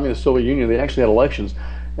 in the communist Soviet Union, they actually had elections,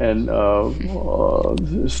 and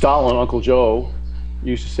Stalin, Uncle Joe,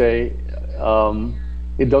 used to say,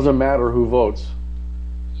 it doesn't matter who votes.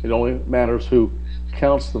 It only matters who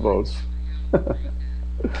counts the votes.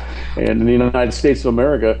 And in the United States of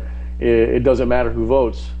America, it doesn't matter who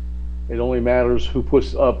votes. It only matters who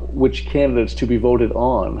puts up which candidates to be voted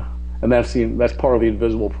on. And that's part of the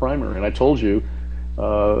invisible primary. And I told you,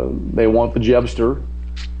 they want the Jebster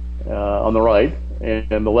on the right, and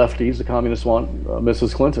the lefties, the communists, want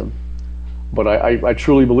Mrs. Clinton. But I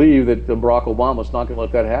truly believe that Barack Obama's not going to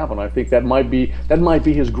let that happen. I think that might be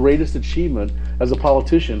his greatest achievement as a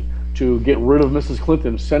politician, to get rid of Mrs.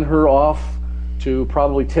 Clinton, send her off to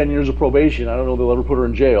probably 10 years of probation. I don't know if they'll ever put her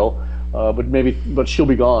in jail, but she'll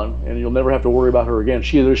be gone, and you'll never have to worry about her again.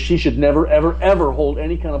 She should never, ever, ever hold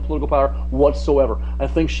any kind of political power whatsoever. I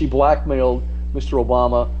think she blackmailed Mr.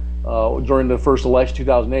 Obama during the first election,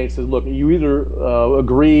 2008. Says, look, you either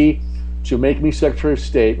agree to make me Secretary of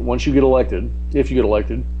State once you get elected, if you get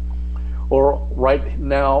elected, or right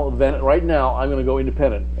now I'm going to go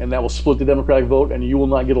independent, and that will split the Democratic vote, and you will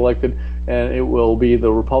not get elected, and it will be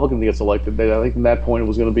the Republican that gets elected. I think from that point it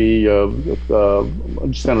was going to be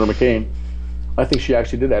Senator McCain. I think she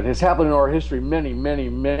actually did that. It's happened in our history many, many,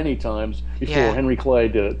 many times before. Yeah. Henry Clay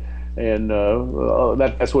did it, and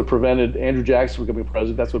that's what prevented Andrew Jackson from becoming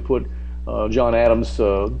president. That's what put John Adams'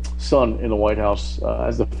 son in the White House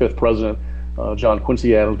as the 5th president, John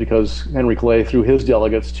Quincy Adams, because Henry Clay threw his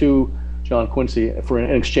delegates to John Quincy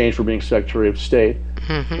in exchange for being Secretary of State.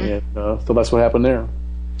 Mm-hmm. And so that's what happened there.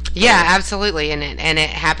 Yeah, absolutely, and it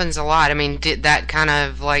happens a lot. I mean, that kind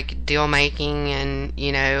of like deal making, and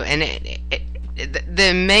and the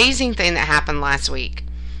amazing thing that happened last week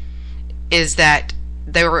is that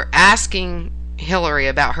they were asking Hillary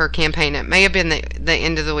about her campaign. It may have been the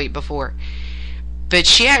end of the week before, but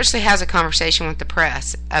she actually has a conversation with the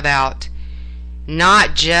press about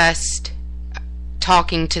not just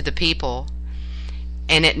talking to the people,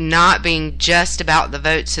 and it not being just about the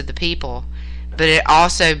votes of the people, but it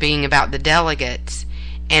also being about the delegates,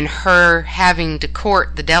 and her having to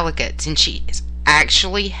court the delegates. And she is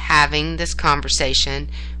actually having this conversation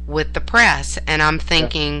with the press, and I'm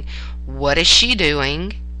thinking, what is she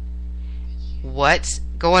doing? What's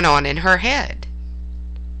going on in her head?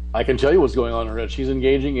 I can tell you what's going on in her head. She's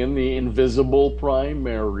engaging in the invisible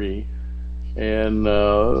primary, and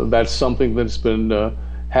that's something that's been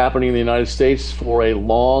happening in the United States for a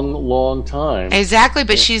long, long time. Exactly,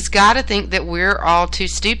 but she's got to think that we're all too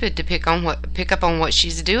stupid to pick up on what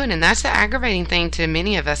she's doing, and that's the aggravating thing to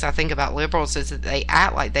many of us, I think, about liberals, is that they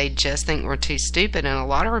act like they just think we're too stupid, and a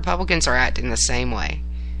lot of Republicans are acting the same way.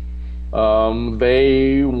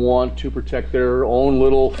 They want to protect their own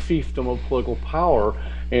little fiefdom of political power,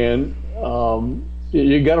 and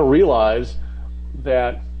you got to realize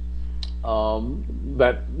that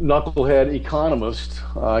that knucklehead economist,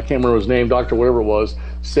 I can't remember his name, Dr. whatever it was,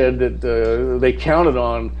 said that they counted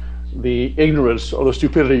on the ignorance or the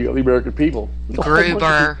stupidity of the American people.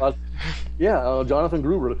 Gruber. Yeah, Jonathan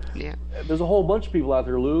Gruber. Yeah. There's a whole bunch of people out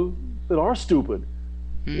there, Lou, that are stupid.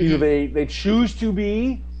 Either they choose to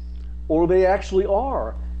be, or they actually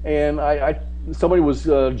are. And somebody was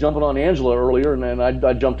jumping on Angela earlier, and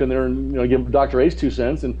I jumped in there and give Dr. A's 2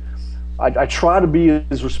 cents. And I try to be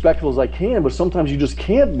as respectful as I can, but sometimes you just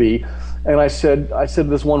can't be. And I said to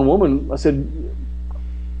this one woman,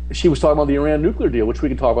 she was talking about the Iran nuclear deal, which we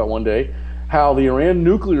can talk about one day, how the Iran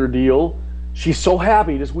nuclear deal, she's so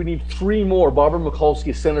happy, we need 3 more. Barbara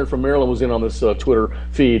Mikulski, senator from Maryland, was in on this Twitter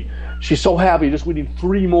feed. She's so happy, we need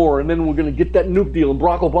 3 more, and then we're going to get that nuke deal, and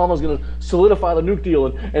Barack Obama's going to solidify the nuke deal,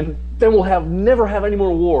 and then we'll never have any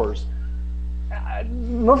more wars.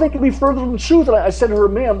 Nothing can be further from the truth. And I said to her,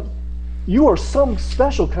 ma'am, you are some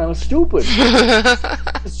special kind of stupid.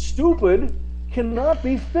 Stupid cannot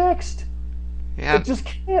be fixed. Yeah. It just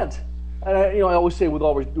can't. And I always say, with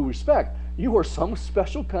all due respect, you are some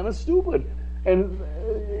special kind of stupid. And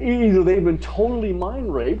either they've been totally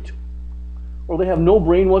mind raped, or they have no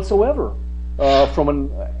brain whatsoever from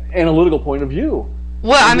an analytical point of view.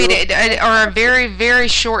 Well, I mean, or a very, very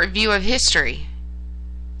short view of history.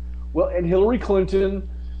 Well, and Hillary Clinton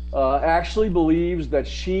actually believes that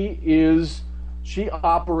she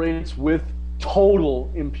operates with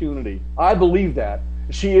total impunity. I believe that.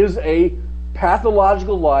 She is a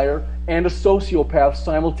pathological liar and a sociopath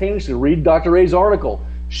simultaneously. Read Dr. A's article.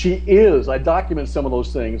 She is. I document some of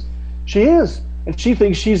those things. She is. And she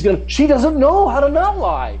thinks she doesn't know how to not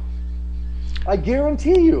lie. I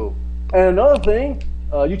guarantee you. And another thing,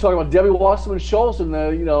 you talk about Debbie Wasserman Schultz, and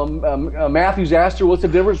Matthews asked her what's the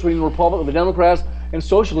difference between the Democrats and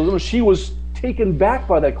socialism. And she was taken back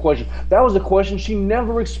by that question. That was a question she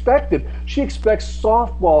never expected. She expects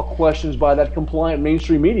softball questions by that compliant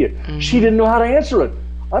mainstream media. Mm-hmm. She didn't know how to answer it.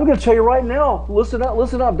 I'm going to tell you right now. Listen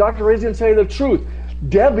up. Dr. Ray's going to tell you the truth.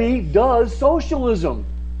 Debbie does socialism,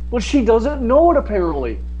 but she doesn't know it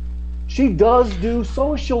apparently. She does do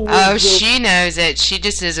socialism. Oh, she knows it. She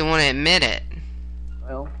just doesn't want to admit it.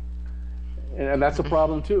 Well, and that's a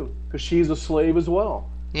problem too, because she's a slave as well.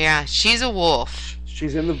 Yeah, she's a wolf. She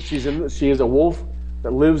is a wolf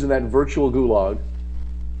that lives in that virtual gulag.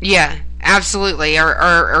 Yeah, absolutely.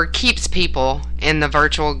 Or keeps people in the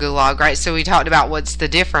virtual gulag, right? So we talked about what's the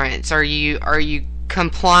difference. Are you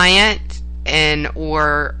compliant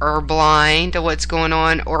or blind to what's going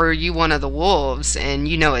on, or are you one of the wolves and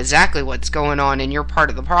you know exactly what's going on and you're part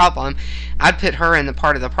of the problem? I'd put her in the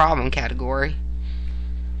part of the problem category.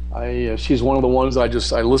 She's one of the ones I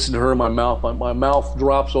listen to her in my mouth. My mouth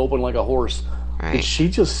drops open like a horse. Right. Did she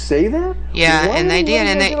just say that? Yeah, and they did,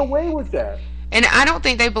 and they get away with that. And I don't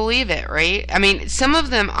think they believe it, right? I mean, some of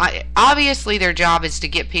them, obviously their job is to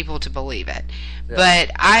get people to believe it. Yeah. But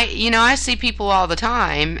I see people all the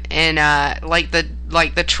time, and like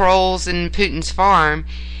the trolls in Putin's farm,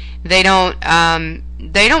 they don't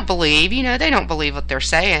believe, they don't believe what they're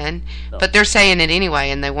saying, no. But they're saying it anyway,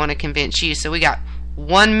 and they want to convince you. So we got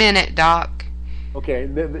 1 minute, Doc. Okay,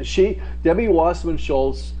 Debbie Wasserman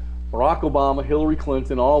Schultz, Barack Obama, Hillary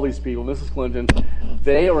Clinton, all these people, Mrs. Clinton,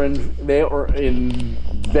 they are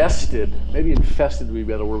invested, maybe infested would be a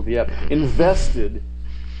better word, invested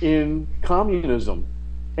in communism,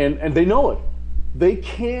 and they know it. They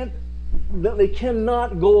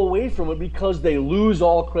cannot go away from it because they lose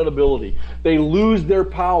all credibility. They lose their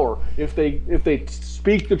power if they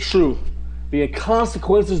speak the truth. The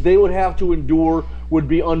consequences they would have to endure would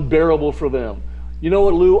be unbearable for them. You know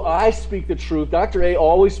what, Lou? I speak the truth. Dr. A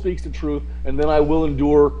always speaks the truth, and then I will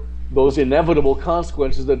endure those inevitable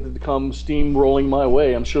consequences that come steamrolling my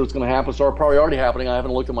way. I'm sure it's going to happen. It's probably already happening. I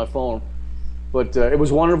haven't looked at my phone. But it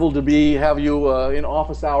was wonderful to have you in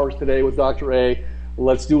office hours today with Dr. A.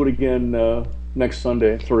 Let's do it again next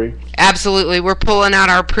Sunday at 3. Absolutely. We're pulling out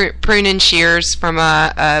our pruning shears from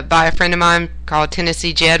by a friend of mine called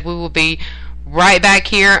Tennessee Jed. We will be right back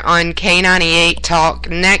here on K98 Talk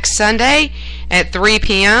next Sunday at 3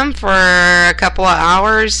 p.m. for a couple of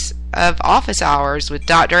hours of office hours with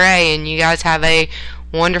Dr. A. And you guys have a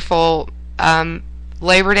wonderful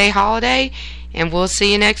Labor Day holiday, and we'll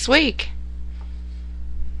see you next week.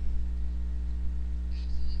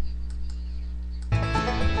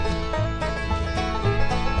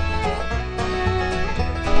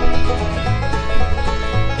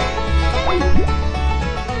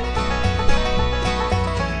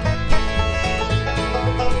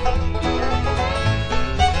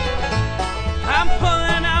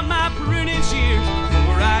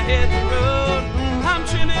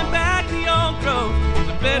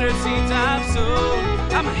 Better seeds I've sowed.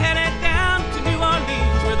 I'm headed down to New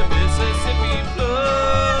Orleans where the Mississippi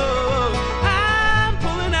flows. I'm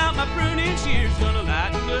pulling out my pruning shears, gonna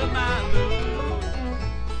lighten up my load.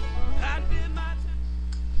 I did my time.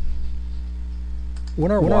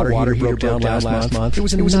 When our water heater broke down last month, it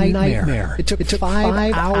was a nightmare. It took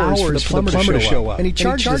 5 hours for the plumber to show up. And he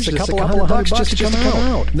charged us a couple of $100 just to come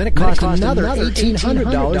out. And then it cost another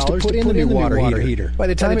 $1,800 to put in the new water heater. By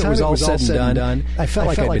the time it was all said and done, I felt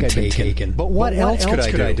like I'd been taken. But what else could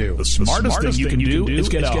I do? The smartest thing you can do is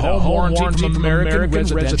get a home warranty from American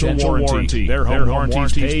Residential Warranty. Their home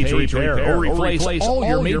warranties pay to repair or replace all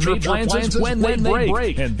your major appliances when they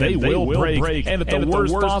break. And they will break. And at the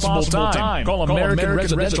worst possible time. Call American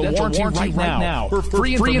Residential Warranty right now for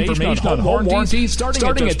free information on home warranties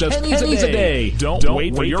starting at just pennies a day. Don't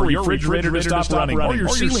wait for your refrigerator to stop running or your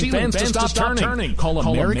ceiling fans to stop turning. Call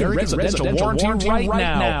American Residential Warranty right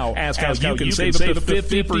now. Ask how you can save up to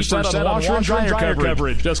 50% on washer and dryer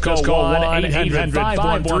coverage. Just call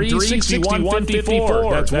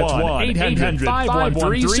 1-800-513-6154. That's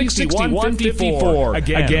 1-800-513-6154.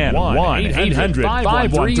 Again,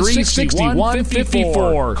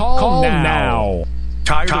 1-800-513-6154. Call now.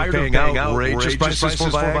 Tired of paying outrageous prices for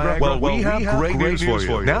Viagra? Well, we have great news for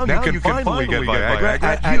you. Now you can finally get Viagra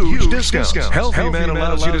at huge discounts. Healthy Man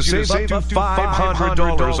allows you to save up to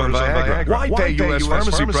 $500 on Viagra. Why pay U.S.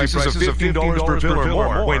 pharmacy prices of $15 per pill or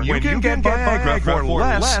more when you can get Viagra for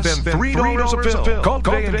less than $3 a pill? Call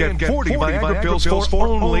today and get 40 Viagra pills for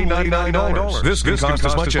only $99. This can cost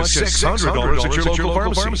as much as $600 at your local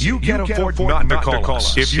pharmacy. You can't afford not to call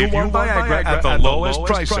us. If you want Viagra at the lowest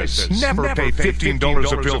prices, never pay $15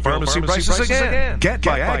 a pill pharmacy prices again. Get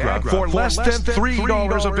Viagra for less than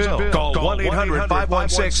 $3 a pill. Call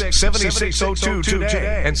 1-800-516-7602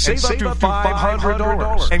 today and save up to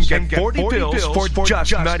 $500 and get 40 pills for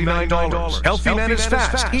just $99. Healthy Man is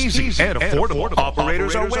fast, easy, and affordable.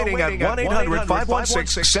 Operators are waiting at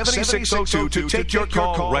 1-800-516-7602 to take your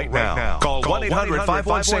call right now. Call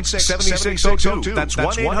 1-800-516-7602. That's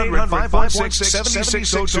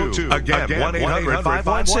 1-800-516-7602. Again,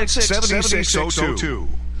 1-800-516-7602.